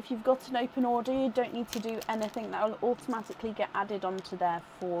Hannah, if you've got an open order, you don't need to do anything. That will automatically get added onto there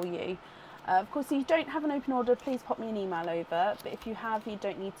for you. Of course, if you don't have an open order, please pop me an email over. But if you have, you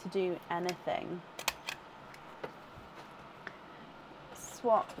don't need to do anything.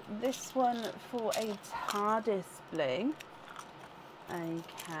 Swap this one for a TARDIS blue.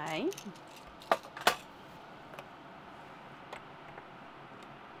 Okay.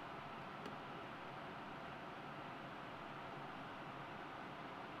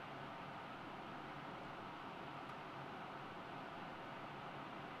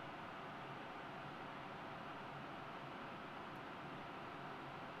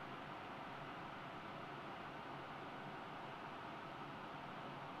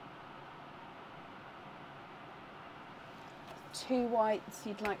 Two whites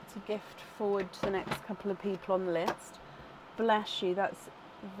you'd like to gift forward to the next couple of people on the list. Bless you, that's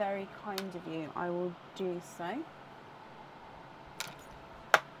very kind of you. I will do so.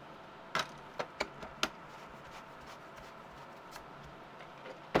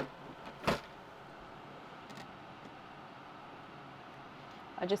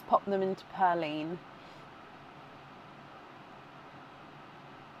 I just pop them into Pearline.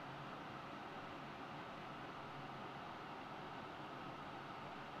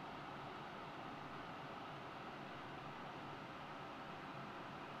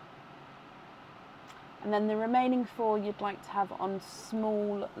 And then the remaining four you'd like to have on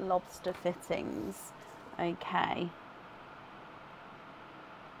small lobster fittings. Okay.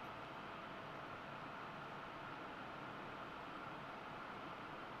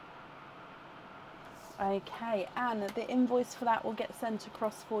 Okay, and the invoice for that will get sent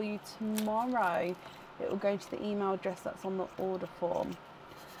across for you tomorrow. It will go to the email address that's on the order form.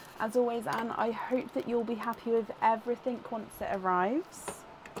 As always, Anne, I hope that you'll be happy with everything once it arrives.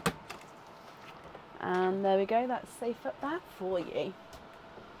 And there we go, that's safe up there for you.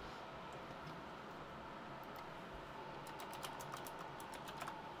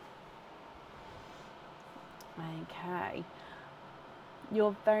 Okay,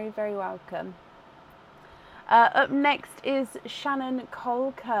 you're very, very welcome. Up next is Shannon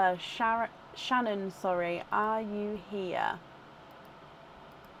Colker. Shannon, sorry, are you here?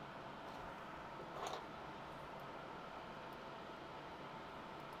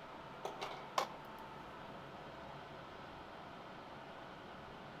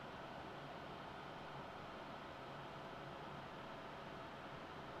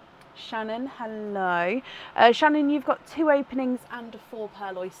 Shannon, hello. Shannon, you've got 2 openings and a 4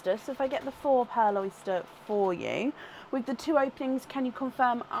 Pearl Oyster. So if I get the 4 Pearl Oyster for you, with the 2 openings, can you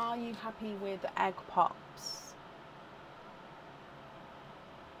confirm, are you happy with egg pops?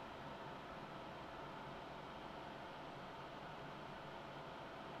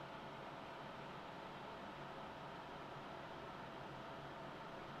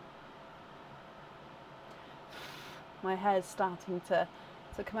 My hair's starting to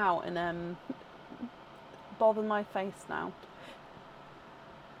come out and bother my face now.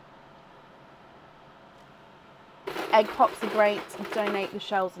 Egg pops are great. Donate the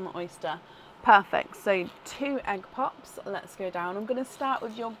shells on the oyster. Perfect. So 2 egg pops. Let's go down. I'm going to start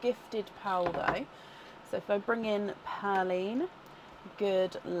with your gifted pal though. So if I bring in Pearline,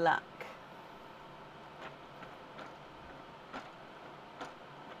 good luck.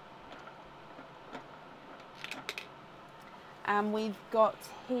 And we've got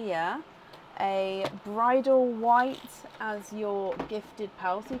here a bridal white as your gifted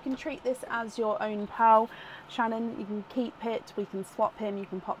pal. So you can treat this as your own pal. Shannon, you can keep it, we can swap him, you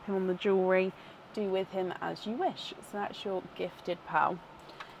can pop him on the jewellery, do with him as you wish. So that's your gifted pal.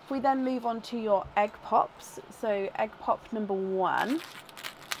 If we then move on to your egg pops, so egg pop number 1.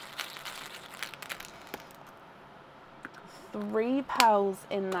 3 pearls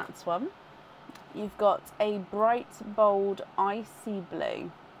in that one. You've got a bright, bold, icy blue,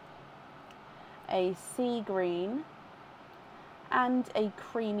 a sea green, and a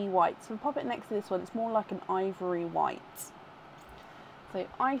creamy white. So we'll pop it next to this one. It's more like an ivory white. So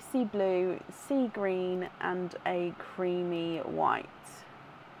icy blue, sea green, and a creamy white.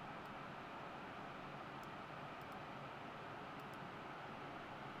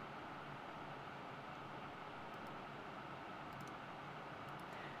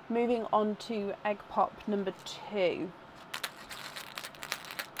 Moving on to egg pop number 2.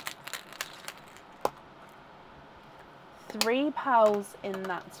 Three pearls in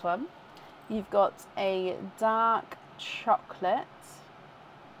that one. You've got a dark chocolate,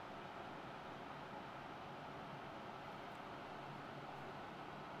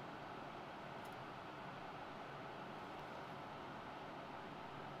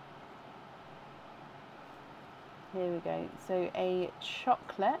 Here we go. So a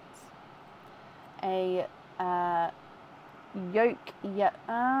chocolate, a yolk,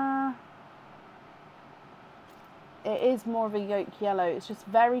 it is more of a yolk yellow. It's just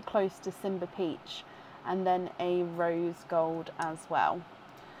very close to Simba Peach, and then a rose gold as well.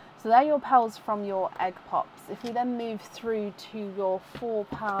 So they're your pearls from your egg pops. If we then move through to your 4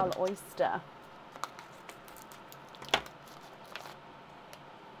 Pearl Oyster.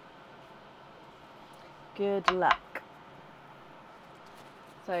 Good luck.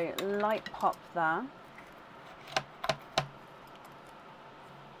 So light pop there.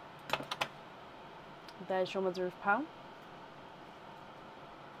 There's your mother of pearl.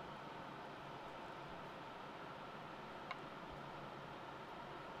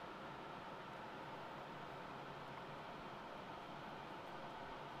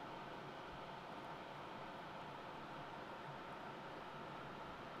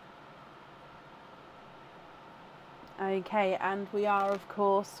 Okay, and we are of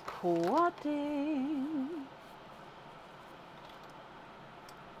course quadding.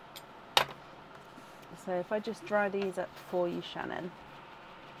 So if I just dry these up for you, Shannon.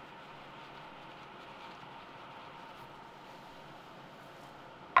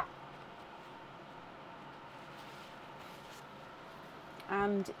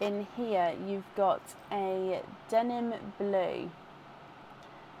 And in here you've got a denim blue,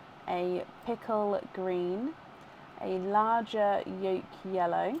 a pickle green, a larger yolk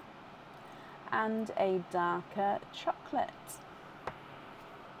yellow, and a darker chocolate.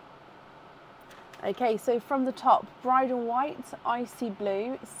 Okay, so from the top, bridal white, icy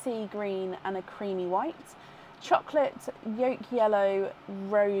blue, sea green, and a creamy white. Chocolate, yolk yellow,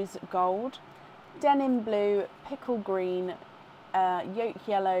 rose gold, denim blue, pickle green, yolk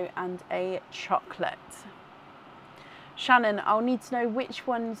yellow, and a chocolate. Shannon, I'll need to know which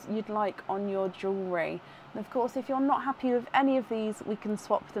ones you'd like on your jewellery. And of course, if you're not happy with any of these, we can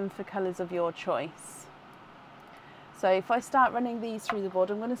swap them for colours of your choice. So if I start running these through the board,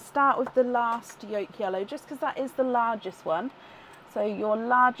 I'm going to start with the last yolk yellow, just because that is the largest one. So your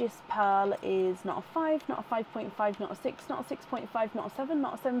largest pearl is not a 5, not a 5.5, not a 6, not a 6.5, not a 7,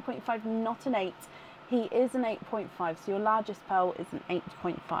 not a 7.5, not an 8. He is an 8.5, so your largest pearl is an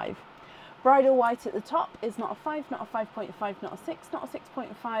 8.5. Bridal white at the top is not a 5, not a 5.5, not a 6, not a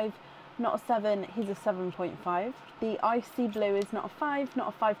 6.5, not a 7, he's a 7.5. The icy blue is not a 5,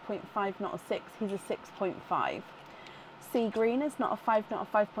 not a 5.5, not a 6, he's a 6.5. Sea green is not a 5, not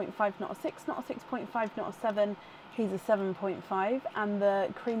a 5.5, not a 6, not a 6.5, not a 7, he's a 7.5. And the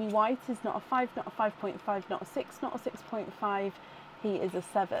creamy white is not a 5, not a 5.5, not a 6, not a 6.5, he is a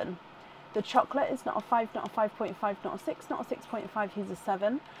 7. The chocolate is not a 5, not a 5.5, not a 6, not a 6.5, he's a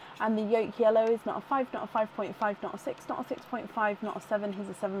 7. And the yolk yellow is not a 5, not a 5.5, not a 6, not a 6.5, not a 7, he's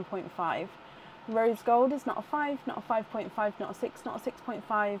a 7.5. Rose gold is not a 5, not a 5.5, not a 6, not a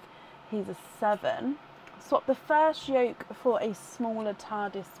 6.5, he's a 7. Swap the first yolk for a smaller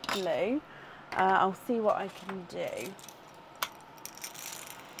TARDIS blue. I'll see what I can do.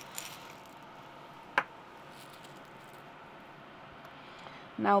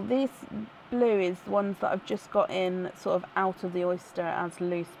 Now this blue is the ones that I've just got in sort of out of the oyster as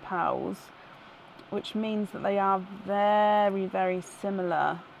loose pearls, which means that they are very, very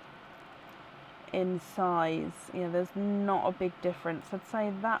similar in size. Yeah, there's not a big difference. I'd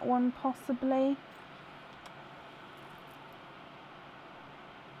say that one possibly.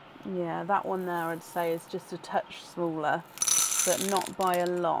 Yeah, that one there I'd say is just a touch smaller, but not by a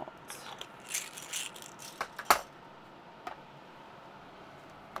lot.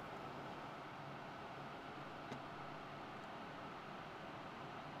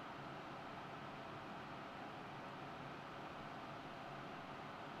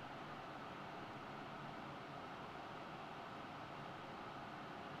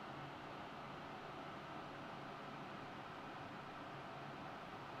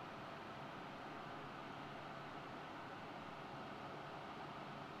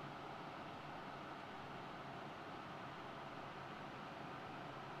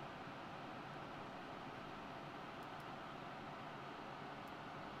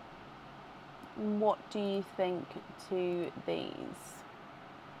 What do you think to these?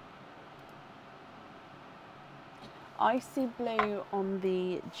 Icy blue on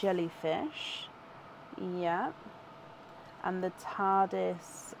the jellyfish, yeah, and the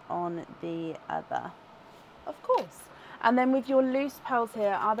TARDIS on the other, of course. And then with your loose pearls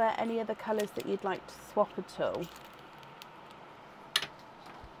here, are there any other colours that you'd like to swap at all?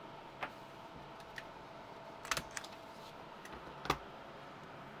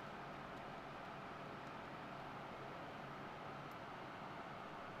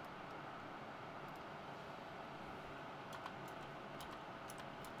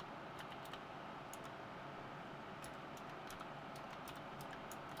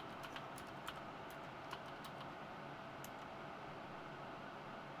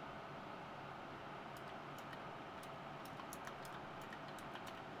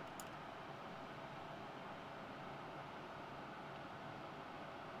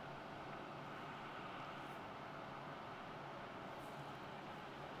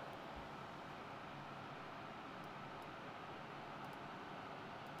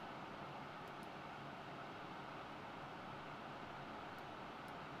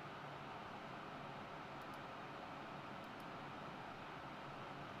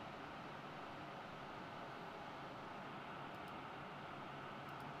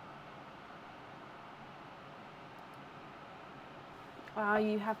 Are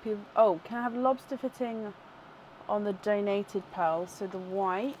you happy? Oh, can I have lobster fitting on the donated pearls? So the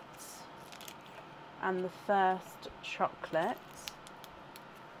white and the first chocolate.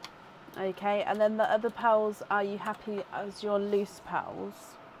 Okay, and then the other pearls, are you happy as your loose pearls?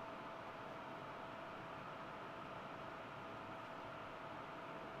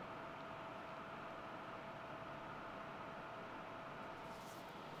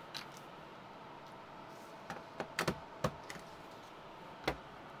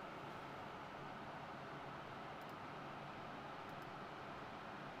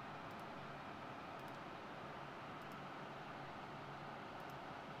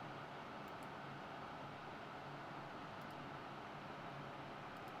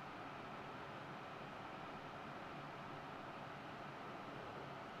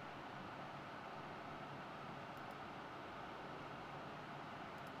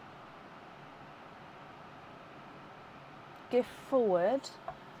 Gift forward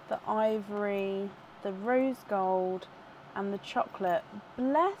the ivory, the rose gold and the chocolate.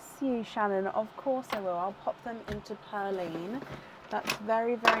 Bless you, Shannon. Of course I will. I'll pop them into Pearline. That's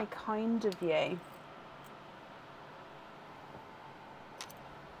very, very kind of you.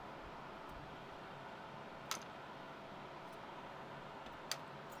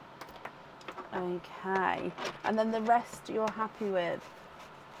 Okay, and then the rest you're happy with.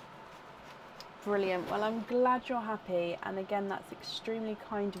 Brilliant. Well, I'm glad you're happy, and again, that's extremely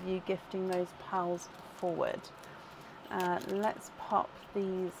kind of you gifting those pearls forward. Let's pop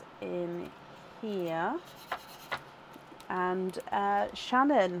these in here. And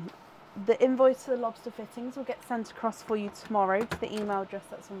Shannon, the invoice for the lobster fittings will get sent across for you tomorrow to the email address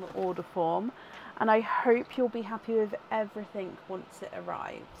that's on the order form, and I hope you'll be happy with everything once it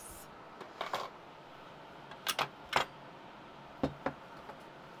arrives.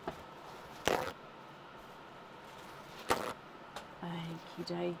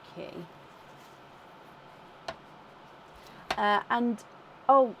 Okie dokie. And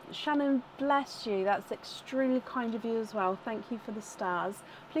oh, Shannon, bless you. That's extremely kind of you as well. Thank you for the stars.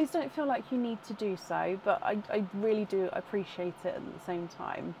 Please don't feel like you need to do so, but I really do appreciate it at the same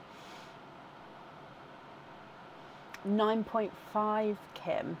time. 9.5,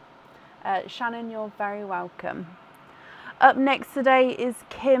 Kim. Shannon, you're very welcome. Up next today is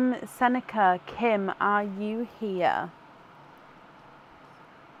Kim Seneca. Kim, are you here?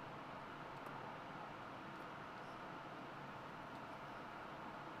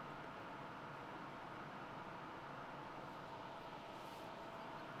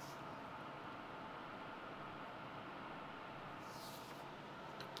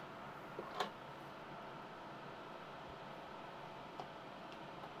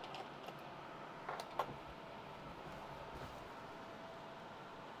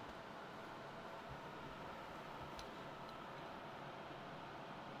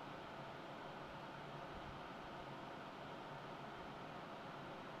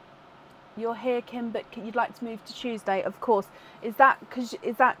 You're here, Kim, but you'd like to move to Tuesday, of course. Is that because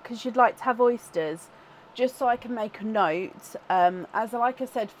you'd like to have oysters? Just so I can make a note. As like I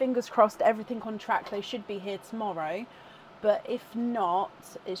said, fingers crossed, everything on track. They should be here tomorrow. But if not,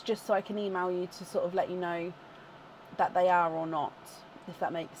 it's just so I can email you to sort of let you know that they are or not, if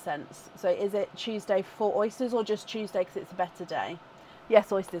that makes sense. So is it Tuesday for oysters or just Tuesday because it's a better day?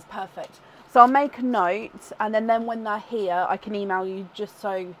 Yes, oysters, perfect. So I'll make a note, and then when they're here, I can email you just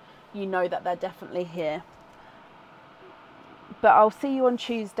so you know that they're definitely here. But I'll see you on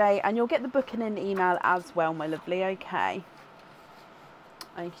Tuesday, and you'll get the booking in email as well, my lovely. Okay.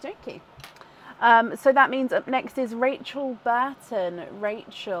 Okie dokie. So that means up next is Rachel Burton.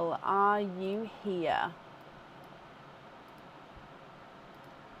 Rachel, are you here?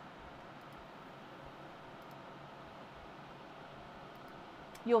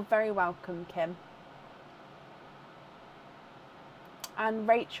 You're very welcome, Kim. And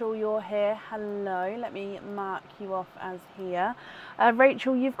Rachel, you're here. Hello. Let me mark you off as here.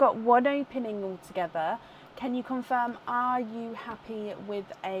 Rachel, you've got one opening altogether. Can you confirm, are you happy with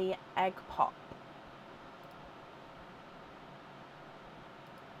a egg pop?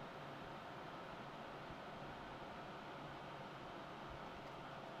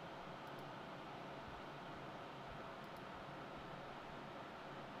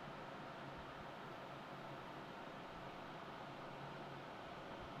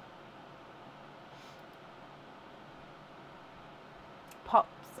 Pops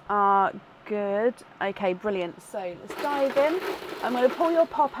are good. Okay, brilliant. So let's dive in. I'm going to pull your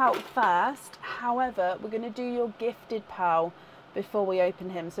pop out first. However, we're going to do your gifted pearl before we open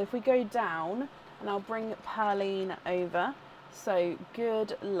him. So if we go down, and I'll bring Pearline over. So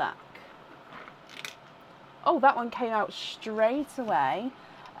good luck. Oh, that one came out straight away.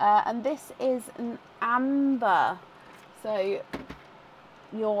 And this is an amber. So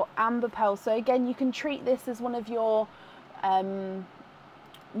your amber pearl. So again, you can treat this as one of your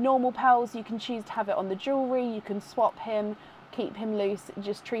normal pearls. You can choose to have it on the jewellery. You can swap him, keep him loose,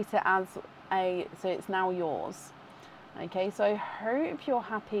 just treat it as so it's now yours. Okay, so I hope you're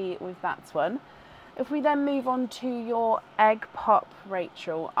happy with that one. If we then move on to your egg pop,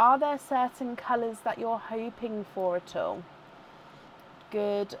 Rachel, are there certain colours that you're hoping for at all?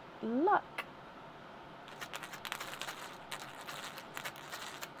 Good luck.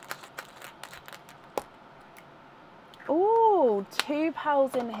 Oh, 2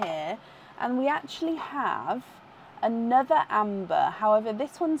 pearls in here, and we actually have another amber. However,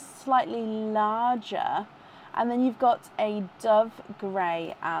 this one's slightly larger, and then you've got a dove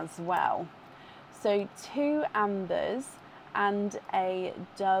grey as well. So 2 ambers and a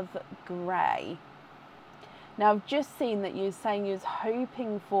dove grey. Now I've just seen that you're saying you're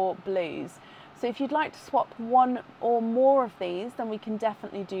hoping for blues. So if you'd like to swap one or more of these, then we can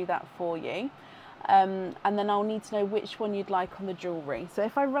definitely do that for you. And then I'll need to know which one you'd like on the jewellery. So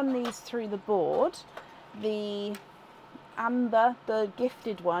if I run these through the board, the amber, the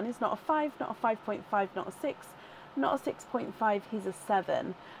gifted one, is not a 5, not a 5.5, not a 6, not a 6.5, he's a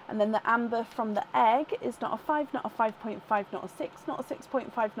 7. And then the amber from the egg is not a 5, not a 5.5, not a 6, not a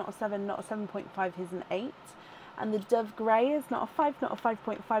 6.5, not a 7, not a 7.5, he's an 8. And the dove grey is not a 5, not a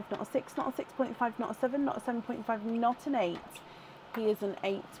 5.5, not a 6, not a 6.5, not a 7, not a 7.5, not an 8. He is an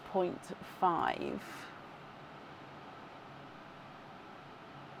 8.5.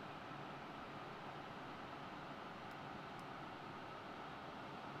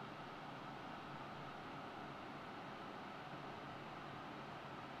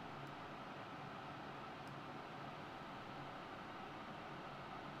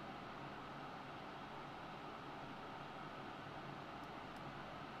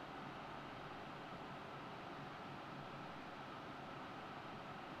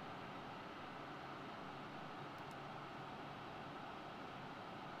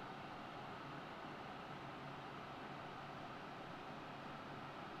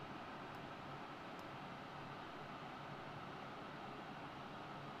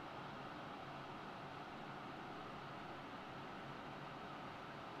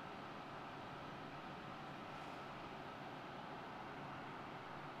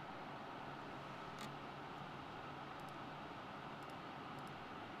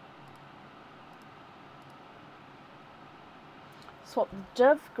 Swap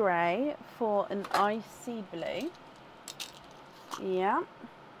dove grey for an icy blue. Yeah.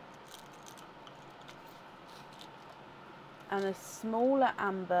 And a smaller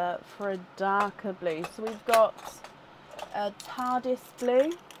amber for a darker blue. So we've got a TARDIS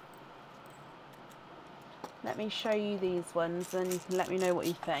blue. Let me show you these ones and you can let me know what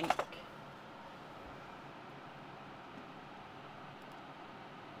you think.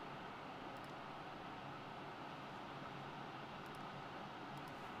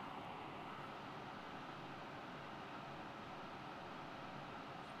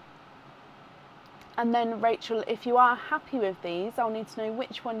 And then Rachel, if you are happy with these, I'll need to know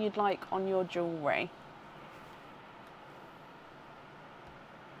which one you'd like on your jewellery.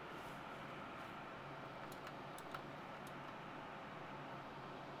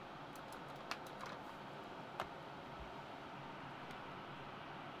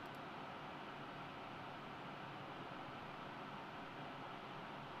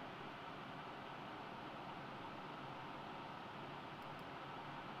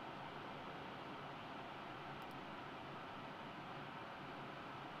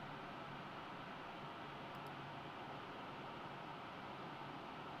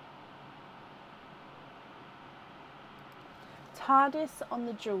 TARDIS on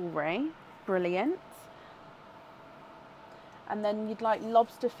the jewellery, brilliant. And then you'd like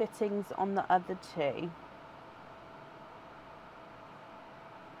lobster fittings on the other 2.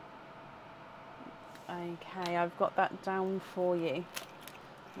 Okay, I've got that down for you.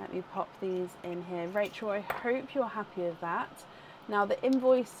 Let me pop these in here. Rachel, I hope you're happy with that. Now the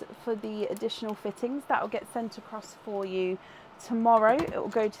invoice for the additional fittings, that will get sent across for you tomorrow. It will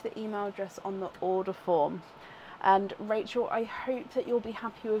go to the email address on the order form. And Rachel, I hope that you'll be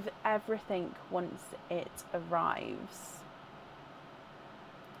happy with everything once it arrives.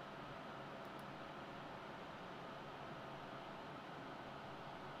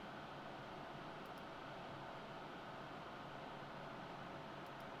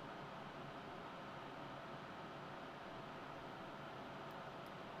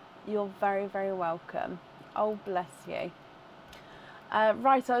 You're very, very welcome. Oh, bless you.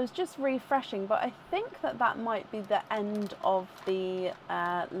 Right, I was just refreshing, but I think that that might be the end of the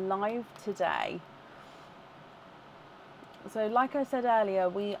live today. So like I said earlier,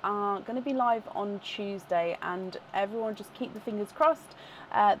 we are going to be live on Tuesday, and everyone just keep the fingers crossed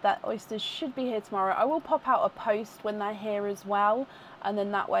that oysters should be here tomorrow. I will pop out a post when they're here as well, and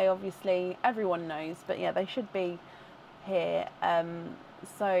then that way obviously everyone knows, but yeah, they should be here.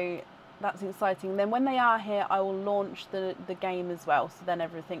 So that's exciting. Then when they are here, I will launch the game as well, so then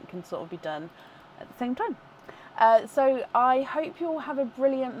everything can sort of be done at the same time. So I hope you all have a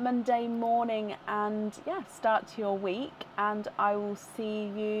brilliant Monday morning, and yeah, start to your week, and I will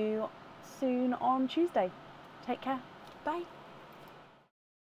see you soon on Tuesday. Take care. Bye.